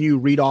both me and you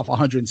read off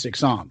 106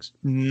 songs.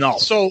 No.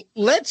 So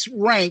let's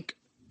rank.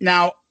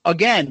 Now,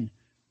 again,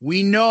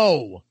 we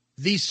know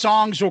these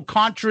songs will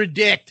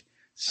contradict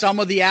some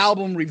of the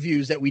album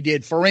reviews that we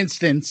did. For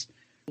instance,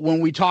 when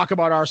we talk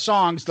about our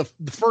songs, the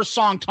first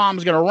song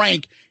Tom's going to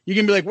rank, you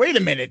can be like, wait a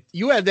minute,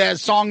 you had that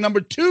song number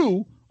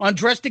 2 on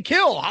Dress to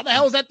Kill. How the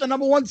hell is that the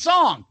number 1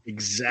 song?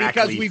 Exactly.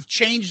 Because we've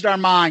changed our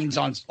minds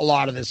on a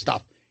lot of this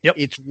stuff. Yep.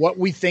 It's what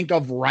we think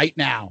of right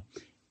now.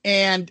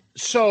 And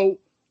so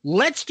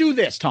let's do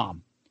this,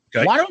 Tom.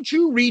 Okay. Why don't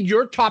you read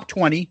your top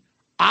 20?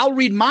 I'll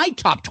read my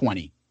top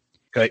 20.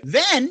 Okay.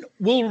 Then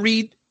we'll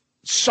read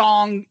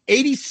song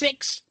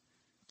 86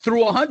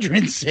 through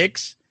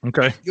 106.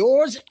 Okay.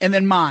 Yours and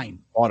then mine.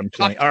 Bottom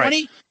 20. Top All 20,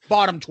 right.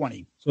 bottom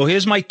 20. So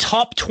here's my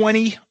top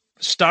 20,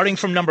 starting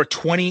from number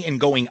 20 and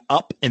going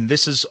up. And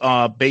this is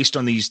based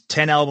on these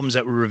 10 albums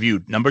that we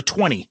reviewed. Number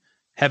 20,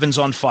 Heaven's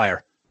on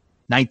Fire.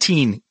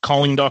 19,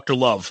 Calling Dr.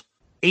 Love.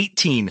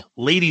 18,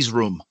 Ladies'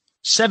 Room.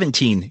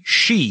 17,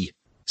 She.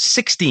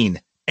 16,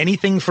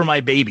 Anything for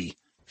My Baby.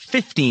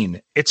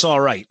 15, It's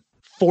All Right.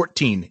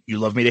 14, You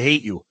Love Me to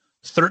Hate You.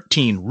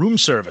 13, Room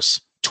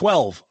Service.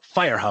 12,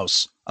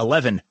 Firehouse.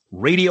 11,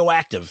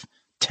 Radioactive.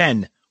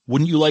 10,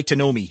 Wouldn't You Like to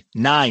Know Me?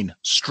 9,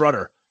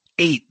 Strutter.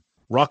 8,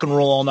 Rock and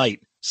Roll All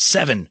Night.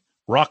 7,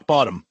 Rock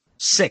Bottom.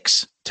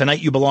 6,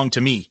 Tonight You Belong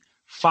to Me.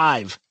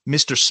 5,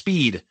 Mr.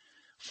 Speed.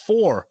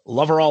 4,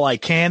 Lover All I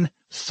Can.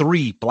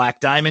 3, Black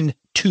Diamond.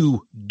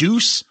 2,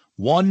 Deuce.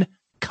 1,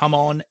 Come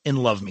On and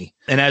Love Me.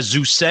 And as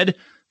Zeus said,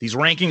 these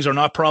rankings are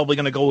not probably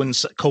going to go and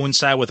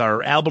coincide with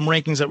our album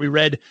rankings that we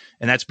read,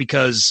 and that's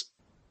because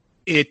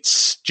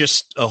it's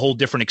just a whole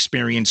different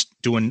experience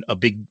doing a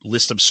big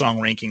list of song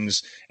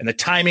rankings and the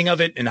timing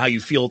of it and how you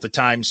feel at the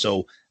time.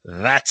 So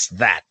that's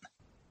that.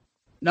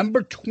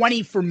 Number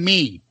 20 for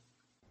me,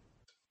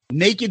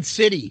 Naked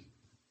City.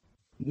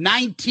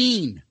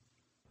 19,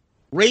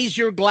 Raise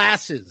Your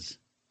Glasses.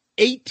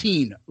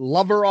 18,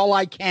 Lover All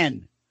I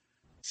Can.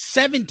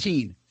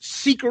 17,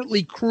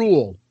 Secretly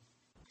Cruel.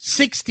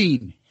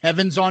 16,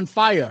 Heaven's on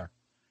Fire.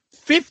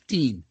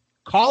 15,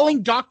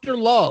 Calling Dr.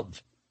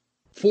 Love.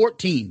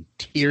 14,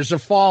 Tears Are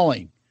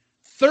Falling.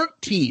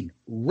 13,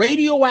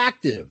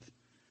 Radioactive.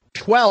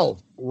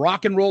 12,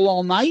 Rock and Roll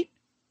All Night.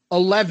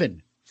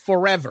 11,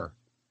 Forever.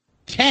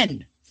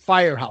 10,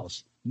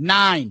 Firehouse.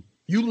 9,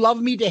 You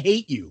Love Me to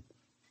Hate You.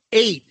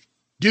 8,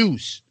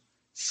 Deuce.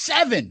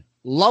 7,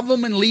 Love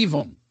 'Em and Leave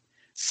 'Em.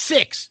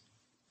 6,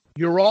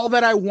 You're All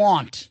That I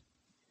Want.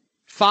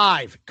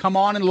 5, Come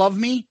On and Love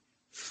Me.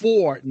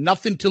 4,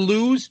 Nothing to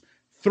Lose.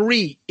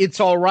 3, It's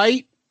All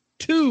Right.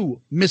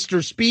 2,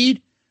 Mr.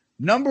 Speed.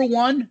 Number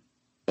 1,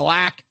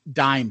 Black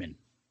Diamond.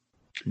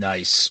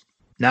 Nice.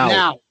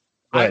 Now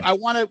I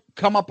want to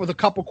come up with a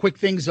couple quick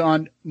things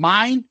on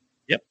mine.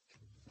 Yep.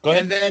 Go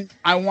ahead. And then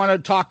I want to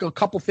talk a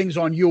couple things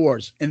on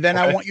yours. And then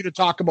I want you to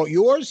talk about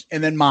yours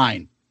and then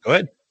mine. Go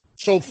ahead.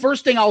 So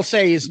first thing I'll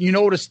say is you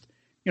noticed,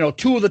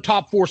 2 of the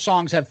top 4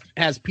 songs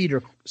has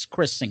Peter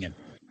Criss singing.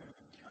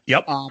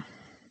 Yep.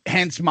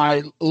 Hence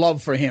my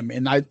love for him.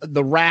 And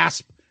the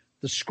rasp,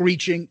 the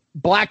screeching.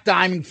 Black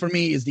Diamond for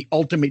me is the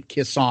ultimate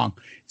Kiss song.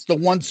 It's the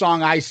one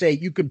song I say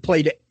you could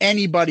play to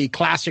anybody,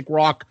 classic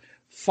rock,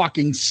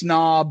 fucking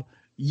snob,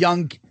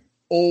 young,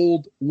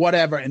 old,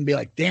 whatever, and be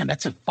like, damn,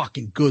 that's a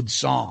fucking good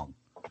song.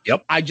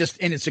 Yep.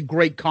 And it's a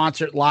great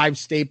concert, live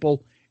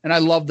staple. And I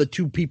love the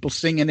 2 people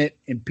singing it,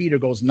 and Peter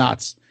goes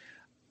nuts.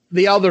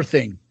 The other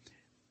thing,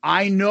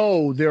 I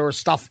know there are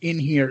stuff in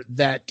here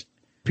that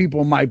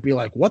people might be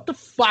like, what the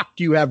fuck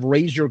do you have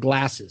Raise Your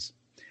Glasses?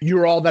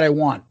 You're All That I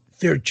Want.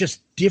 They're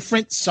just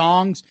different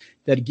songs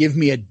that give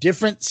me a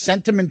different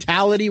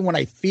sentimentality how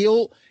I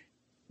feel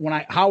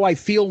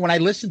when I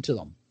listen to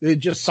them. They're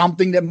just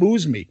something that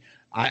moves me.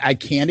 I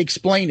can't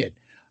explain it.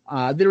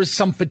 There is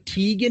some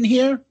fatigue in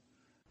here,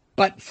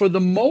 but for the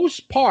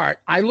most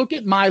part, I look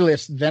at my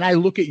list, then I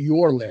look at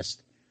your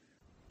list.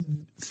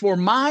 For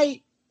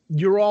my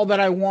You're All That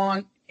I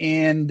Want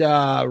and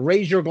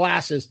Raise Your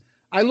Glasses,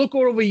 I look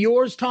over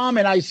yours, Tom,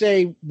 and I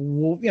say,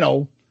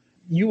 well,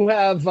 you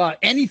have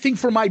Anything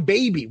for My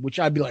Baby, which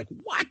I'd be like,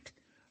 what?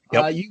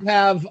 Yep. You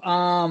have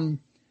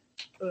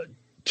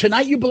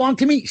Tonight You Belong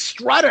to Me.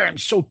 Strutter. I'm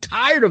so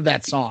tired of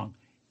that song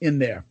in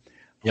there.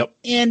 Yep.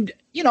 And,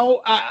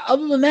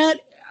 other than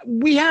that,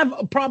 we have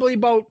probably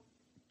about,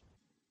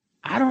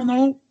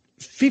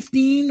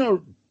 15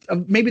 or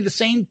maybe the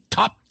same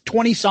top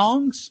 20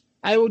 songs.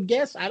 I would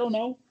guess. I don't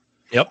know.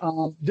 Yep.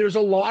 There's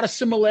a lot of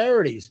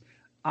similarities.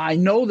 I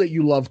know that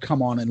you love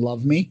Come On and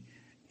Love Me,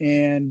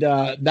 and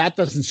that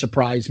doesn't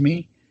surprise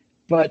me.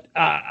 But,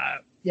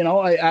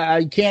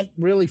 I can't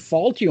really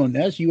fault you on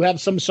this. You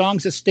have some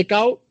songs that stick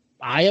out.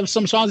 I have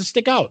some songs that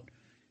stick out.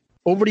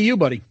 Over to you,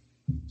 buddy.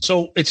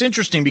 So it's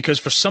interesting because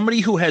for somebody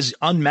who has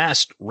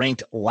Unmasked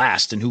ranked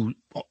last and who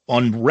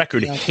on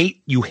record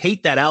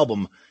hate that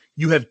album,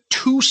 you have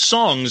 2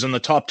 songs in the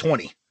top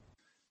 20.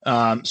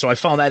 So I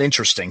found that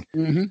interesting.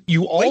 Mm-hmm.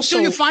 You also wait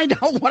till you find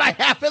out what I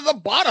have in the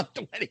bottom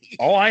 20.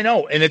 Oh, I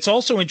know. And it's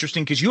also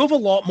interesting because you have a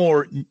lot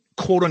more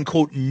quote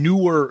unquote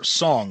newer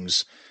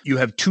songs. You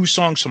have 2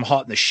 songs from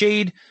Hot in the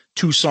Shade,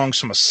 2 songs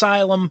from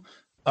Asylum,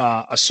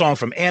 a song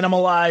from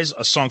Animalize,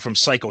 a song from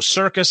Psycho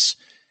Circus.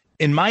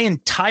 In my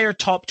entire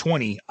top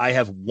 20, I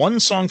have 1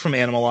 song from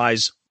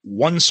Animalize,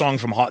 1 song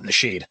from Hot in the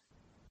Shade.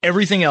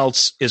 Everything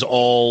else is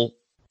all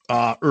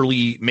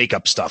early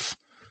makeup stuff.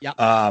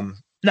 Yeah.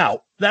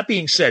 Now, that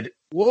being said,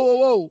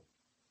 whoa.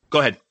 Go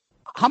ahead.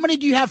 How many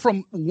do you have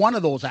from one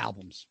of those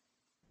albums?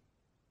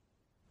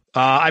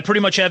 I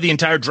pretty much have the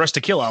entire Dress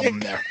to Kill album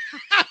there.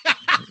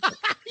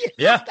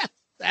 Yeah.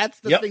 That's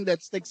the thing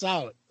that sticks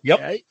out. Yep.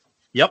 Right?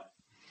 Yep.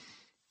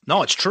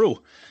 No, it's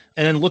true.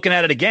 And then looking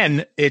at it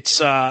again,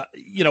 it's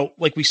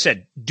like we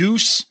said,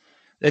 Deuce,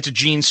 that's a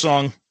Gene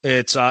song.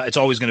 It's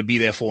always going to be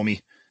there for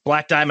me.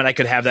 Black Diamond, I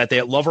could have that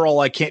there. Love Her All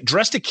I Can.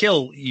 Dress to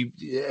Kill,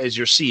 as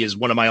you'll see, is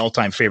one of my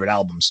all-time favorite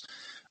albums.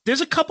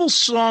 There's a couple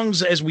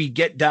songs as we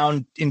get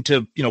down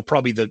into,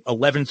 probably the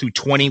 11 through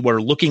 20,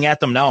 where looking at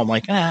them now, I'm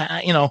like,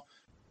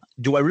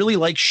 do I really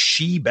like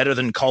She better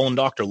than Calling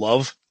Dr.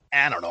 Love?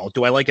 I don't know.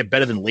 Do I like it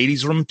better than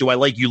Ladies Room? Do I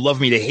like You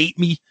Love Me to Hate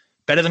Me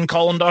better than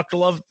Calling Dr.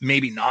 Love?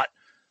 Maybe not.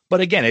 But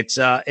again, it's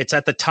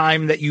at the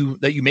time that you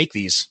make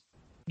these.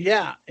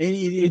 Yeah,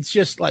 it's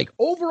just like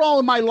overall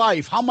in my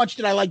life, how much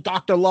did I like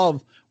Dr.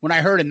 Love when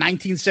I heard in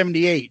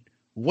 1978?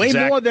 Way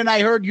more than I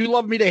heard You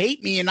Love Me to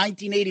Hate Me in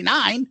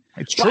 1989.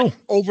 It's true.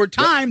 Over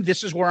time,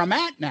 this is where I'm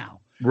at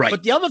now. Right.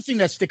 But the other thing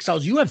that sticks out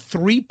is you have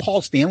 3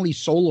 Paul Stanley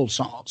solo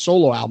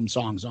album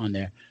songs on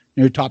there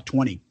in your top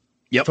 20.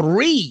 Yep.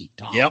 3,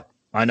 Tom. Yep.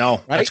 I know.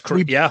 Right? That's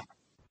correct. Yeah,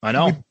 I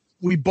know.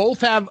 We both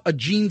have a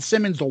Gene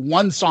Simmons, the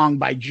 1 song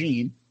by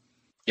Gene.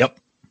 Yep.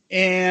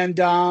 And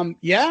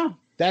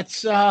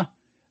that's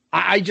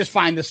I just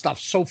find this stuff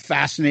so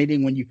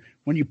fascinating when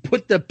you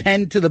put the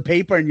pen to the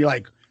paper and you're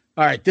like,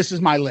 all right, this is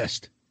my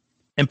list.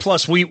 And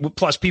plus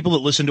people that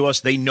listen to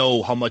us, they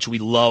know how much we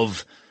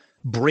love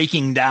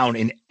breaking down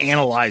and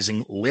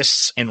analyzing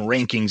lists and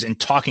rankings and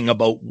talking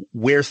about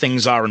where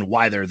things are and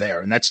why they're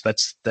there. And that's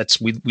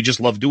we just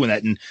love doing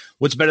that. And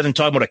what's better than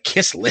talking about a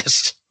Kiss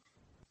list?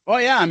 Oh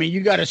yeah. I mean,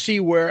 you got to see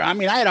where, I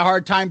had a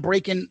hard time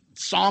breaking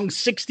songs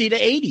 60 to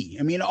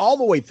 80. All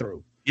the way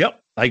through.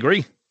 Yep. I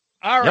agree.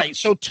 All right.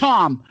 So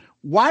Tom,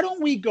 why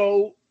don't we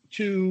go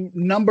to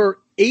number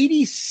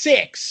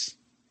 86,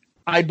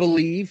 I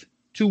believe,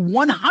 to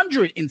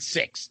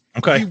 106.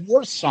 Okay. The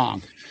worst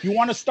song. You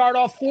want to start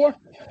off first?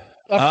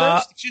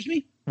 Excuse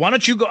me? Why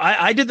don't you go?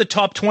 I did the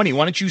top 20.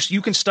 Why don't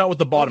you can start with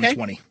the bottom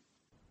 20.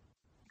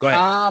 Go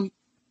ahead.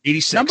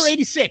 86. Number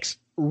 86,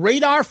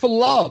 Radar for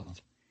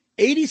Love.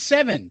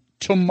 87,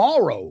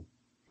 Tomorrow.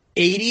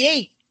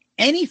 88,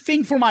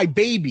 Anything for My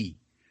Baby.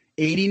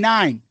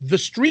 89, The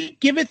Street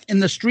Giveth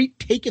and the Street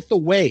Taketh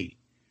Away.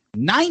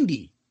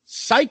 90,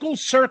 Psycho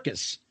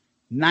Circus.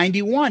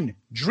 91,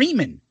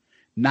 Dreamin'.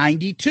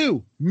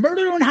 92,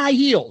 Murder in High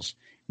Heels.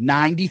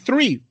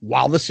 93,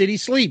 While the City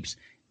Sleeps.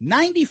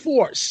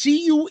 94,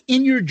 See You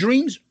in Your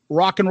Dreams,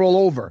 Rock and Roll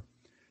Over.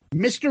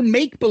 Mr.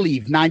 Make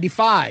Believe,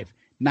 95.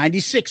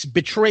 96,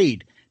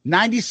 Betrayed.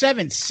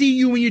 97, See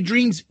You in Your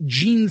Dreams,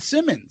 Gene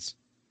Simmons.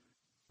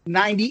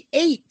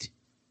 98,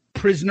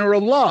 Prisoner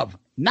of Love.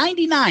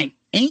 99,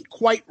 Ain't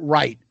Quite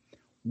Right.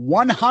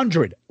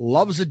 100,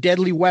 Love's a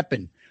Deadly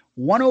Weapon.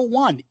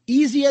 101,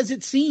 Easy as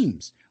It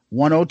Seems.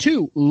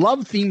 102,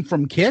 Love Theme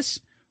from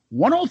Kiss.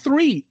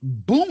 103,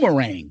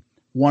 Boomerang.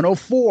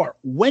 104,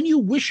 When You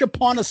Wish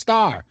Upon a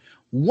Star.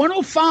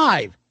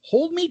 105,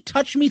 Hold Me,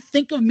 Touch Me,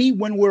 Think of Me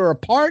When We're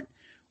Apart.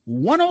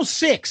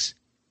 106,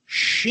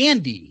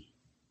 Shandy.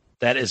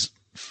 That is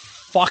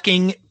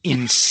fucking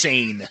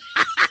insane.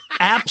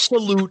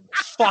 Absolute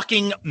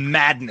fucking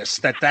madness.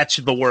 That's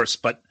the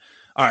worst. But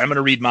all right, I'm going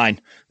to read mine.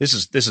 This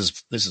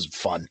is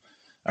fun.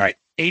 All right.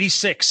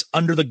 86,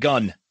 Under the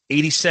Gun.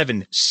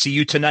 87, See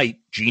You Tonight,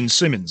 Gene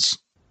Simmons.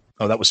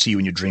 Oh, that was See You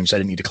in Your Dreams. I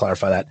didn't need to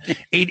clarify that.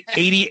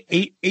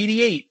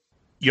 88,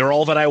 You're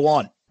All That I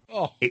Want.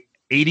 Oh.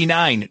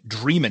 89,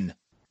 Dreamin'.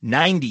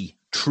 90,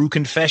 True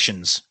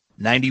Confessions.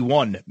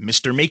 91,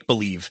 Mr. Make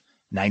Believe.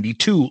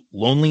 92,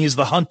 Lonely is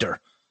the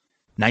Hunter.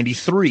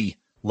 93,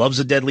 Love's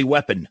a Deadly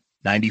Weapon.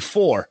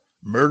 94,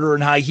 Murder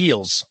in High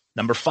Heels.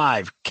 Number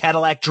 5,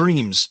 Cadillac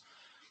Dreams.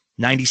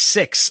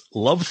 96,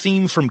 Love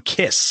Theme from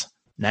Kiss.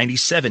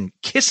 97,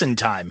 Kissin'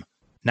 Time.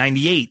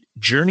 98,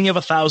 Journey of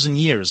 1,000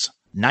 Years.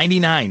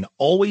 99,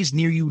 Always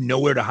Near You,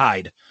 Nowhere to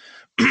Hide.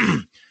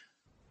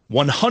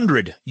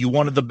 100, You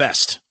Wanted the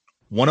Best.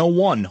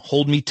 101,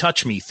 Hold Me,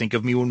 Touch Me, Think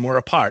of Me When We're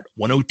Apart.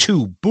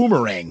 102,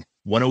 Boomerang.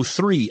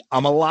 103,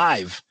 I'm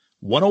Alive.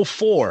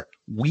 104,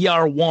 We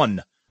Are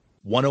One.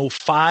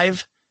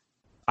 105,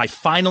 I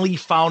Finally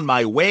Found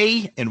My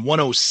Way. And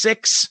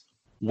 106,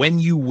 When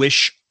You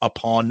Wish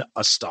Upon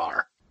a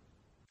Star.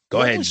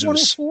 Go ahead,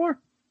 Zeus. 104?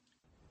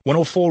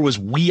 104 was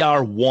We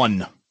Are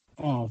One.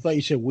 Oh, I thought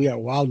you said We Are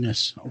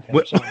Wildness.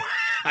 Okay,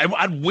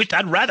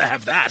 I'd rather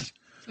have that.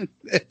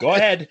 Go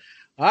ahead.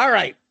 All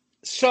right.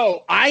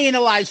 So I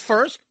analyze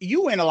first.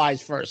 You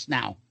analyze first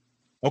now.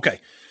 Okay.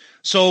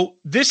 So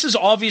this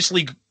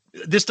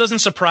doesn't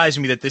surprise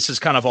me that this is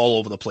kind of all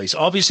over the place.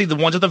 Obviously, the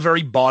ones at the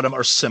very bottom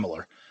are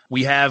similar.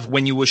 We have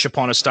When You Wish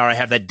Upon a Star. I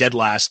have that dead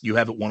last. You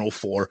have it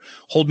 104.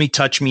 Hold Me,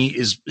 Touch Me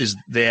is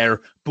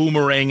there.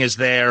 Boomerang is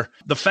there.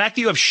 The fact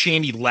that you have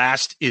Shandy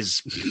last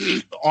is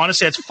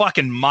honestly, it's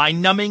fucking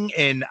mind numbing.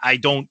 And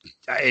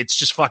it's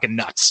just fucking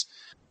nuts.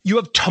 You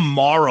have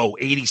Tomorrow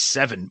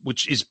 87,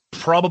 which is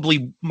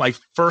probably my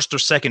first or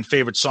second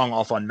favorite song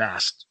off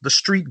Unmasked. The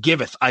Street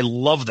Giveth. I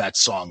love that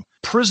song.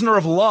 Prisoner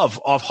of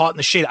Love off Hot in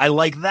the Shade. I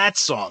like that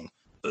song.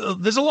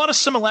 There's a lot of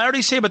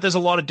similarities here, but there's a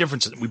lot of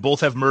differences. We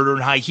both have Murder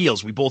in High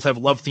Heels. We both have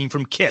Love Theme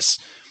from Kiss.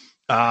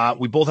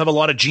 We both have a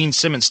lot of Gene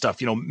Simmons stuff,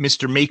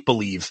 Mr. Make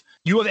Believe.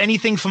 You have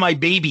Anything for My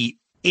Baby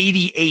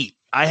 88.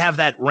 I have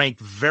that ranked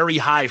very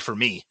high for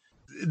me.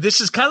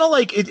 This is kind of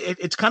like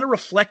it's kind of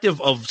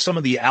reflective of some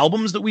of the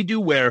albums that we do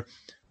where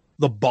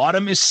the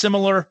bottom is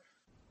similar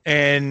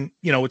and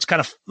it's kind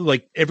of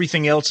like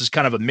everything else is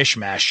kind of a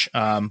mishmash.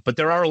 But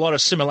there are a lot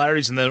of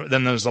similarities and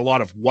then there's a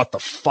lot of what the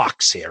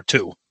fucks here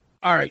too.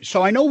 All right.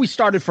 So I know we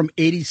started from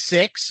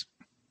 86.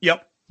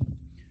 Yep.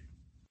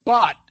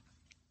 But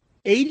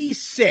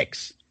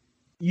 86,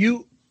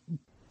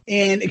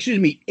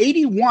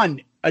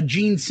 81, a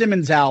Gene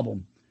Simmons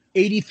album.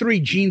 83,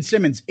 Gene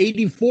Simmons.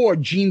 84,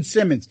 Gene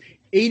Simmons.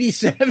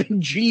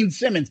 87, Gene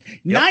Simmons.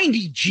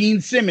 90, Gene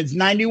Simmons.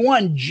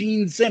 91,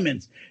 Gene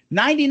Simmons.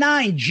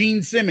 99,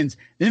 Gene Simmons.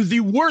 And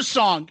the worst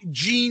song,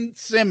 Gene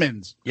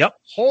Simmons. Yep.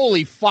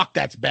 Holy fuck,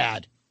 that's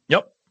bad.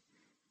 Yep.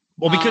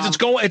 Well, because it's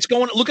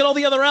going. Look at all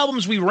the other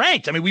albums we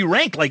ranked. I mean, we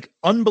ranked like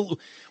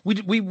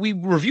we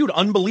reviewed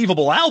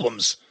unbelievable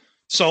albums.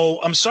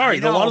 So I'm sorry,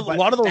 a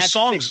lot of those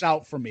songs sticks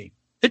out for me.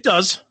 It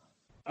does.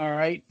 All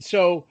right.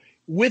 So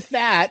with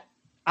that,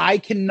 I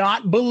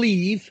cannot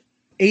believe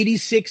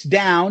 86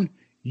 down.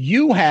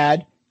 You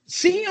had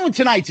See You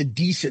Tonight's a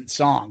decent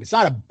song. It's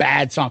not a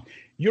bad song.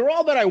 You're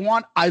All That I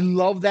Want. I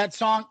love that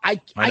song. I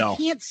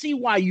can't see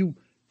why you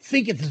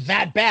think it's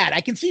that bad.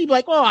 I can see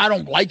like, oh, I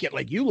don't like it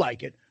like you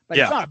like it, but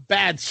it's not a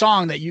bad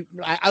song that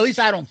at least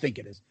I don't think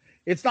it is.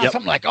 It's not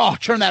something like, oh,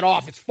 turn that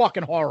off. It's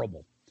fucking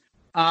horrible.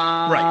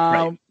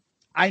 Right.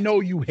 I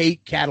know you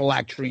hate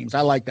Cadillac Dreams.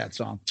 I like that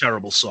song.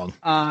 Terrible song.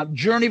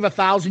 Journey of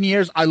 1,000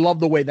 Years. I love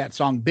the way that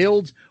song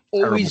builds.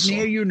 Always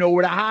Near You,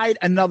 Nowhere to Hide.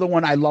 Another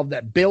one I love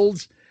that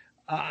builds.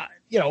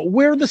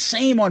 We're the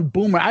same on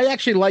Boomer. I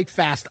actually like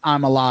Fast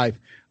I'm Alive.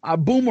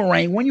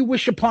 Boomerang, When You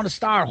Wish Upon a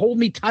Star, Hold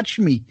Me, Touch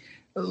Me.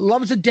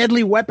 Love's a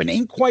Deadly Weapon,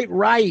 Ain't Quite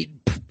Right.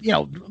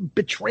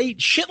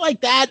 Betrayed. Shit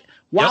like that.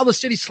 While the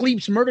City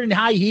Sleeps, Murder in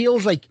High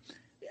Heels, like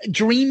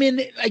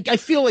Dreaming. Like I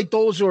feel like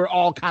those are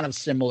all kind of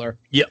similar.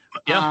 Yep.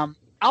 Yeah.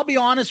 I'll be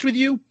honest with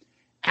you.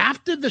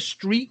 After The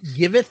Street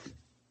Giveth,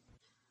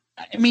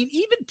 I mean,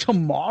 even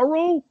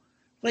Tomorrow,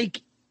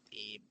 like,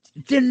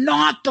 they're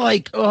not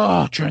like,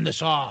 oh, turn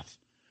this off.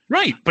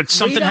 Right, but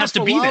something has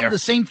to be there. The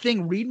same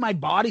thing, Read My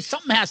Body,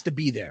 something has to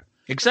be there.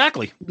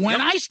 Exactly. When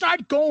I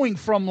start going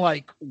from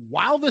like,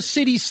 While the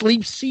City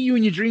Sleeps, See You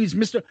in Your Dreams,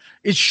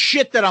 is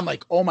shit that I'm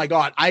like, oh my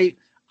God, I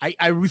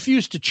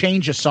refuse to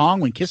change a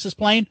song when Kiss is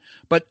playing,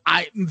 but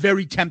I'm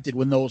very tempted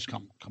when those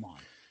come on.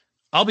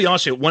 I'll be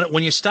honest with you.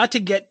 When you start to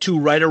get to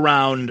right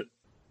around,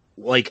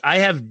 like I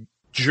have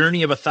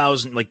Journey of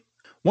 1,000, like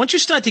once you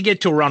start to get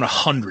to around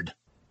 100,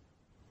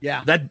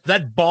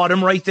 that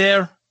bottom right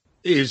there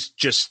is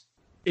just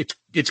it's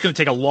going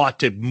to take a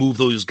lot to move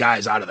those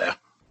guys out of there.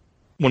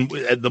 When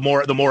the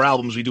more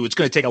albums we do, it's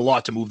going to take a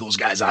lot to move those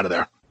guys out of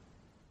there.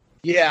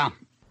 Yeah.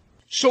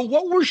 So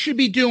what we should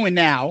be doing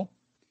now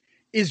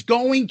is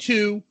going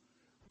to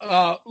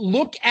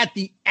look at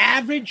the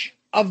average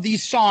of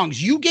these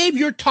songs. You gave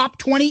your top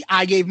 20.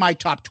 I gave my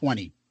top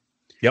 20.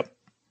 Yep.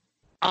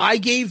 I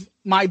gave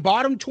my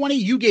bottom 20.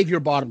 You gave your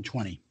bottom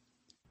 20.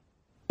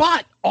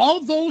 But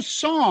all those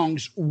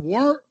songs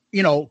weren't,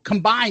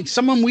 combined.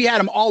 Some of them, we had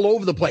them all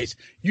over the place.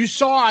 You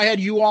saw I had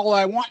You All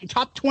I Want in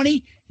top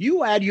 20.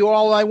 You had You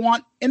All I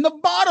Want in the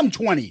bottom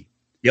 20.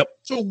 Yep.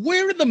 So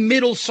where are the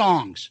middle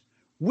songs?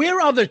 Where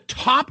are the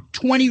top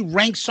 20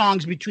 ranked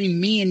songs between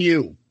me and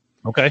you?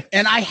 Okay.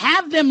 And I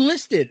have them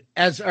listed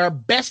as our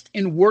best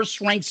and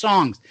worst ranked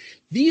songs.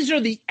 These are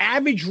the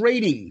average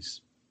ratings.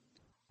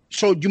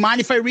 So do you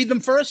mind if I read them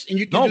first? And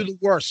you can do the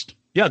worst.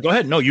 Yeah, go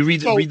ahead. No, you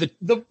read the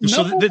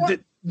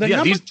number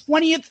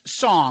 20th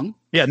song.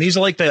 Yeah, and these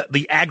are like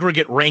the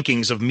aggregate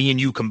rankings of me and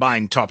you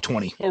combined top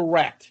 20.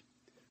 Correct.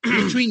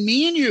 Between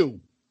me and you.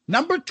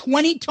 Number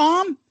 20,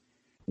 Tom,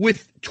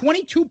 with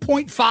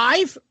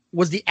 22.5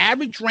 was the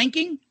average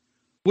ranking,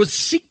 was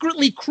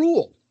Secretly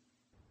Cruel.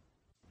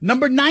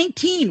 Number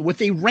 19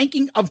 with a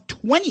ranking of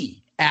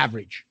 20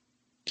 average,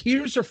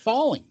 Tears Are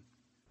Falling.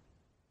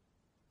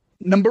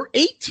 Number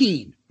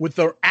 18 with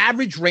their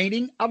average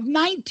rating of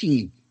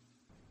 19,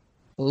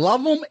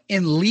 Love 'Em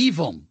and Leave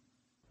 'Em.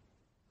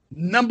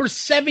 Number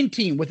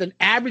 17 with an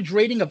average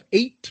rating of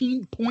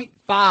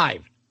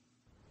 18.5,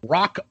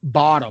 Rock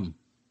Bottom.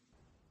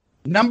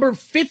 Number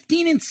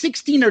 15 and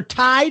 16 are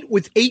tied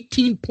with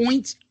 18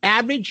 points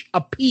average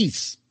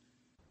apiece,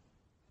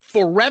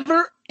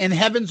 Forever and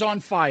Heaven's on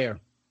Fire.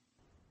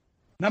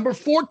 Number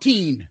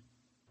 14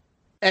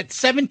 at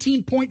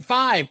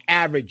 17.5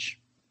 average,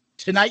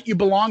 Tonight You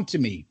Belong to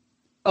Me.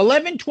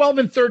 11, 12,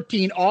 and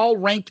 13 all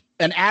ranked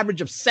an average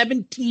of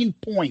 17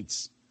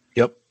 points.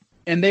 Yep.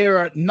 And they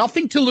are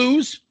Nothing to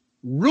Lose,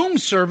 Room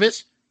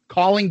Service,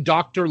 Calling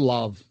Dr.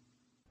 Love.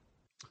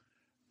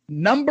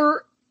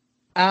 Number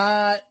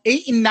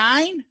 8 and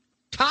 9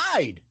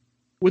 tied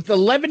with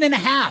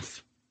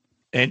 11.5.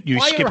 And you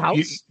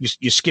Firehouse.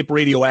 you skip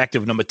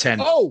Radioactive, number 10.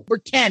 Oh, for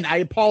 10. I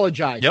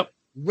apologize. Yep.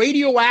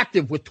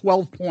 Radioactive with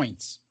 12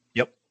 points.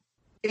 Yep.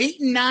 8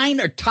 and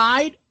 9 are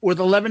tied with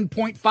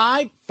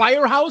 11.5.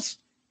 Firehouse,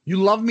 You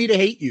Love Me to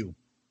Hate You.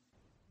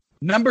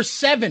 Number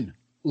 7,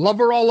 Love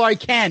Her All I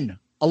Can,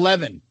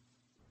 11.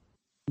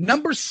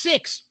 Number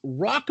 6,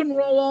 Rock and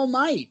Roll All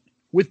Night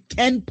with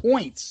 10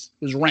 points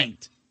was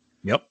ranked.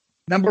 Yep.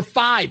 Number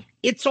 5,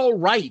 It's All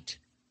Right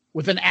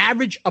with an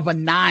average of a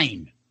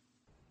 9.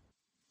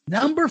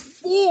 Number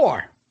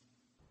 4,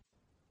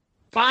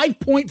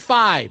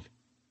 5.5,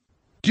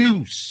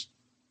 Deuce.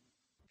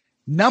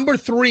 Number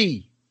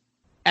 3,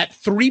 at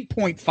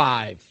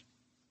 3.5,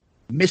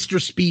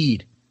 Mr.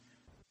 Speed.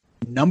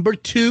 Number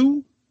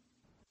 2,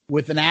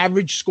 with an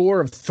average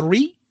score of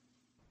 3,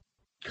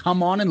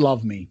 Come On and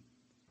Love Me.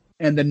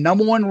 And the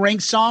number 1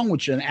 ranked song,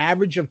 which an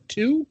average of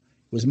 2,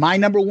 was my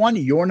number 1,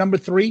 your number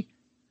 3.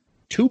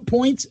 2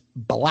 points,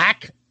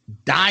 Black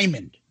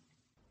Diamond.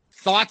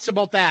 Thoughts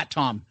about that,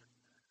 Tom?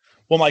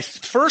 Well, my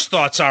first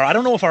thoughts are, I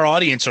don't know if our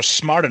audience are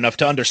smart enough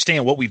to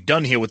understand what we've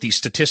done here with these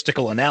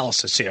statistical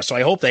analysis here. So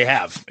I hope they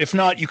have. If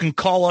not, you can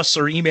call us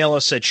or email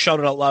us at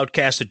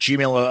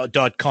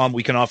shoutitoutloudcast@gmail.com.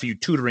 We can offer you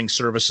tutoring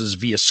services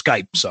via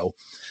Skype. So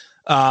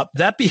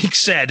that being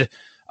said,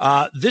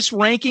 this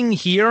ranking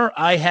here,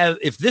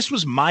 if this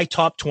was my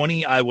top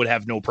 20, I would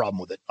have no problem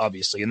with it,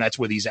 obviously. And that's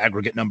where these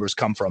aggregate numbers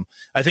come from.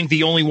 I think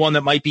the only one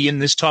that might be in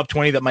this top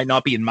 20 that might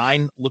not be in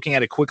mine, looking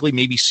at it quickly,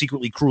 maybe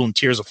Secretly Cruel and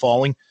Tears Are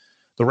Falling.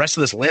 The rest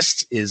of this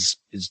list is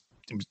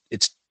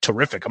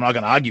terrific. I'm not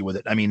going to argue with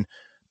it. I mean,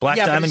 Black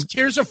Diamond.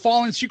 Tears Are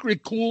Falling,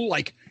 Secretly Cool,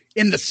 like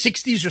in the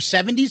 60s or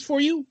 70s for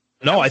you?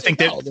 No, I think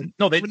they're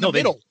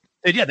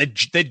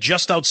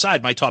just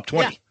outside my top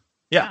 20.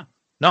 Yeah.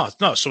 No.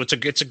 So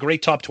it's a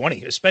great top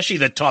 20, especially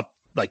the top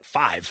like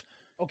 5.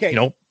 Okay.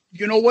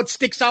 You know what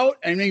sticks out?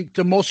 I mean,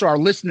 to most of our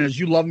listeners,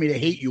 You Love Me to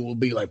Hate You will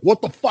be like,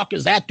 what the fuck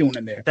is that doing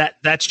in there?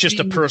 That's just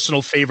a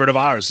personal favorite of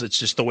ours. It's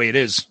just the way it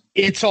is.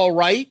 It's All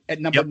Right at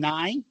number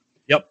 9.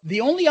 Yep. The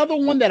only other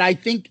one that I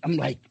think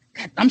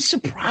I'm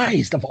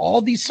surprised of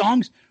all these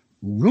songs,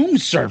 Room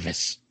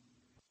Service.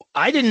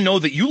 I didn't know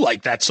that you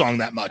liked that song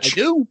that much. I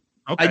do.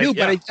 Okay, I do,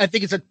 yeah. but I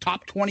think it's a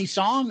top 20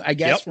 song, I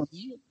guess, for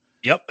me.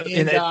 Yep.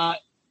 And,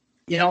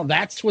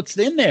 that's what's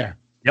in there.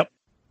 Yep.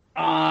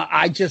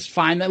 I just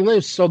find that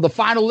list. So the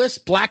final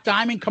list, Black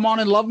Diamond, Come On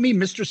and Love Me,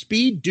 Mr.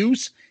 Speed,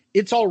 Deuce,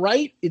 It's All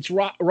Right, It's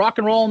Rock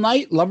and Roll All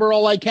Night, Love Her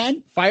All I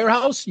Can,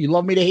 Firehouse, You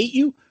Love Me to Hate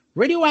You,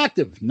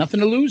 Radioactive,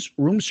 Nothing to Lose,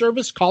 Room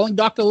Service, Calling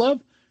Dr.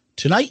 Love,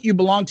 Tonight You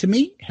Belong to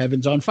Me,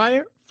 Heaven's on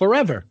Fire,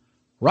 Forever,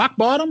 Rock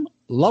Bottom,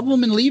 Love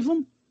 'Em and Leave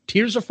 'Em,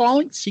 Tears Are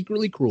Falling,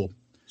 Secretly Cruel.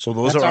 So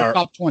that's are our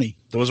top 20.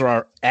 Those are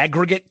our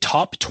aggregate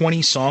top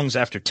 20 songs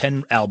after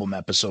 10 album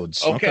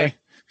episodes. Okay.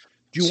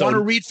 Do you want to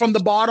read from the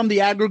bottom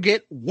the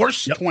aggregate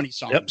worst 20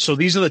 songs? Yep. So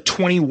these are the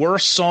 20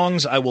 worst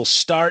songs. I will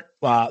start.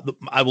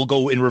 I will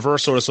go in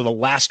reverse order. So the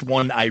last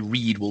one I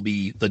read will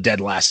be the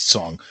dead last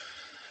song.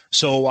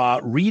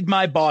 So Read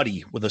My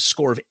Body with a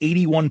score of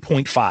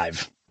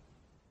 81.5.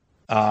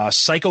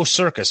 Psycho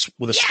Circus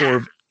with a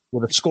score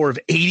of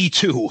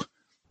 82.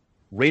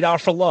 Radar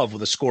for Love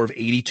with a score of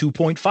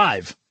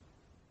 82.5.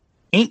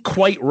 Ain't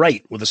Quite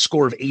Right with a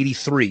score of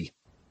 83.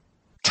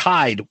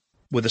 Tied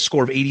with a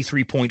score of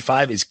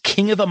 83.5 is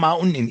King of the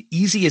Mountain and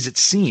Easy as It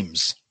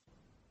Seems.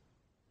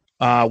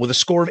 With a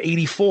score of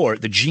 84,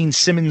 the Gene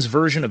Simmons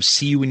version of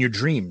See You in Your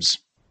Dreams.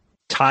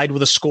 Tied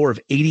with a score of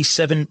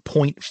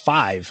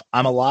 87.5,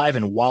 I'm Alive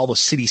and While the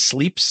City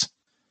Sleeps.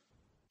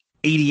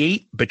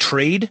 88,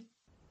 Betrayed.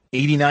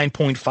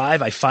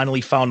 89.5, I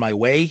Finally Found My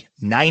Way.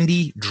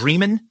 90,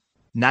 Dreamin'.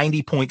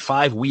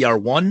 90.5, We Are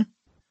One.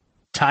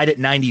 Tied at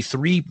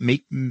 93,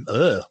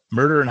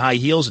 Murder in High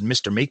Heels and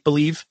Mr. Make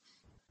Believe.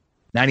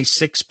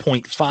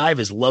 96.5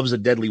 is Love's a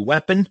Deadly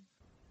Weapon.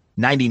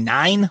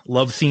 99,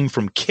 Love Theme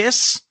from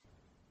Kiss.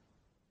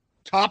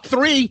 Top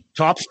 3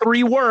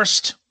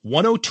 worst.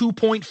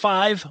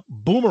 102.5,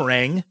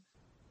 Boomerang.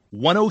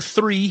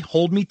 103,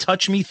 Hold Me,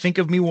 Touch Me, Think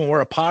of Me When We're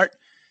Apart.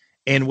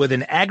 And with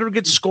an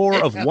aggregate score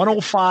of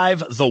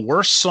 105, the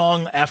worst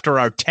song after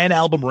our 10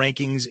 album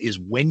rankings is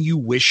When You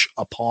Wish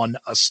Upon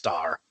a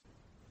Star.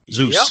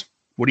 Zeus,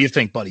 what do you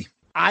think, buddy?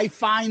 I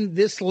find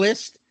this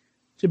list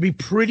to be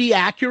pretty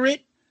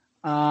accurate.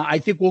 I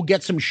think we'll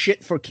get some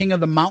shit for King of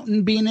the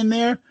Mountain being in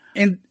there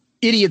and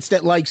idiots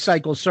that like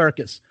Psycho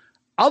Circus.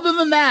 Other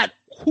than that,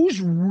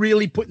 who's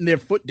really putting their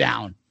foot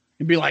down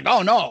and be like,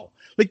 oh, no.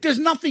 Like, there's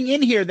nothing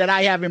in here that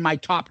I have in my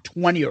top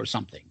 20 or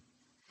something.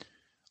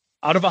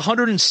 Out of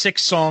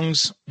 106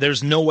 songs,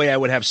 there's no way I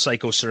would have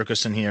Psycho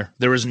Circus in here.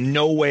 There is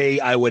no way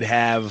I would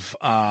have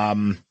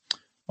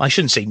I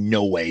shouldn't say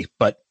no way,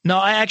 but no,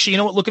 I actually, you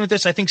know what, looking at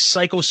this, I think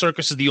Psycho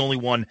Circus is the only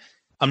one.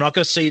 I'm not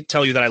going to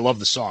tell you that I love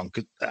the song.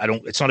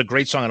 It's not a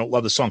great song. I don't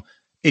love the song.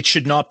 It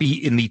should not be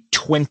in the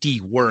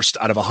 20 worst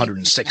out of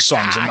 106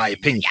 songs, in my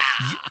opinion.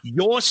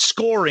 Your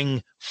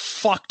scoring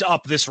fucked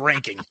up this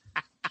ranking.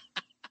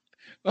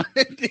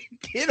 It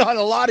did on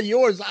a lot of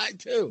yours, I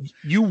too.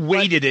 You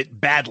weighted it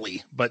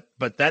badly, but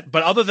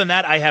other than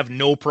that, I have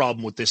no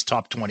problem with this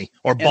top 20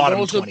 or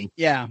bottom 20.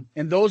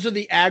 And those are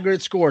the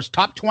aggregate scores.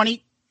 Top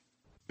 20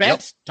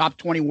 best, top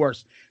 20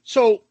 worst.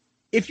 So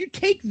if you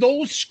take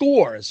those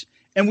scores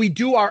and we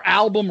do our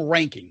album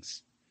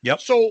rankings.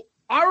 Yep. So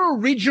our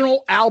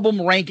original album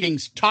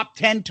rankings, top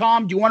 10,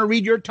 Tom, do you want to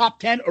read your top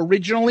 10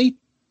 originally?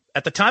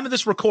 At the time of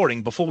this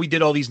recording, before we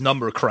did all these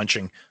number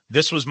crunching,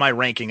 this was my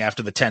ranking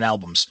after the 10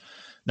 albums.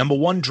 Number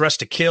 1, Dressed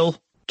to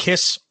Kill,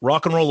 Kiss,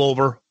 Rock and Roll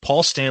Over,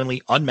 Paul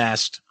Stanley,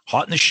 Unmasked,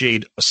 Hot in the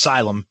Shade,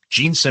 Asylum,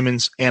 Gene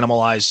Simmons,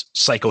 Animalize,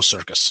 Psycho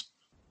Circus.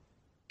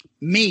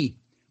 Me,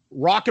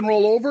 Rock and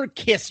Roll Over,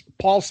 Kiss,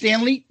 Paul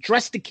Stanley,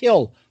 Dressed to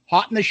Kill,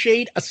 Hot in the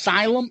Shade,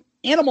 Asylum,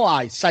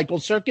 Animalize, Psycho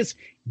Circus,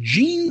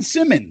 Gene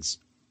Simmons,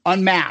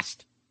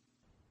 Unmasked.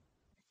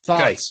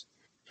 Thoughts?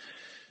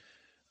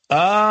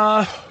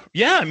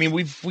 Yeah, I mean,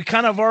 we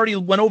kind of already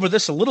went over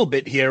this a little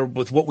bit here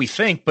with what we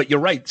think, but you're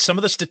right. Some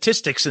of the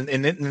statistics, and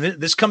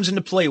this comes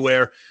into play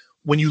where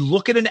when you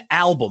look at an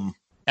album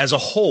as a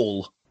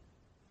whole,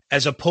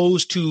 as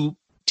opposed to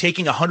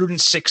taking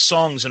 106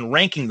 songs and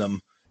ranking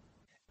them,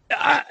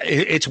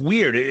 it's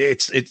weird.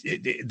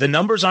 The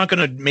numbers aren't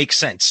going to make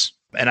sense.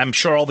 And I'm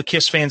sure all the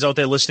Kiss fans out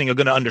there listening are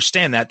going to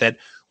understand that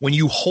when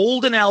you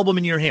hold an album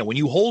in your hand, when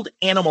you hold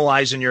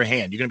Animalize in your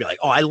hand, you're going to be like,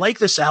 oh, I like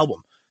this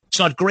album. It's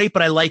not great,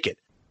 but I like it.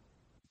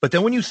 But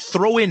then when you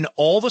throw in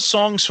all the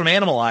songs from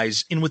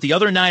Animalize in with the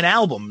other 9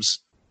 albums,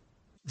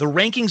 the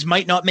rankings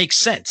might not make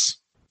sense.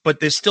 But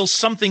there's still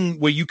something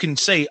where you can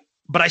say,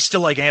 but I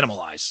still like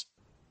Animalize.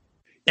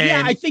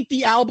 And I think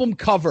the album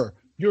cover,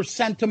 your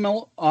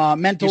sentimental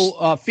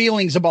mental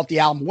feelings about the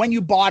album, when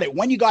you bought it,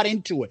 when you got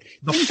into it,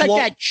 things like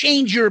that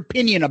change your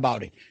opinion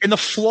about it. And the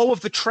flow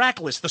of the track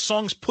list, the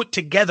songs put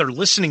together,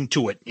 listening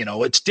to it,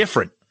 it's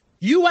different.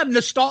 You have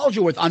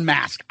nostalgia with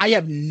Unmasked. I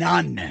have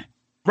none.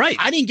 Right.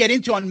 I didn't get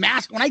into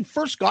Unmasked. When I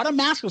first got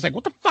Unmasked, I was like,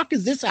 what the fuck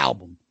is this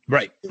album?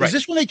 Right. Is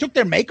this when they took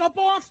their makeup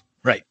off?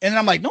 Right. And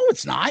I'm like, no,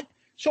 it's not.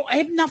 So I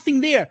have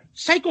nothing there.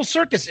 Psycho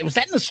Circus, was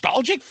that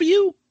nostalgic for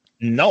you?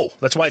 No,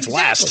 that's why it's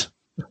last.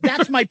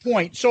 That's my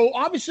point. So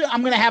obviously I'm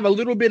going to have a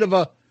little bit of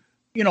a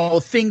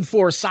thing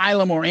for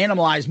Asylum or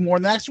Animalize more.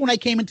 And that's when I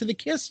came into the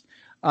Kiss.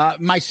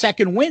 My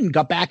second win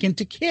got back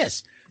into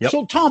Kiss. Yep.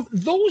 So Tom,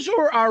 those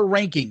are our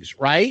rankings,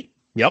 right?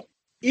 Yep.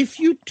 If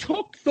you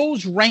took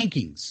those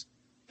rankings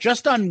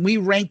just on, we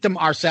ranked them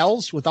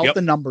ourselves without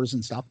the numbers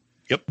and stuff.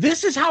 Yep.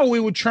 This is how we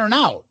would turn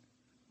out.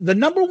 The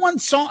number 1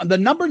 song, the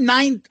number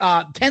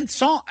 10th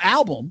song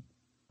album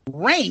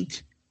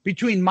ranked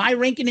between my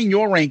ranking and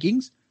your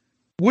rankings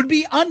would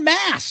be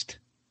Unmasked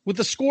with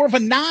a score of a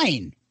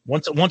 9.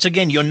 Once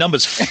again, your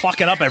number's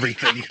fucking up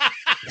everything.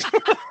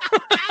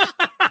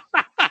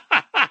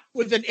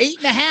 With an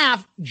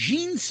 8.5,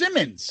 Gene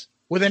Simmons.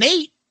 With an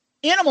 8,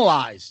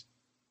 Animalize.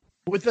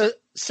 With a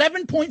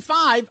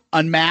 7.5,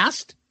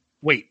 Unmasked.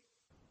 Wait.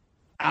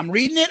 I'm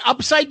reading it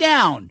upside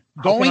down.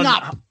 Going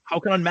up. How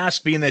can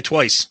Unmasked be in there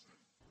twice?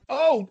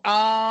 Oh,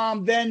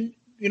 then,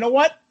 you know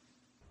what?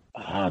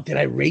 Did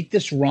I rate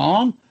this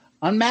wrong?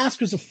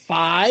 Unmasked was a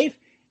 5,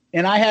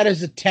 and I had it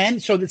as a 10,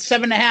 so that's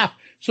 7.5.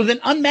 So then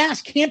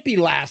Unmasked can't be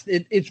last.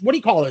 It's what do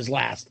you call it as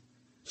last?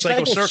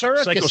 Psycho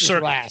Circus is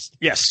last.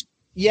 Yes.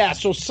 Yeah,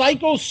 so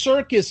Psycho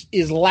Circus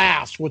is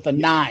last with a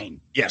 9.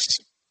 Yes.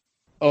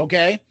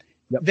 Okay.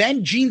 Yep.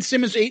 Then Gene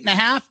Simmons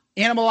 8.5,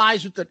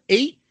 Animalize with an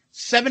 8,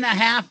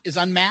 7.5 is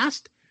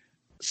Unmasked,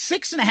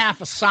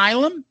 6.5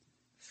 Asylum,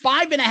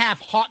 5.5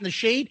 Hot in the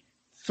Shade,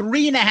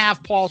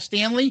 3.5 Paul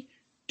Stanley,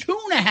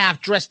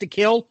 2.5 Dressed to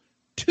Kill,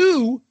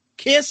 2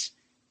 Kiss,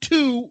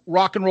 2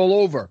 Rock and Roll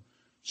Over.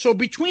 So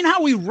between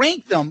how we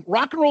rank them,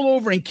 Rock and Roll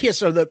Over and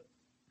Kiss are the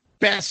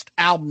best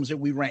albums that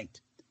we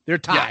ranked. They're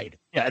tied.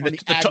 Yeah, on the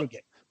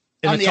aggregate.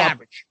 On the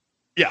average.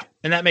 Yeah,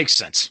 and that makes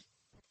sense.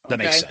 That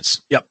makes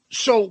sense. Yep.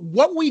 So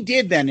what we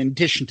did then, in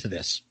addition to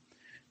this,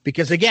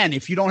 because again,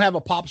 if you don't have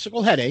a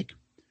popsicle headache,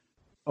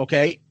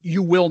 okay,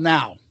 you will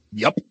now.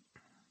 Yep.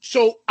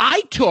 So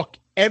I took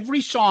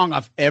every song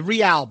of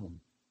every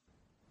album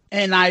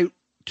and I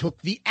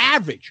took the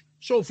average.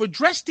 So for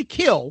Dressed to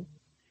Kill,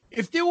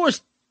 if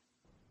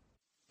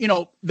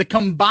the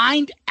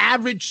combined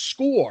average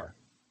score,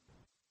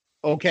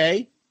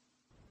 okay,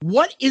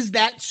 what is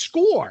that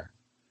score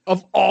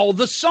of all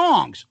the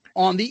songs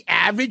on the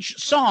average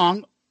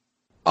song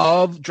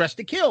of Dressed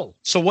to Kill?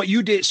 So what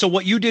you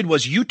did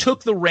was you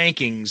took the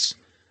rankings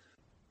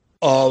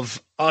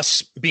of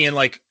us being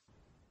like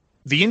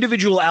the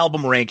individual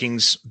album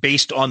rankings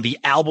based on the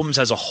albums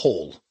as a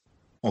whole.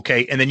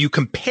 Okay. And then you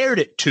compared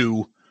it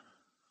to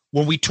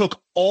when we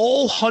took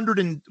all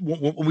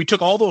when we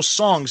took all those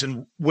songs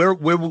and where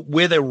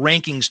their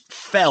rankings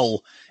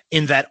fell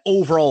in that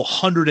overall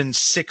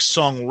 106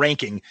 song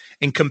ranking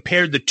and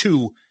compared the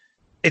two.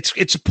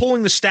 It's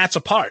pulling the stats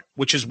apart,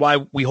 which is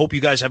why we hope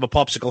you guys have a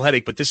popsicle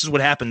headache. But this is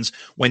what happens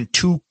when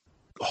two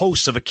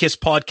hosts of a KISS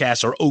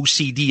podcast are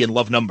OCD and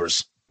love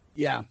numbers.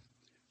 Yeah.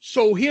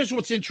 So here's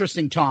what's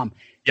interesting, Tom.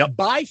 Yep.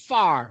 By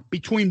far,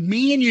 between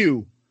me and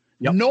you,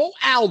 no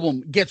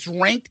album gets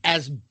ranked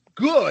as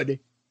good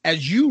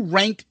as you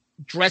ranked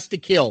Dressed to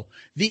Kill.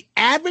 The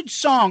average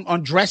song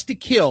on Dressed to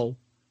Kill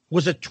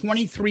was a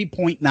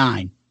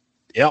 23.9.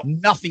 Yep.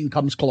 Nothing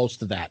comes close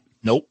to that.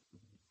 Nope.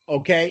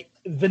 Okay.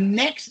 The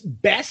next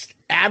best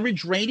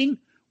average rating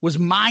was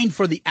mine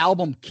for the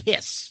album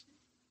Kiss,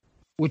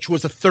 which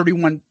was a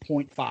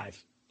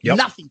 31.5. Yep.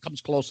 Nothing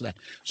comes close to that.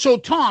 So,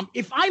 Tom,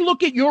 if I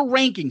look at your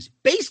rankings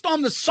based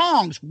on the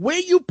songs, where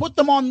you put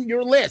them on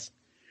your list,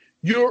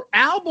 your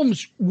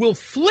albums will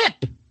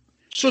flip.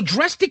 So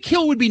Dressed to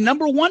Kill would be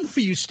number one for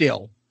you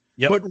still.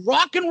 Yep. But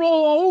Rock and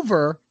Roll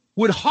Over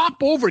would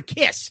hop over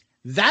Kiss.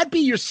 That'd be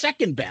your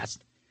second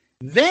best.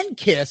 Then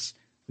Kiss,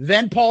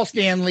 then Paul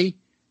Stanley,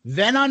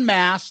 then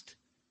Unmasked,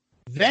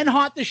 then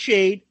Hot the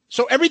Shade.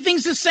 So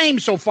everything's the same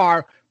so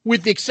far,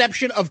 with the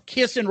exception of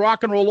Kiss and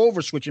Rock and Roll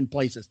Over switching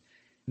places.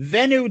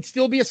 Then it would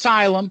still be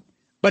Asylum.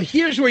 But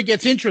here's where it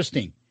gets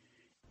interesting.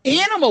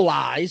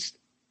 Animalized,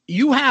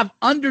 you have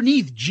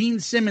underneath Gene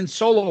Simmons'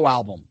 solo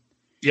album.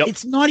 Yep.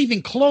 It's not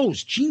even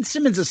close. Gene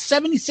Simmons is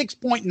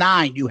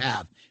 76.9. You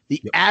have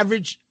the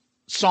average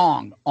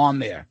song on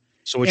there.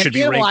 So it should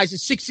be Animalized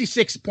is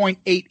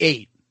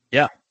 66.88.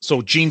 Yeah.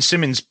 So Gene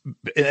Simmons,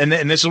 and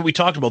this is what we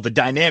talked about, the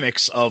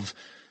dynamics of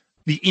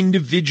the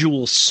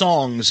individual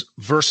songs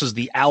versus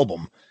the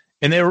album.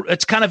 And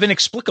it's kind of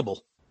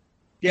inexplicable.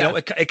 Yeah.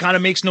 It kind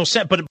of makes no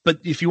sense. But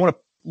if you want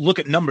to look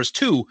at numbers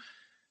too,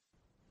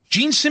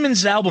 Gene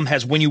Simmons' album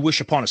has When You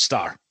Wish Upon a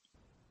Star.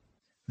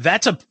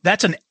 That's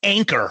an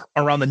anchor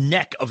around the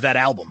neck of that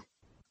album.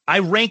 I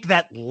ranked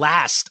that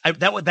last.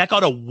 That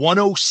got a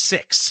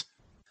 106.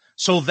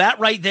 So that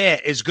right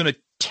there is going to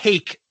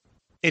take.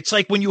 It's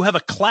like when you have a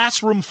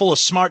classroom full of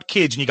smart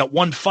kids and you got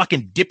one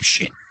fucking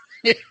dipshit.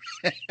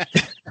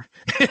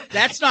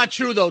 That's not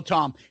true, though,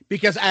 Tom,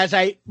 because as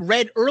I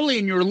read early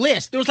in your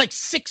list, there was like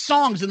 6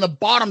 songs in the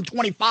bottom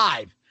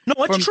 25. No,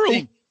 it's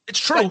true. It's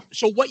true. But,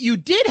 so what you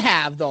did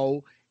have,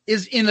 though,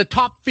 is in the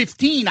top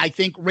 15, I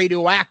think,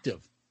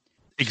 Radioactive.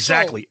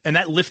 Exactly. And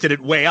that lifted it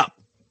way up.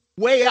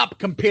 Way up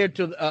compared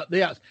to the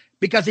others.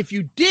 Because if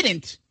you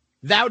didn't,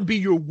 that would be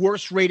your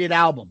worst rated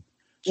album.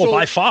 Well,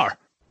 by far.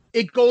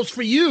 It goes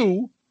for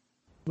you,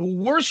 the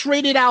worst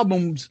rated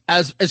albums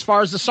as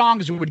far as the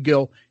songs would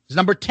go.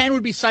 Number 10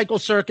 would be Psycho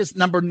Circus.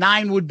 Number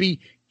 9 would be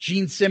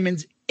Gene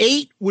Simmons.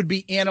 8 would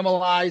be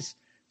Animalized.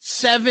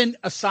 7,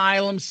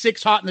 Asylum.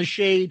 6, Hot in the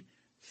Shade.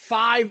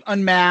 5,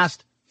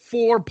 Unmasked.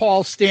 4,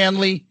 Paul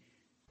Stanley.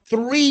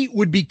 3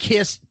 would be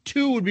Kiss.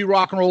 2 would be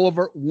Rock and Roll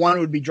Over. 1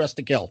 would be Dressed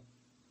to Kill.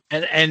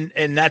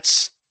 And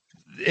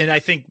I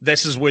think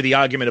this is where the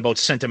argument about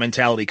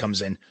sentimentality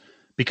comes in.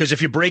 Because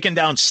if you're breaking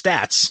down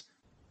stats,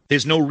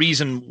 there's no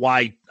reason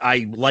why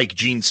I like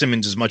Gene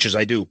Simmons as much as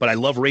I do. But I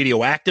love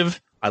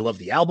Radioactive. I love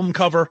the album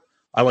cover.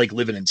 I like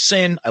Living in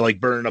Sin. I like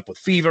Burning Up with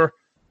Fever.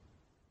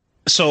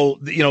 So,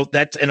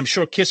 and I'm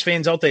sure Kiss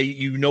fans out there,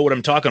 you know what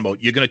I'm talking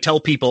about. You're going to tell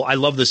people, I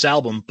love this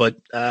album, but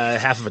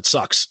half of it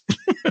sucks.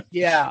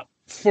 Yeah.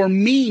 For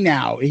me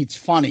now, it's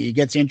funny. It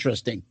gets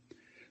interesting.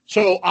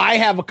 So I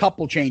have a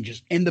couple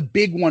changes. And the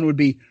big one would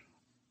be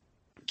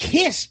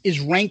Kiss is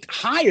ranked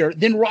higher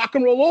than Rock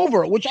and Roll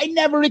Over, which I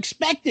never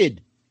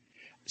expected.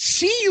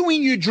 See You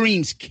in Your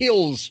Dreams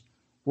kills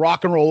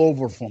Rock and Roll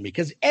Over for me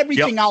because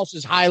everything else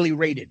is highly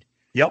rated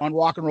on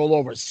Rock and Roll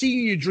Over. See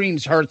You in Your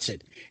Dreams hurts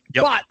it.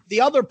 But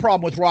the other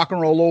problem with Rock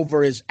and Roll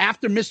Over is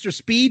after Mr.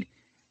 Speed,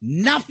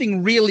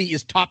 nothing really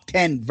is top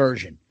 10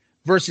 version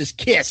versus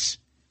Kiss,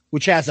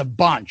 which has a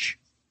bunch.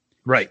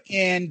 Right.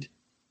 And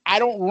I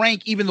don't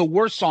rank even the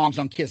worst songs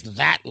on Kiss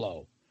that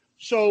low.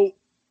 So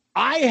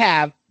I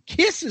have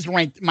Kiss is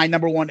ranked my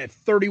number one at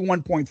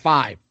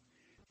 31.5.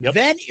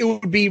 Then it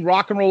would be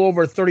Rock and Roll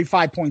Over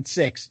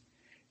 35.6.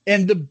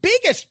 And the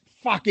biggest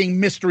fucking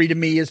mystery to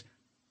me is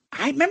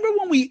I remember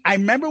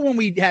when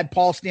we had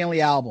Paul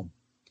Stanley album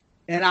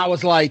and I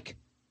was like,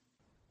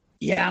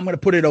 yeah, I'm going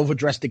to put it over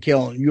Dressed to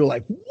Kill. And you were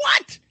like,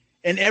 what?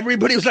 And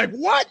everybody was like,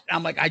 what?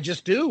 I'm like, I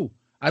just do.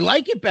 I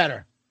like it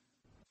better.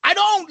 I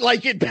don't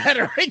like it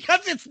better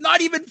because it's not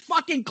even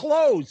fucking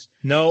close.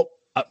 No.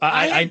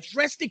 I have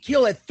Dressed to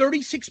Kill at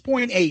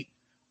 36.8.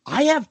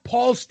 I have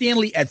Paul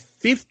Stanley at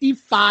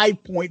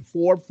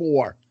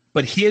 55.44.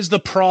 But here's the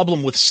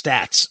problem with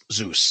stats,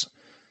 Zeus.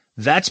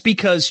 That's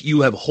because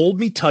you have Hold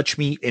Me, Touch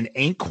Me, and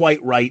Ain't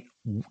Quite Right,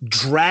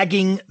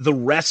 dragging the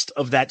rest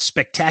of that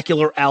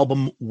spectacular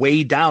album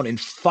way down and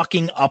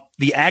fucking up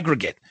the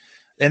aggregate.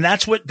 And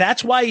that's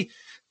why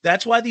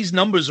these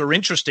numbers are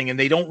interesting, and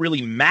they don't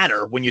really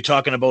matter when you're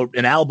talking about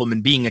an album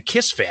and being a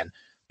Kiss fan,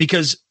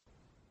 because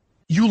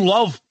you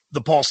love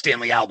the Paul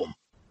Stanley album.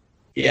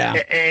 Yeah.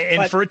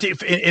 And for it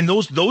to, and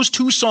those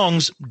two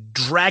songs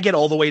drag it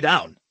all the way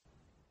down.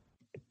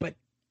 But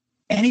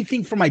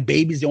Anything for My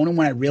Baby is the only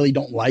one I really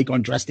don't like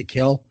on Dress to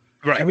Kill.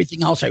 Right.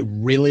 Everything else I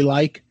really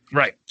like.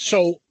 Right.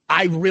 So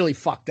I really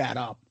fucked that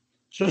up.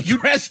 So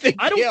Dress to Kill.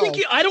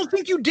 I don't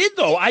think you did,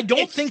 though. I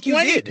don't think you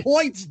did. 20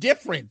 points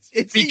difference.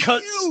 It's a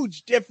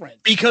huge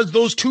difference. Because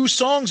those two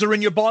songs are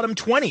in your bottom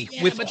 20.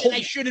 Yeah, but then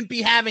I shouldn't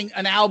be having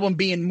an album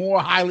being more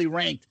highly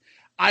ranked.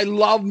 I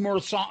love more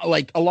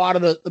like a lot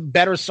of the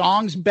better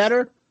songs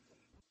better.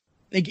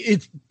 Like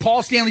it's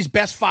Paul Stanley's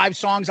best 5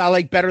 songs I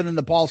like better than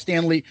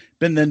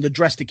the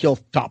Dress to Kill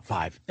top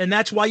 5. And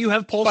that's why you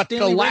have Paul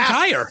Stanley the last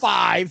higher.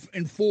 5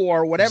 and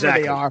 4, whatever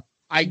they are,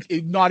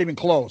 not even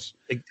close.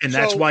 And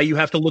that's why you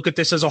have to look at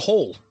this as a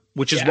whole,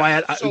 which is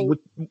why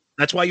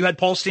that's why you had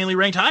Paul Stanley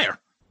ranked higher.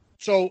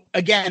 So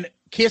again,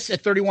 Kiss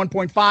at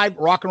 31.5,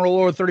 Rock and Roll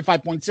Over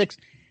 35.6,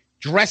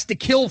 Dress to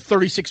Kill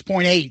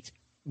 36.8,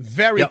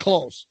 very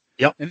close.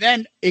 Yep. And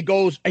then it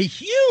goes a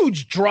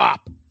huge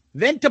drop.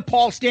 Then to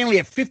Paul Stanley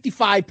at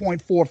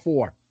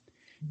 55.44.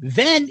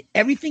 Then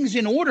everything's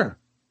in order.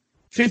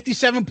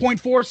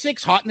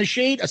 57.46, Hot in the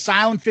Shade,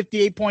 Asylum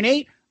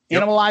 58.8,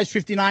 Animalized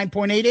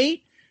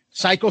 59.88,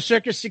 Psycho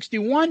Circus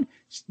 61,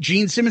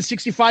 Gene Simmons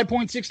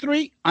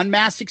 65.63,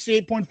 Unmasked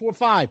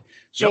 68.45.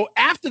 So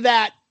after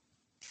that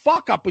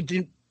fuck up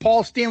with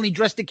Paul Stanley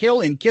Dress to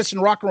Kill and Kiss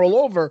and Rock and Roll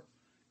Over,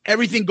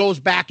 everything goes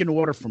back in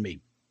order for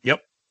me.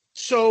 Yep.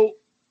 So,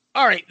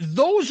 all right,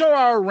 those are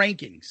our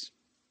rankings.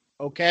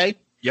 Okay?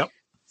 Yep.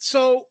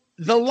 So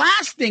the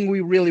last thing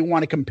we really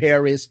want to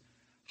compare is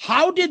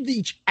how did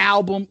each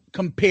album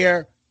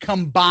compare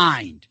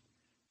combined?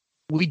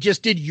 We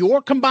just did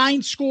your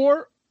combined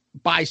score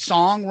by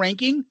song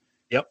ranking.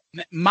 Yep.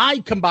 My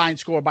combined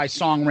score by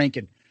song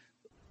ranking.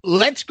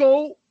 Let's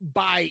go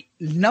by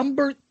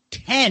number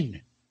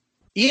 10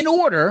 in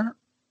order.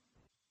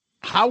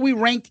 How we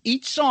ranked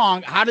each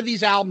song. How do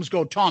these albums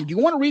go? Tom, do you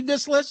want to read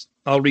this list?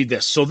 I'll read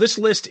this. So this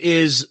list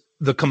is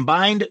the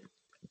combined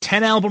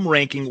 10 album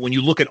ranking when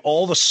you look at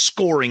all the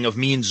scoring of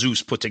me and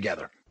Zeus put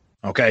together.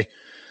 Okay.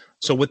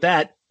 So with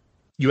that,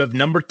 you have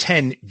number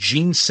 10,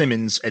 Gene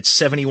Simmons at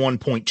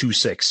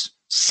 71.26,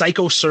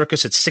 Psycho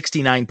Circus at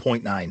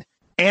 69.9,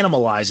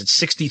 Animalize at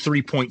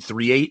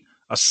 63.38,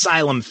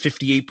 Asylum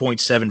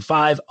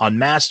 58.75,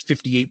 Unmasked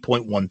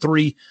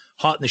 58.13,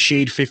 Hot in the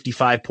Shade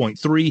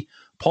 55.3,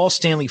 Paul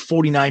Stanley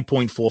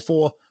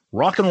 49.44,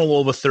 Rock and Roll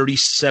Over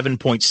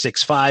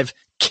 37.65,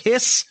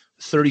 Kiss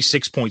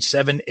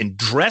 36.7, and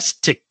Dress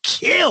to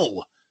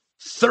Kill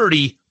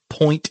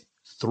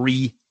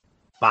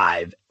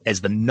 30.35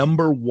 as the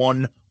number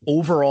 1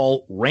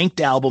 overall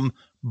ranked album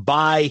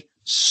by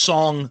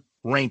song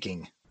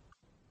ranking.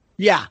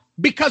 Yeah,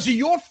 because of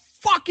your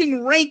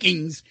fucking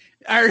rankings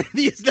are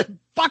the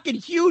fucking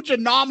huge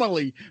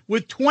anomaly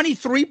with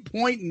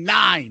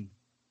 23.9.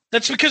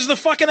 That's because the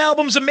fucking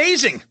album's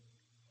amazing.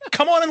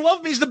 Come On and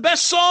Love Me is the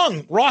best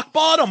song. Rock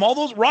Bottom, all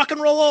those Rock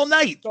and Roll All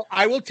Night. So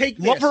I will take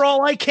this. Love Her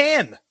All I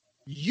Can.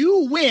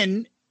 You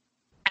win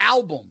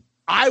album.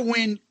 I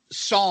win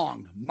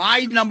song.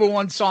 My number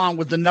 1 song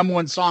was the number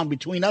 1 song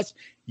between us.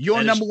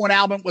 Your number 1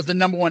 album was the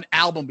number 1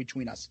 album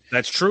between us.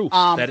 That's true.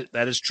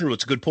 That is true.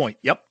 It's a good point.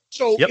 Yep.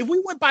 So if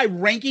we went by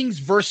rankings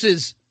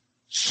versus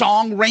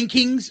song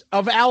rankings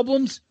of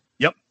albums,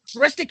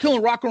 Dress to Kill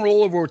and Rock and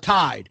Roll Over were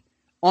tied.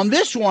 On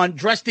this one,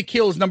 Dress to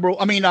Kill is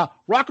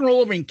Rock and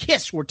Roll Over and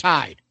Kiss were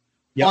tied.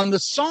 Yep. On the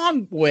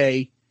song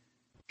way,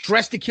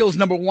 Dress to Kill is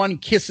number 1,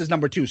 Kiss is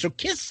number 2. So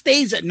Kiss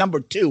stays at number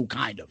 2,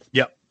 kind of.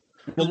 Yep.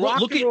 Well,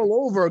 Rock and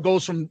Roll Over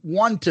goes from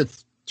 1 to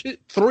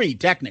 3,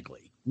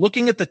 technically.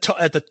 Looking at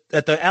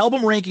the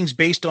album rankings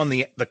based on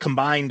the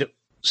combined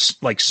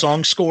like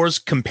song scores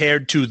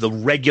compared to the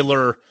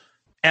regular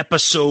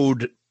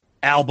episode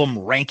album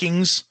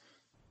rankings,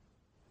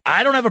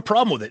 I don't have a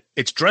problem with it.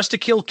 It's Dress to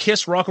Kill,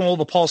 Kiss, Rock and Roll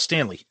Over, Paul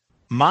Stanley.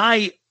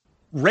 My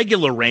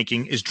regular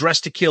ranking is Dress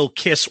to Kill,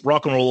 Kiss,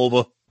 Rock and Roll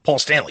Over, Paul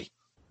Stanley.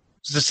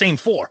 It's the same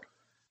 4.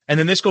 And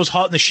then this goes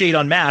Hot in the Shade,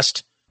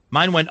 Unmasked.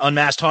 Mine went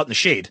Unmasked, Hot in the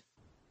Shade.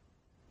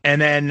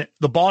 And then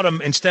the bottom,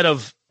 instead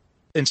of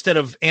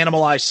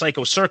Animalized,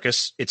 Psycho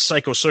Circus, it's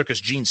Psycho Circus,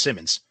 Gene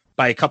Simmons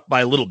by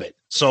a little bit.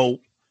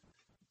 So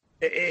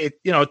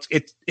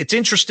it's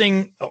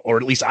interesting, or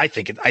at least I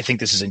think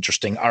this is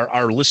interesting.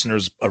 Our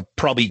listeners are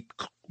probably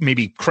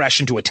maybe crash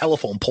into a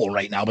telephone pole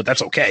right now, but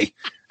that's okay.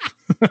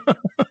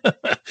 But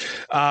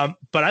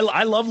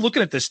I love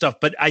looking at this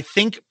stuff. But I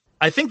think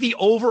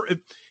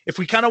if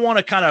we kind of want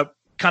to kind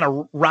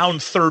of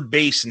round third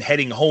base and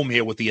heading home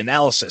here with the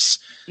analysis,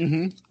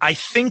 I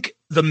think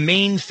the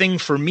main thing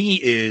for me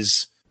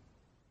is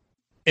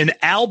an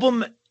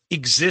album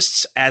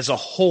exists as a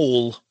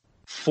whole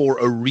for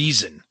a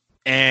reason.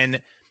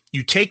 And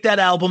you take that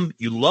album,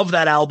 you love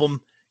that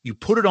album, you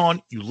put it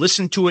on, you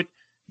listen to it,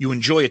 you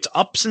enjoy its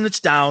ups and its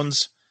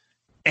downs,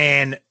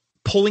 and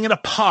pulling it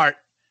apart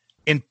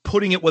and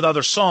putting it with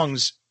other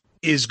songs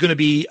is going to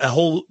be a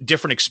whole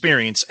different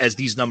experience, as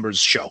these numbers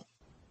show.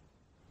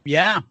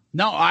 Yeah,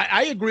 no,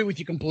 I agree with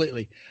you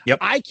completely. Yep.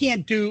 I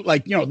can't do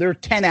there are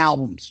 10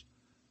 albums.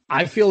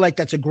 I feel like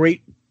that's a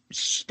great,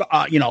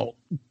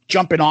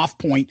 jumping off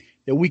point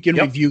that we can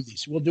review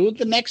these. We'll do it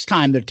the next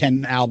time the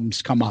 10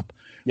 albums come up.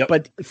 Yep.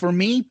 But for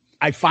me,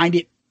 I find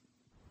it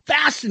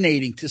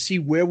fascinating to see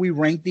where we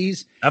rank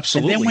these.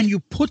 Absolutely. And then when you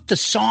put the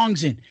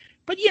songs in,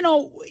 but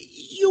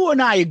you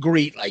and I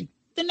agree, like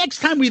the next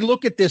time we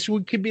look at this,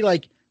 we could be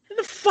like, how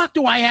the fuck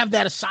do I have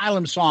that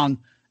Asylum song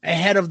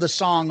ahead of the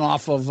song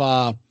off of,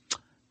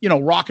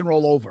 Rock and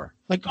Roll Over?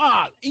 Like,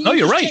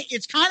 you're right.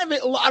 It's kind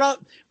of a lot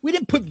of, we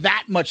didn't put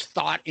that much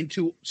thought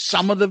into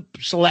some of the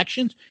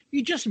selections.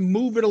 You just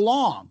move it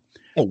along.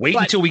 Well, wait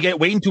until we get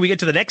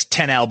to the next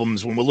 10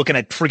 albums when we're looking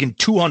at friggin'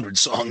 200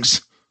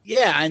 songs.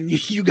 Yeah, and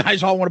you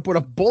guys all want to put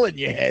a bullet in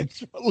your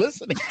heads for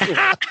listening to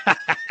it.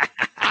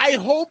 I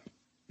hope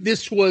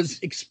this was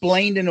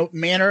explained in a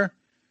manner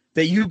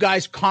that you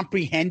guys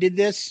comprehended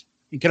this.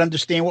 You can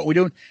understand what we're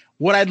doing.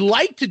 What I'd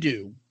like to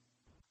do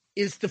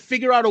is to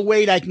figure out a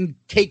way that I can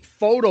take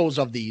photos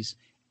of these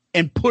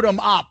and put them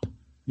up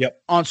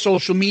on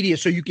social media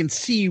so you can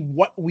see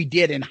what we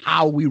did and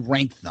how we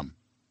ranked them.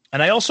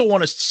 And I also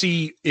want to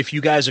see if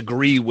you guys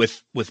agree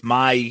with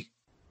my,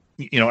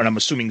 and I'm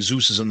assuming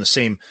Zeus is on the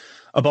same,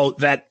 about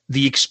that,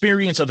 the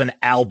experience of an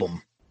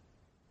album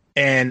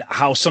and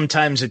how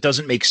sometimes it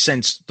doesn't make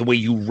sense the way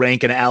you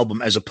rank an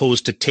album as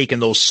opposed to taking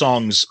those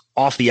songs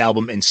off the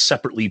album and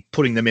separately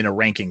putting them in a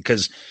ranking.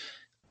 Because,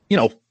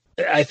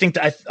 I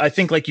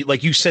think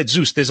like you said,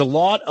 Zeus, there's a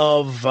lot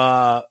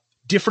of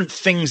different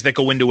things that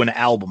go into an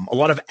album, a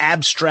lot of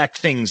abstract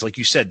things, like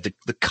you said,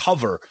 the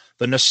cover,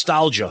 the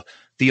nostalgia,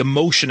 the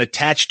emotion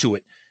attached to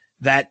it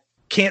that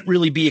can't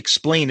really be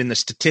explained in the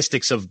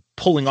statistics of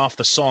pulling off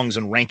the songs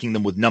and ranking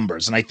them with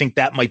numbers. And I think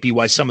that might be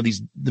why some of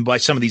these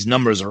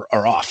numbers are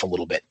off a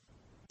little bit.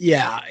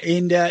 Yeah.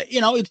 And,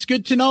 it's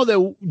good to know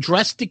that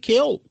Dressed to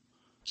Kill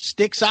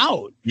sticks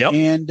out. Yep.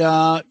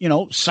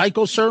 And,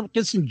 Psycho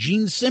Circus and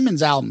Gene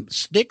Simmons album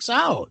sticks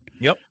out.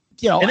 Yep.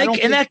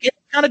 And that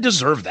kind of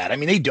deserve that. I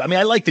mean, they do. I mean,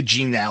 I like the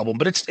Gene album,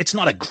 but it's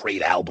not a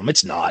great album.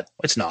 It's not.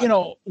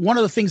 One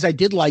of the things I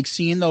did like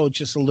seeing, though,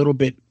 just a little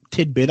bit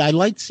tidbit, I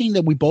liked seeing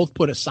that we both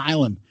put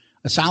Asylum.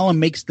 Asylum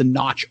makes the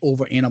notch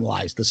over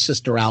Animalize, the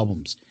sister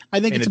albums. I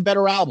think it's a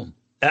better album.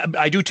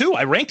 I do too.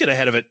 I ranked it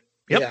ahead of it.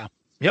 Yep. Yeah.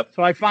 Yep.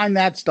 So I find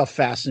that stuff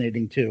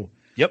fascinating too.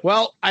 Yep.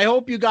 Well, I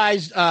hope you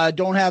guys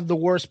don't have the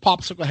worst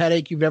popsicle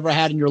headache you've ever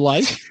had in your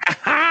life.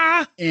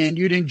 And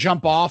you didn't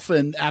jump off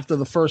and after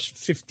the first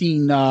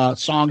 15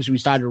 songs we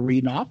started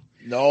reading off.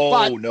 No.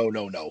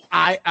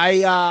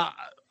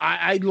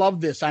 I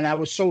love this, and I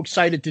was so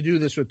excited to do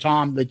this with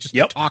Tom to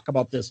talk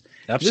about this.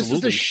 Absolutely. This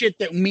is the shit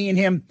that me and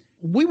him,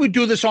 we would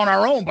do this on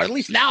our own, but at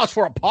least now it's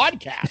for a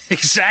podcast.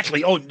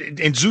 Exactly. Oh,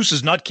 and Zeus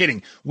is not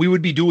kidding. We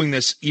would be doing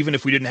this even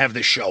if we didn't have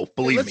this show.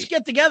 Believe me. Let's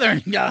get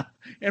together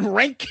and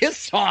rank Kiss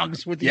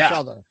songs with each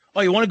other. Oh,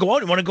 you want to go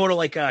out? You want to go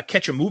to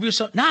catch a movie or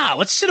something? Nah,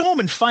 let's sit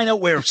home and find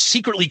out where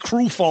Secretly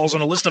Crew falls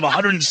on a list of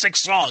 106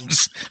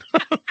 songs.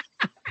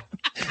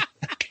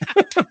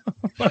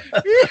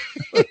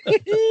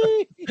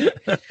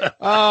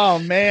 Oh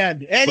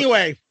man.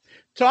 Anyway,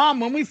 Tom,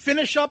 when we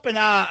finish up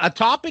a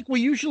topic,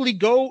 we usually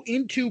go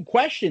into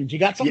questions. You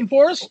got something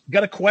for us?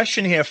 Got a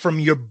question here from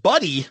your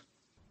buddy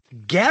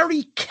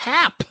Gary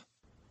Cap.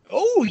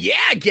 Oh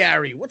yeah,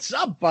 Gary. What's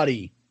up,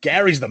 buddy?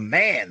 Gary's the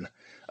man.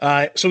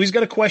 So he's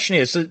got a question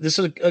here. So this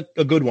is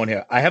a good one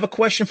here. I have a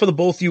question for the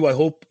both of you. I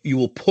hope you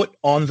will put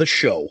on the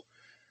show.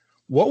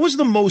 What was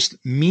the most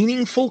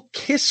meaningful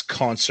Kiss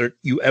concert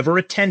you ever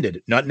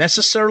attended? Not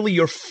necessarily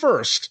your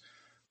first,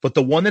 but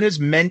the one that has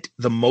meant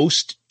the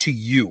most to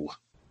you.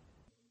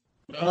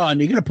 Oh,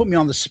 and you're going to put me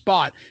on the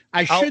spot.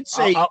 I should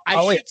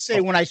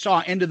say when I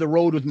saw End of the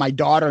Road with my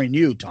daughter and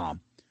you,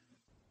 Tom.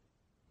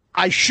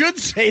 I should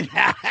say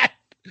that.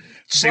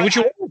 Say what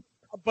you want.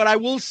 But I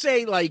will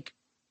say,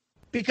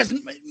 because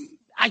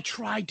I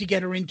tried to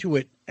get her into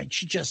it, and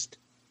she just,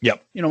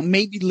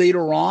 maybe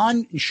later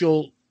on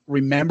she'll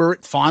remember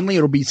it fondly.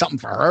 It'll be something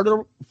for her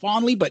to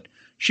fondly, but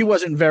she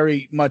wasn't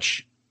very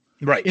much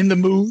in the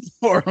mood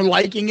or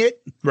liking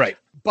it. Right.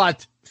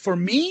 But for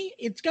me,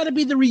 it's got to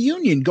be the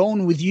reunion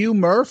going with you,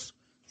 Murph.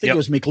 I think it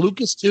was Mick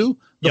Lucas too.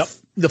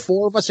 The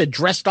four of us had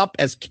dressed up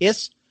as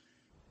Kiss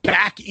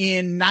back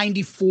in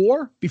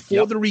 '94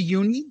 before the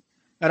reunion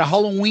at a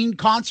Halloween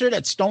concert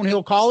at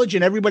Stonehill College,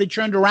 and everybody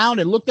turned around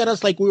and looked at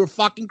us like we were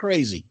fucking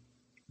crazy.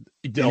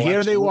 And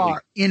here they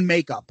were in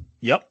makeup.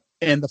 Yep.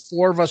 And the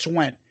four of us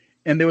went.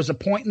 And there was a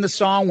point in the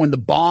song when the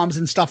bombs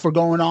and stuff were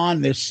going on.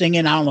 And they're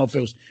singing. I don't know if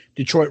it was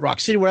Detroit Rock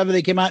City, wherever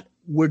they came out.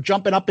 We're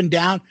jumping up and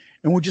down,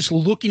 and we're just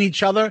looking at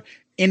each other.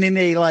 And in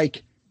a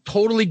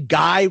totally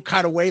guy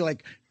kind of way,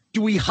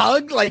 do we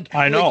hug?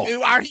 I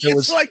know. Our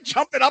hands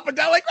jumping up and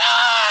down,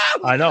 ah!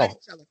 I know.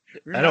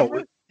 Remember? I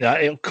know. Yeah,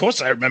 of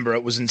course I remember.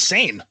 It was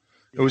insane.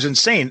 It was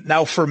insane.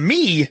 Now, for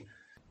me,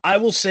 I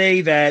will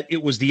say that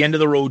it was the end of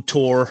the road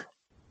tour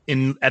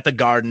at the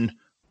Garden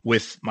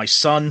with my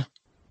son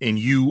and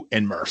you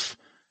and Murph.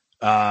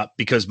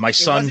 Because my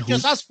son, it wasn't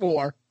just us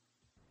four.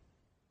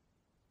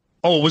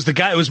 Oh, it was the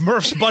guy. It was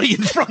Murph's buddy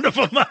in front of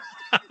him.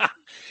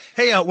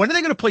 Hey, when are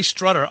they going to play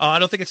Strutter? I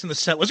don't think it's in the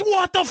set list.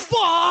 What the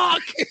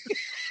fuck?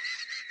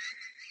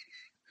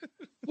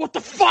 What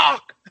the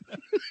fuck?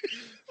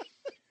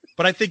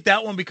 But I think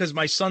that one, because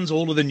my son's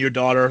older than your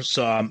daughter,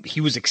 so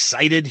he was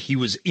excited. He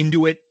was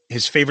into it.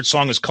 His favorite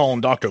song is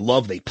Calling Dr.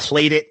 Love. They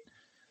played it.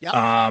 Yep.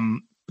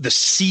 The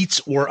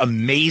seats were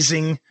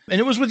amazing. And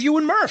it was with you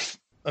and Murph.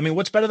 I mean,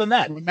 what's better than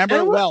that? Remember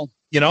it well.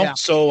 You know, Yeah.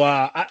 so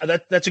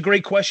that's a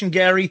great question,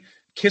 Gary.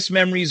 Kiss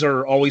memories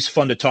are always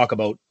fun to talk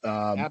about.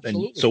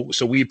 Absolutely. And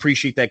so we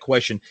appreciate that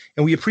question.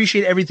 And we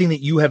appreciate everything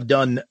that you have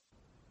done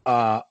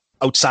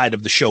outside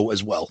of the show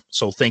as well.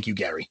 So thank you,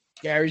 Gary.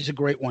 Gary's a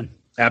great one.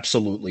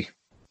 Absolutely.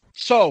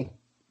 So,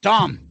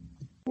 Tom,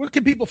 where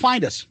can people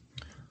find us?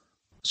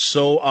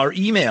 So our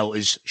email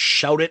is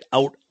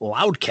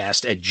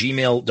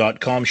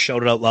shoutitoutloudcast@gmail.com,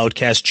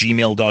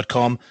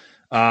 shoutitoutloudcast@gmail.com.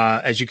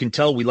 As you can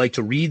tell, we like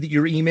to read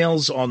your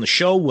emails on the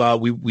show.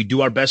 We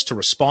do our best to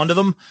respond to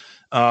them.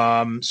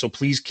 So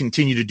please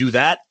continue to do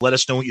that. Let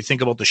us know what you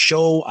think about the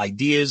show,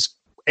 ideas,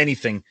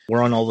 anything.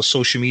 We're on all the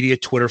social media,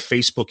 Twitter,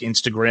 Facebook,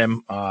 Instagram.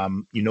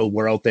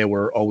 We're out there.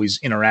 We're always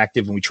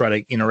interactive, and we try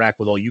to interact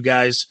with all you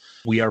guys.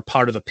 We are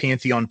part of the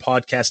Pantheon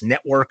Podcast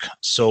Network,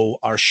 so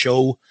our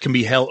show can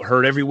be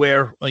heard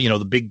everywhere.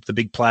 The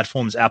big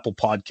platforms, Apple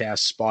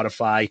Podcasts,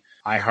 Spotify,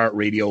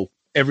 iHeartRadio,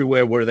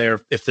 everywhere we're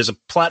there. If there's a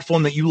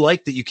platform that you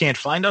like that you can't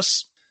find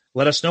us,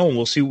 let us know, and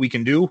we'll see what we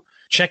can do.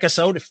 Check us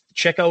out.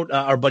 Check out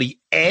our buddy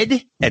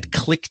Ed at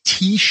Click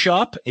Tea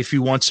Shop if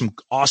you want some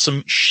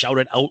awesome Shout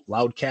It Out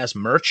Loudcast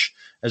merch,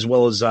 as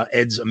well as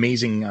Ed's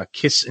amazing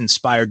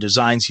Kiss-inspired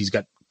designs. He's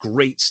got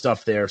great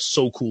stuff there.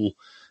 So cool.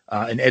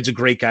 And Ed's a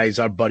great guy. He's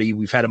our buddy.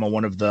 We've had him on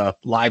one of the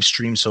live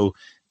streams, so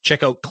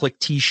check out Click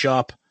Tea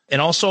Shop. And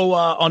also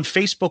on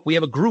Facebook, we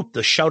have a group,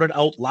 the Shout It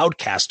Out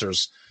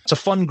Loudcasters. It's a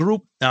fun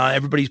group.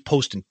 Everybody's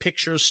posting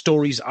pictures,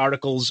 stories,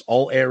 articles,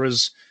 all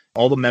eras.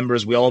 All the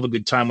members, we all have a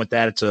good time with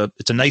that.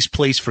 It's a nice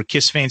place for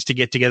Kiss fans to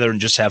get together and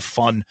just have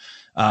fun.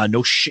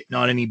 No shitting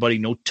on anybody,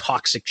 no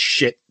toxic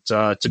shit. It's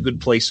a good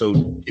place.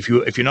 So if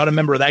you're not a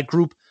member of that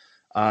group,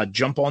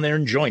 jump on there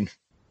and join.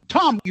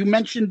 Tom, you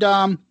mentioned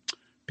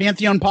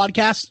Pantheon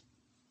Podcast.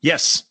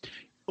 Yes,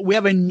 we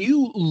have a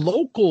new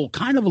local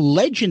kind of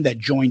legend that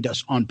joined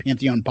us on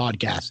Pantheon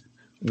Podcast.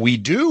 We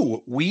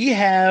do. We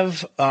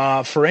have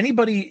for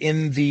anybody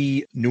in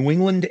the New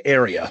England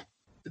area.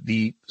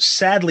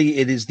 Sadly,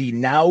 it is the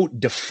now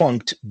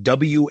defunct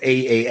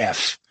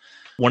WAAF,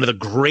 one of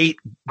the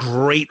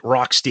great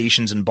rock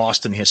stations in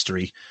Boston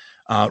history.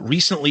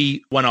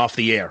 Recently went off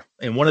the air,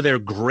 and one of their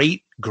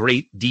great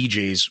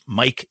DJs,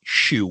 Mike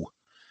Shue,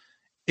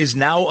 is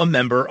now a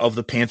member of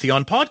the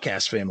Pantheon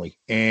Podcast family,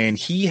 and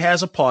he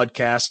has a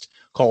podcast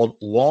called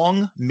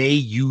Long May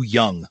You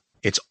Young.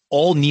 It's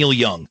all Neil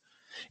Young,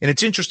 and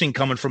it's interesting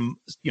coming from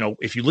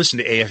if you listen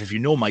to AF, if you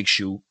know Mike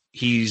Shue,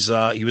 he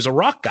was a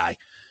rock guy.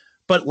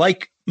 But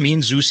like me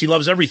and Zeus, he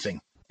loves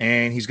everything.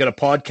 And he's got a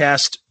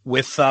podcast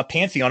with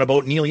Pantheon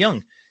about Neil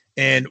Young.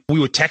 And we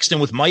were texting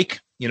with Mike.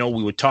 We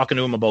were talking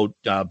to him about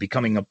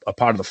becoming a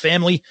part of the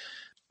family.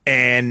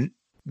 And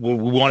we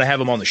want to have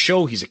him on the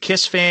show. He's a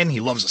Kiss fan. He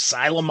loves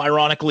Asylum,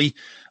 ironically.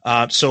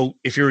 So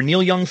if you're a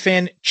Neil Young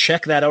fan,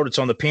 check that out. It's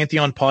on the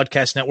Pantheon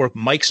Podcast Network.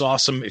 Mike's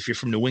awesome. If you're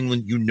from New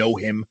England, you know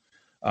him.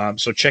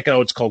 So check it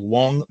out. It's called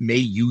Long May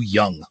You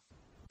Young.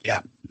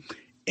 Yeah.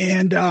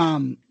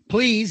 And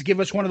please give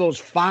us one of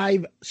those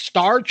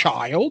 5-star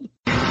child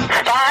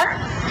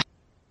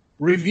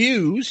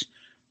reviews.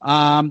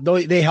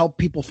 They help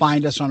people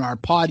find us on our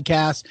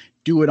podcast.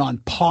 Do it on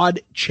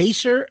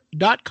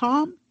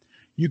podchaser.com.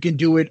 You can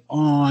do it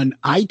on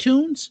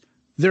iTunes.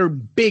 They're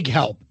big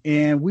help,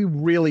 and we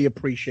really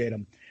appreciate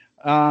them.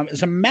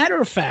 As a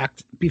matter of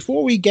fact,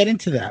 before we get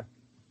into that,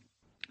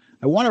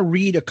 I want to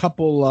read a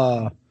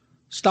couple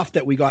stuff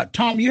that we got.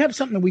 Tom, you have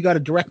something that we got a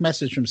direct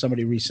message from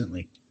somebody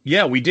recently.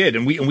 Yeah, we did,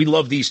 and we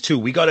love these too.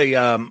 We got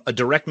a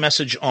direct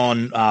message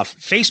on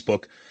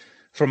Facebook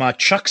from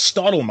Chuck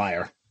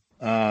Stottlemyre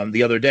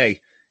the other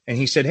day, and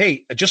he said,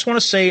 "Hey, I just want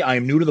to say I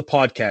am new to the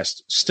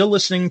podcast. Still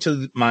listening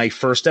to my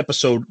first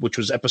episode, which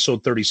was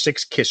episode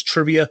 36, Kiss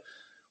Trivia.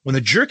 When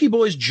the Jerky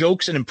Boys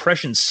jokes and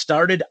impressions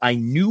started, I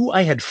knew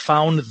I had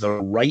found the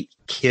right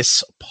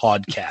Kiss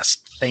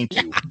podcast. Thank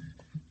you,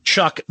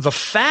 Chuck. The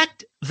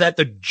fact that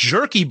the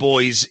Jerky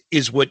Boys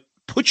is what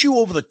put you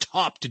over the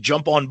top to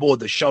jump on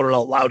board the Shout It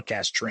Out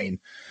Loudcast train.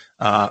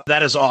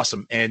 That is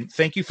awesome. And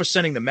thank you for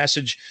sending the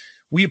message.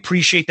 We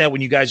appreciate that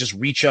when you guys just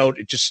reach out.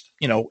 It just,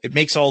 it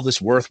makes all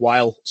this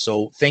worthwhile.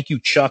 So thank you,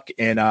 Chuck.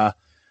 And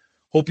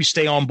Hope you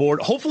stay on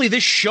board. Hopefully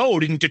this show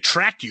didn't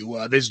detract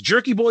you. There's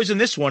Jerky Boys in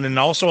this one and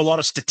also a lot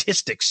of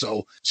statistics.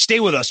 So stay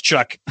with us,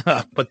 Chuck.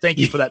 But thank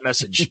you for that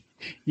message.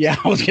 Yeah,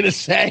 I was going to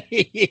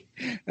say,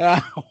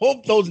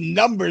 hope those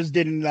numbers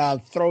didn't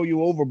throw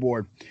you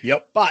overboard.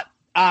 Yep. But,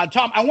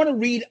 Tom, I want to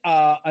read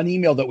an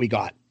email that we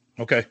got.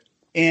 Okay.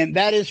 And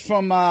that is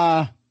from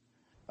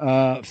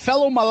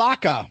fellow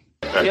Malacca.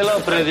 Hello,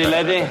 pretty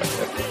lady.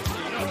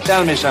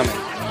 Tell me something.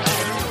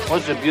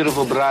 What's a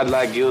beautiful broad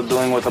like you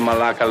doing with a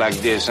Malacca like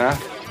this, huh?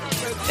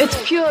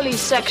 It's purely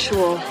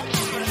sexual.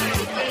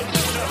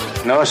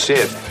 No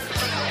shit.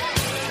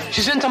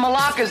 She's into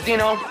Malaccas,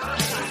 Dino.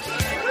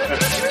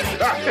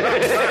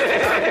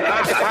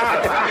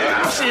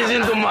 She's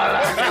into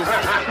Malaccas.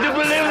 Do you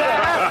believe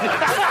that?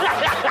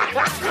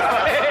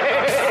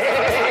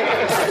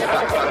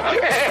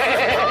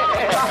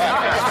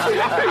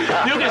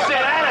 You can say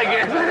that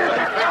again.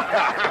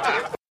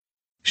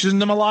 She's in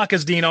the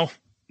Malaccas, Dino.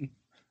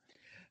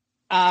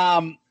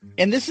 And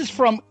this is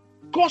from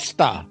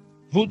Costa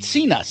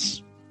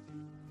Vutsinas.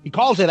 He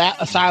calls it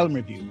Asylum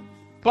Review.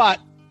 But,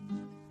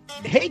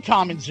 hey,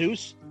 Tom and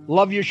Zeus,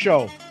 love your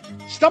show.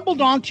 Stumbled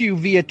onto you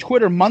via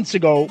Twitter months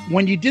ago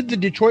when you did the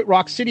Detroit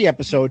Rock City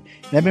episode,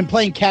 and I've been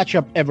playing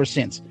catch-up ever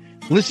since.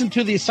 Listened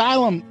to the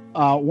Asylum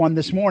one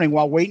this morning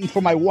while waiting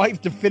for my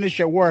wife to finish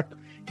at work,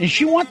 and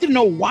she wanted to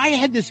know why I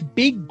had this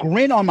big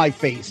grin on my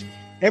face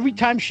every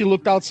time she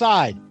looked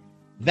outside.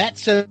 That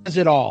says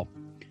it all.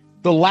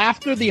 The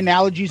laughter, the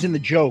analogies, and the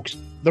jokes,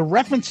 the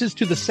references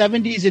to the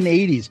 70s and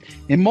 80s,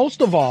 and most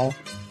of all,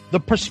 the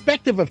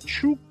perspective of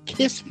true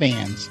Kiss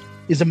fans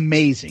is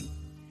amazing.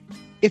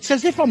 It's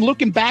as if I'm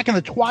looking back in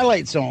the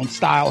Twilight Zone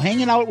style,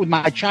 hanging out with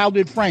my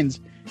childhood friends,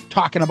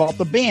 talking about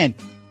the band,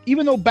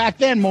 even though back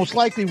then most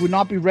likely would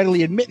not be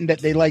readily admitting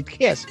that they liked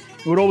Kiss.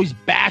 It would always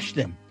bash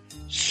them.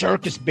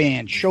 Circus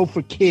band, show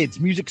for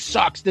kids, music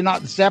sucks, they're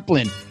not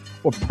Zeppelin,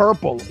 or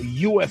Purple, or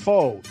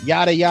UFO,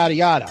 yada, yada,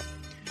 yada.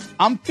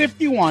 I'm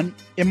 51,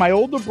 and my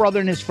older brother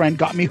and his friend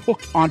got me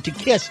hooked onto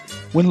Kiss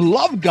when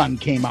Love Gun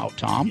came out,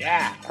 Tom.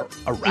 Yeah,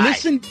 all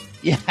right.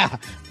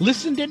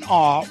 Listened in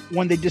awe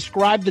when they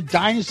described the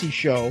Dynasty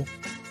show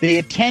they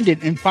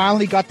attended and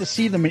finally got to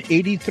see them in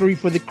 83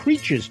 for the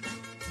Creatures.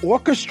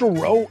 Orchestra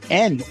Row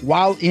N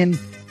while in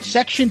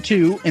Section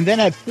 2, and then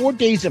had 4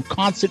 days of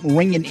constant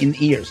ringing in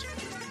ears.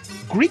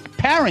 Greek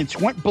parents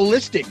went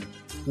ballistic,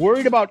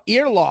 worried about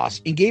ear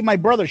loss, and gave my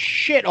brother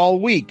shit all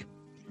week.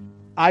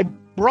 I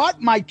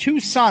brought my 2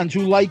 sons,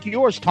 who, like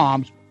yours,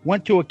 Tom,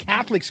 went to a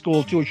Catholic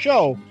school, to a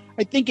show,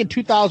 I think in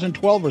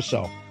 2012 or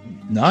so.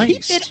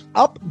 Nice. Keep it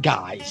up,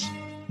 guys.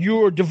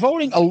 You're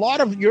devoting a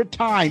lot of your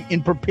time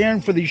in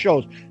preparing for these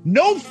shows.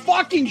 No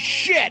fucking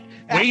shit.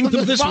 Wait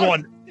until this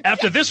one.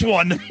 After this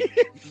one.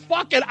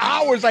 Fucking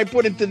hours I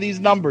put into these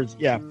numbers.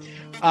 Yeah.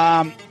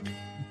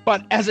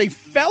 But as a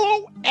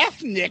fellow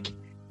ethnic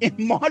in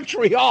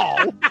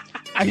Montreal,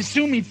 I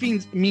assume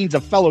he means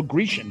a fellow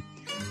Grecian,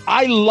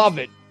 I love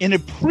it and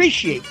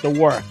appreciate the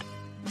work.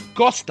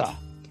 Costa.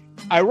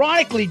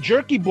 Ironically,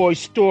 Jerky Boy's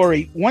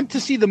story, went to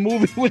see the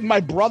movie with my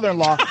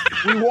brother-in-law.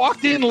 We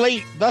walked in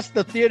late, thus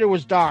the theater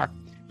was dark.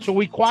 So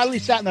we quietly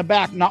sat in the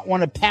back, not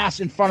want to pass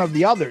in front of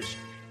the others.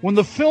 When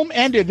the film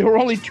ended, there were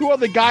only 2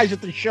 other guys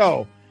at the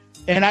show.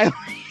 And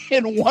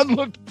one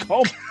looked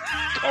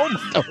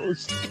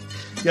comatose.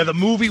 Yeah, the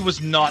movie was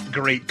not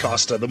great,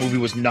 Costa. The movie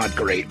was not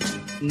great.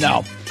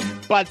 No.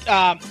 But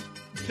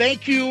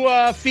thank you,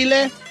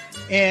 File.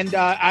 And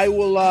I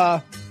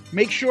will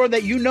make sure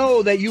that you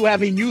know that you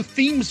have a new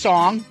theme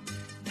song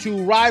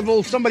to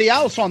rival somebody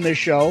else on this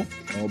show.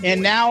 Oh,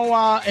 and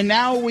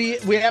now we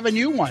have a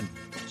new one.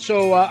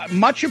 So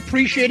much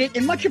appreciated,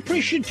 and much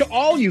appreciated to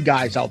all you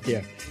guys out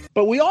there.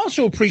 But we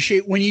also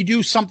appreciate when you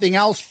do something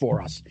else for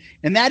us.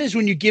 And that is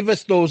when you give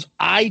us those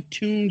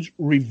iTunes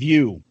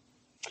review.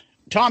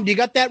 Tom, do you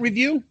got that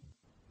review?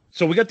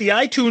 So we got the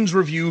iTunes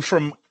review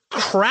from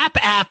Crap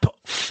App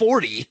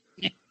 40.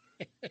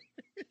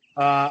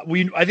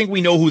 I think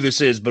we know who this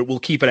is, but we'll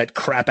keep it at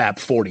Crap App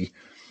 40.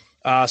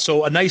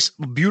 So a nice,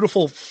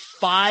 beautiful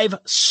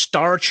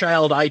 5-star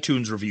child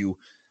iTunes review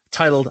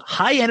titled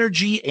High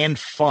Energy and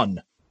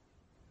Fun.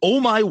 Oh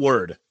my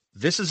word.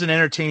 This is an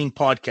entertaining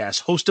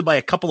podcast hosted by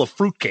a couple of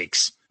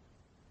fruitcakes.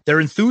 Their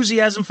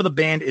enthusiasm for the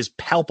band is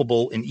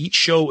palpable, and each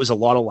show is a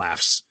lot of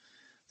laughs.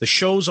 The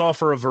shows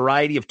offer a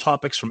variety of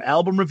topics from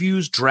album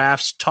reviews,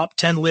 drafts, top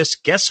 10 lists,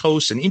 guest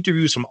hosts, and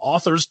interviews from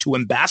authors to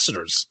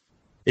ambassadors.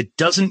 It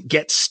doesn't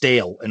get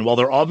stale, and while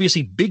they're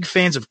obviously big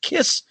fans of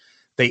Kiss,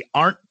 they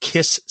aren't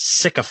Kiss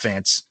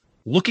sycophants.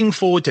 Looking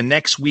forward to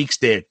next week's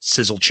Dead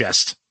Sizzle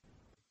Chest.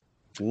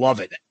 Love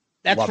it.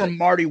 That's Love from it.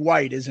 Marty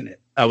White, isn't it?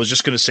 I was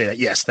just going to say that.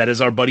 Yes, that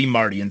is our buddy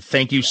Marty, and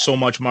thank you so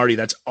much, Marty.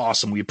 That's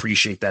awesome. We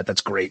appreciate that. That's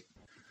great.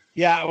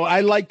 Yeah, well,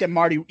 I like that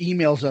Marty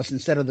emails us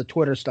instead of the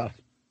Twitter stuff.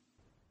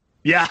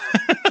 Yeah.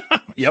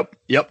 Yep.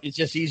 It's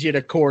just easier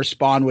to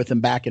correspond with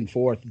him back and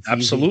forth. It's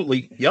absolutely.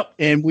 Easy. Yep.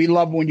 And we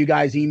love when you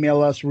guys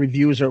email us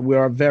reviews. We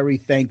are very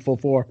thankful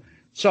for.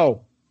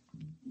 So,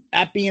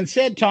 that being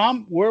said,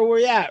 Tom, where were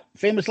we at?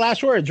 Famous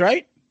last words,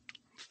 right?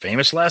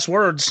 Famous last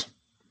words.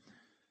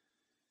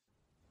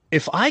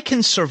 if I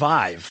can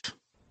survive,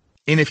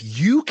 and if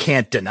you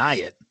can't deny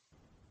it,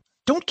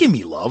 don't give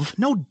me love.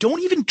 No,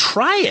 don't even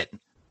try it.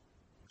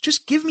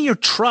 Just give me your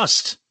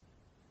trust,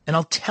 and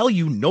I'll tell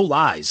you no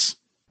lies.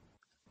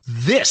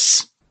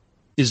 This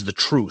is the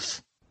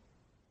truth,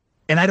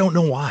 and I don't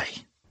know why.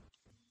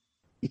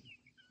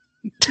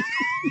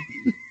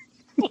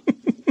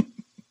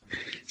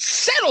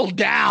 Settle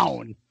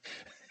down.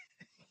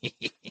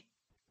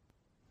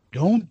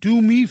 Don't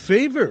do me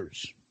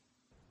favors.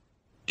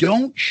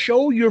 Don't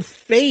show your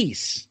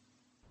face.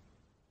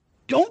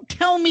 Don't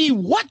tell me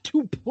what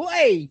to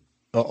play.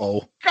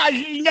 Uh-oh. Because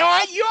it's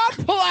not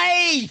your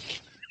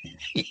place.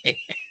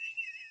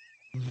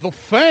 The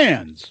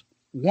fans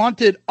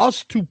wanted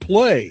us to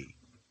play.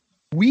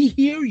 We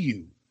hear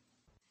you,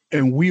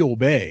 and we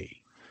obey.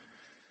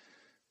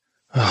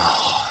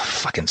 Oh,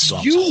 fucking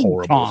song's you,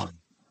 horrible. Tom,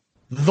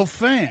 the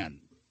fan.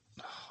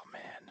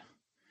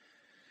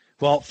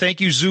 Well, thank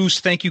you, Zeus.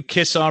 Thank you,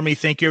 Kiss Army.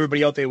 Thank you,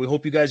 everybody out there. We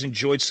hope you guys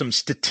enjoyed some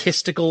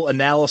statistical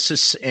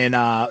analysis and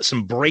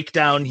some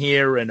breakdown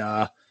here.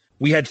 And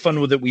we had fun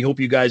with it. We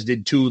hope you guys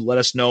did too. Let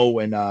us know.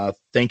 And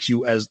thank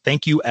you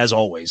as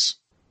always.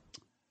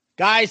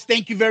 Guys,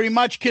 thank you very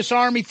much. Kiss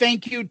Army,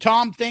 thank you.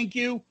 Tom, thank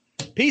you.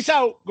 Peace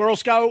out, Girl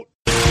Scout.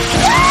 We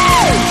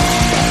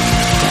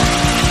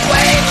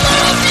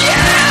love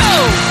you!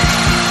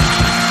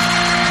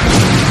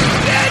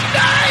 Good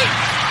night!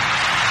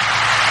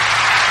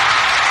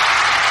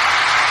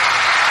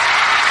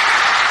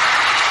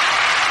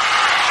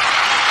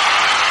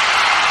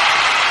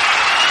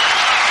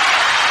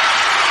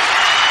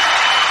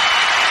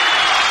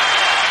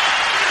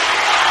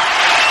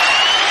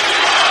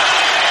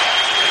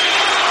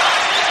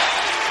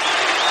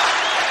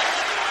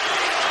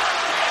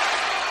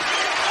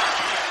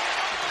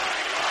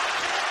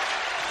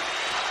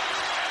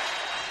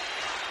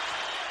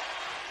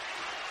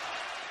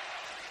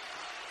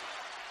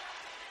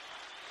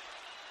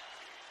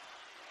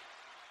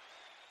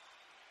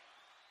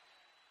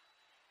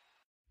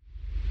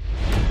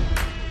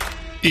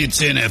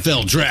 It's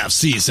NFL draft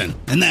season,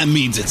 and that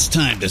means it's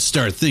time to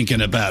start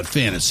thinking about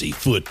fantasy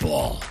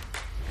football.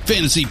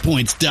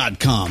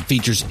 FantasyPoints.com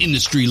features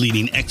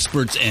industry-leading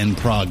experts and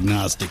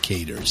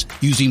prognosticators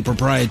using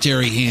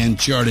proprietary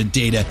hand-charted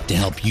data to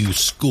help you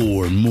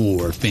score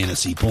more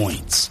fantasy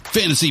points.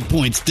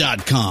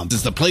 FantasyPoints.com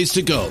is the place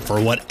to go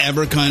for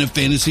whatever kind of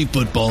fantasy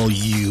football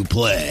you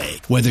play.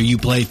 Whether you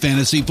play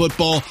fantasy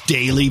football,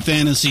 daily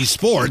fantasy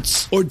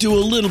sports, or do a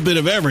little bit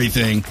of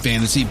everything,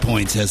 Fantasy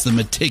Points has the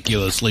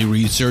meticulously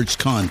researched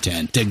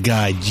content to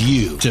guide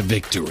you to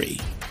victory.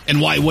 And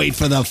why wait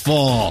for the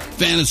fall?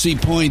 Fantasy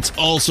Points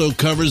also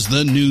covers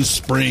the new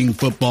spring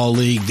football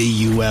league,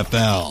 the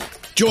UFL.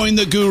 Join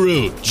the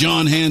guru,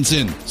 John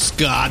Hansen,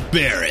 Scott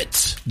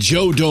Barrett,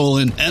 Joe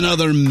Dolan, and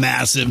other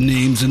massive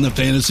names in the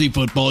fantasy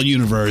football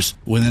universe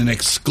with an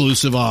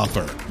exclusive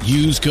offer.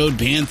 Use code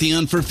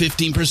Pantheon for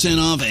 15%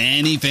 off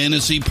any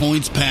Fantasy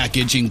Points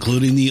package,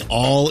 including the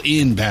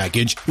all-in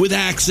package, with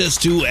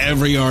access to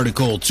every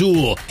article,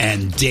 tool,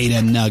 and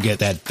data nugget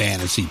that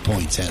Fantasy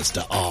Points has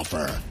to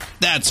offer.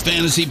 That's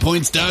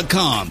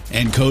FantasyPoints.com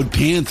and code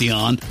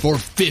Pantheon for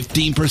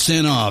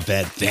 15% off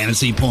at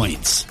Fantasy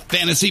Points.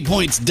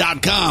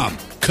 FantasyPoints.com,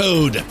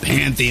 code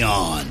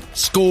Pantheon.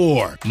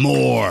 Score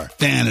more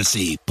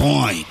fantasy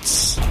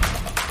points.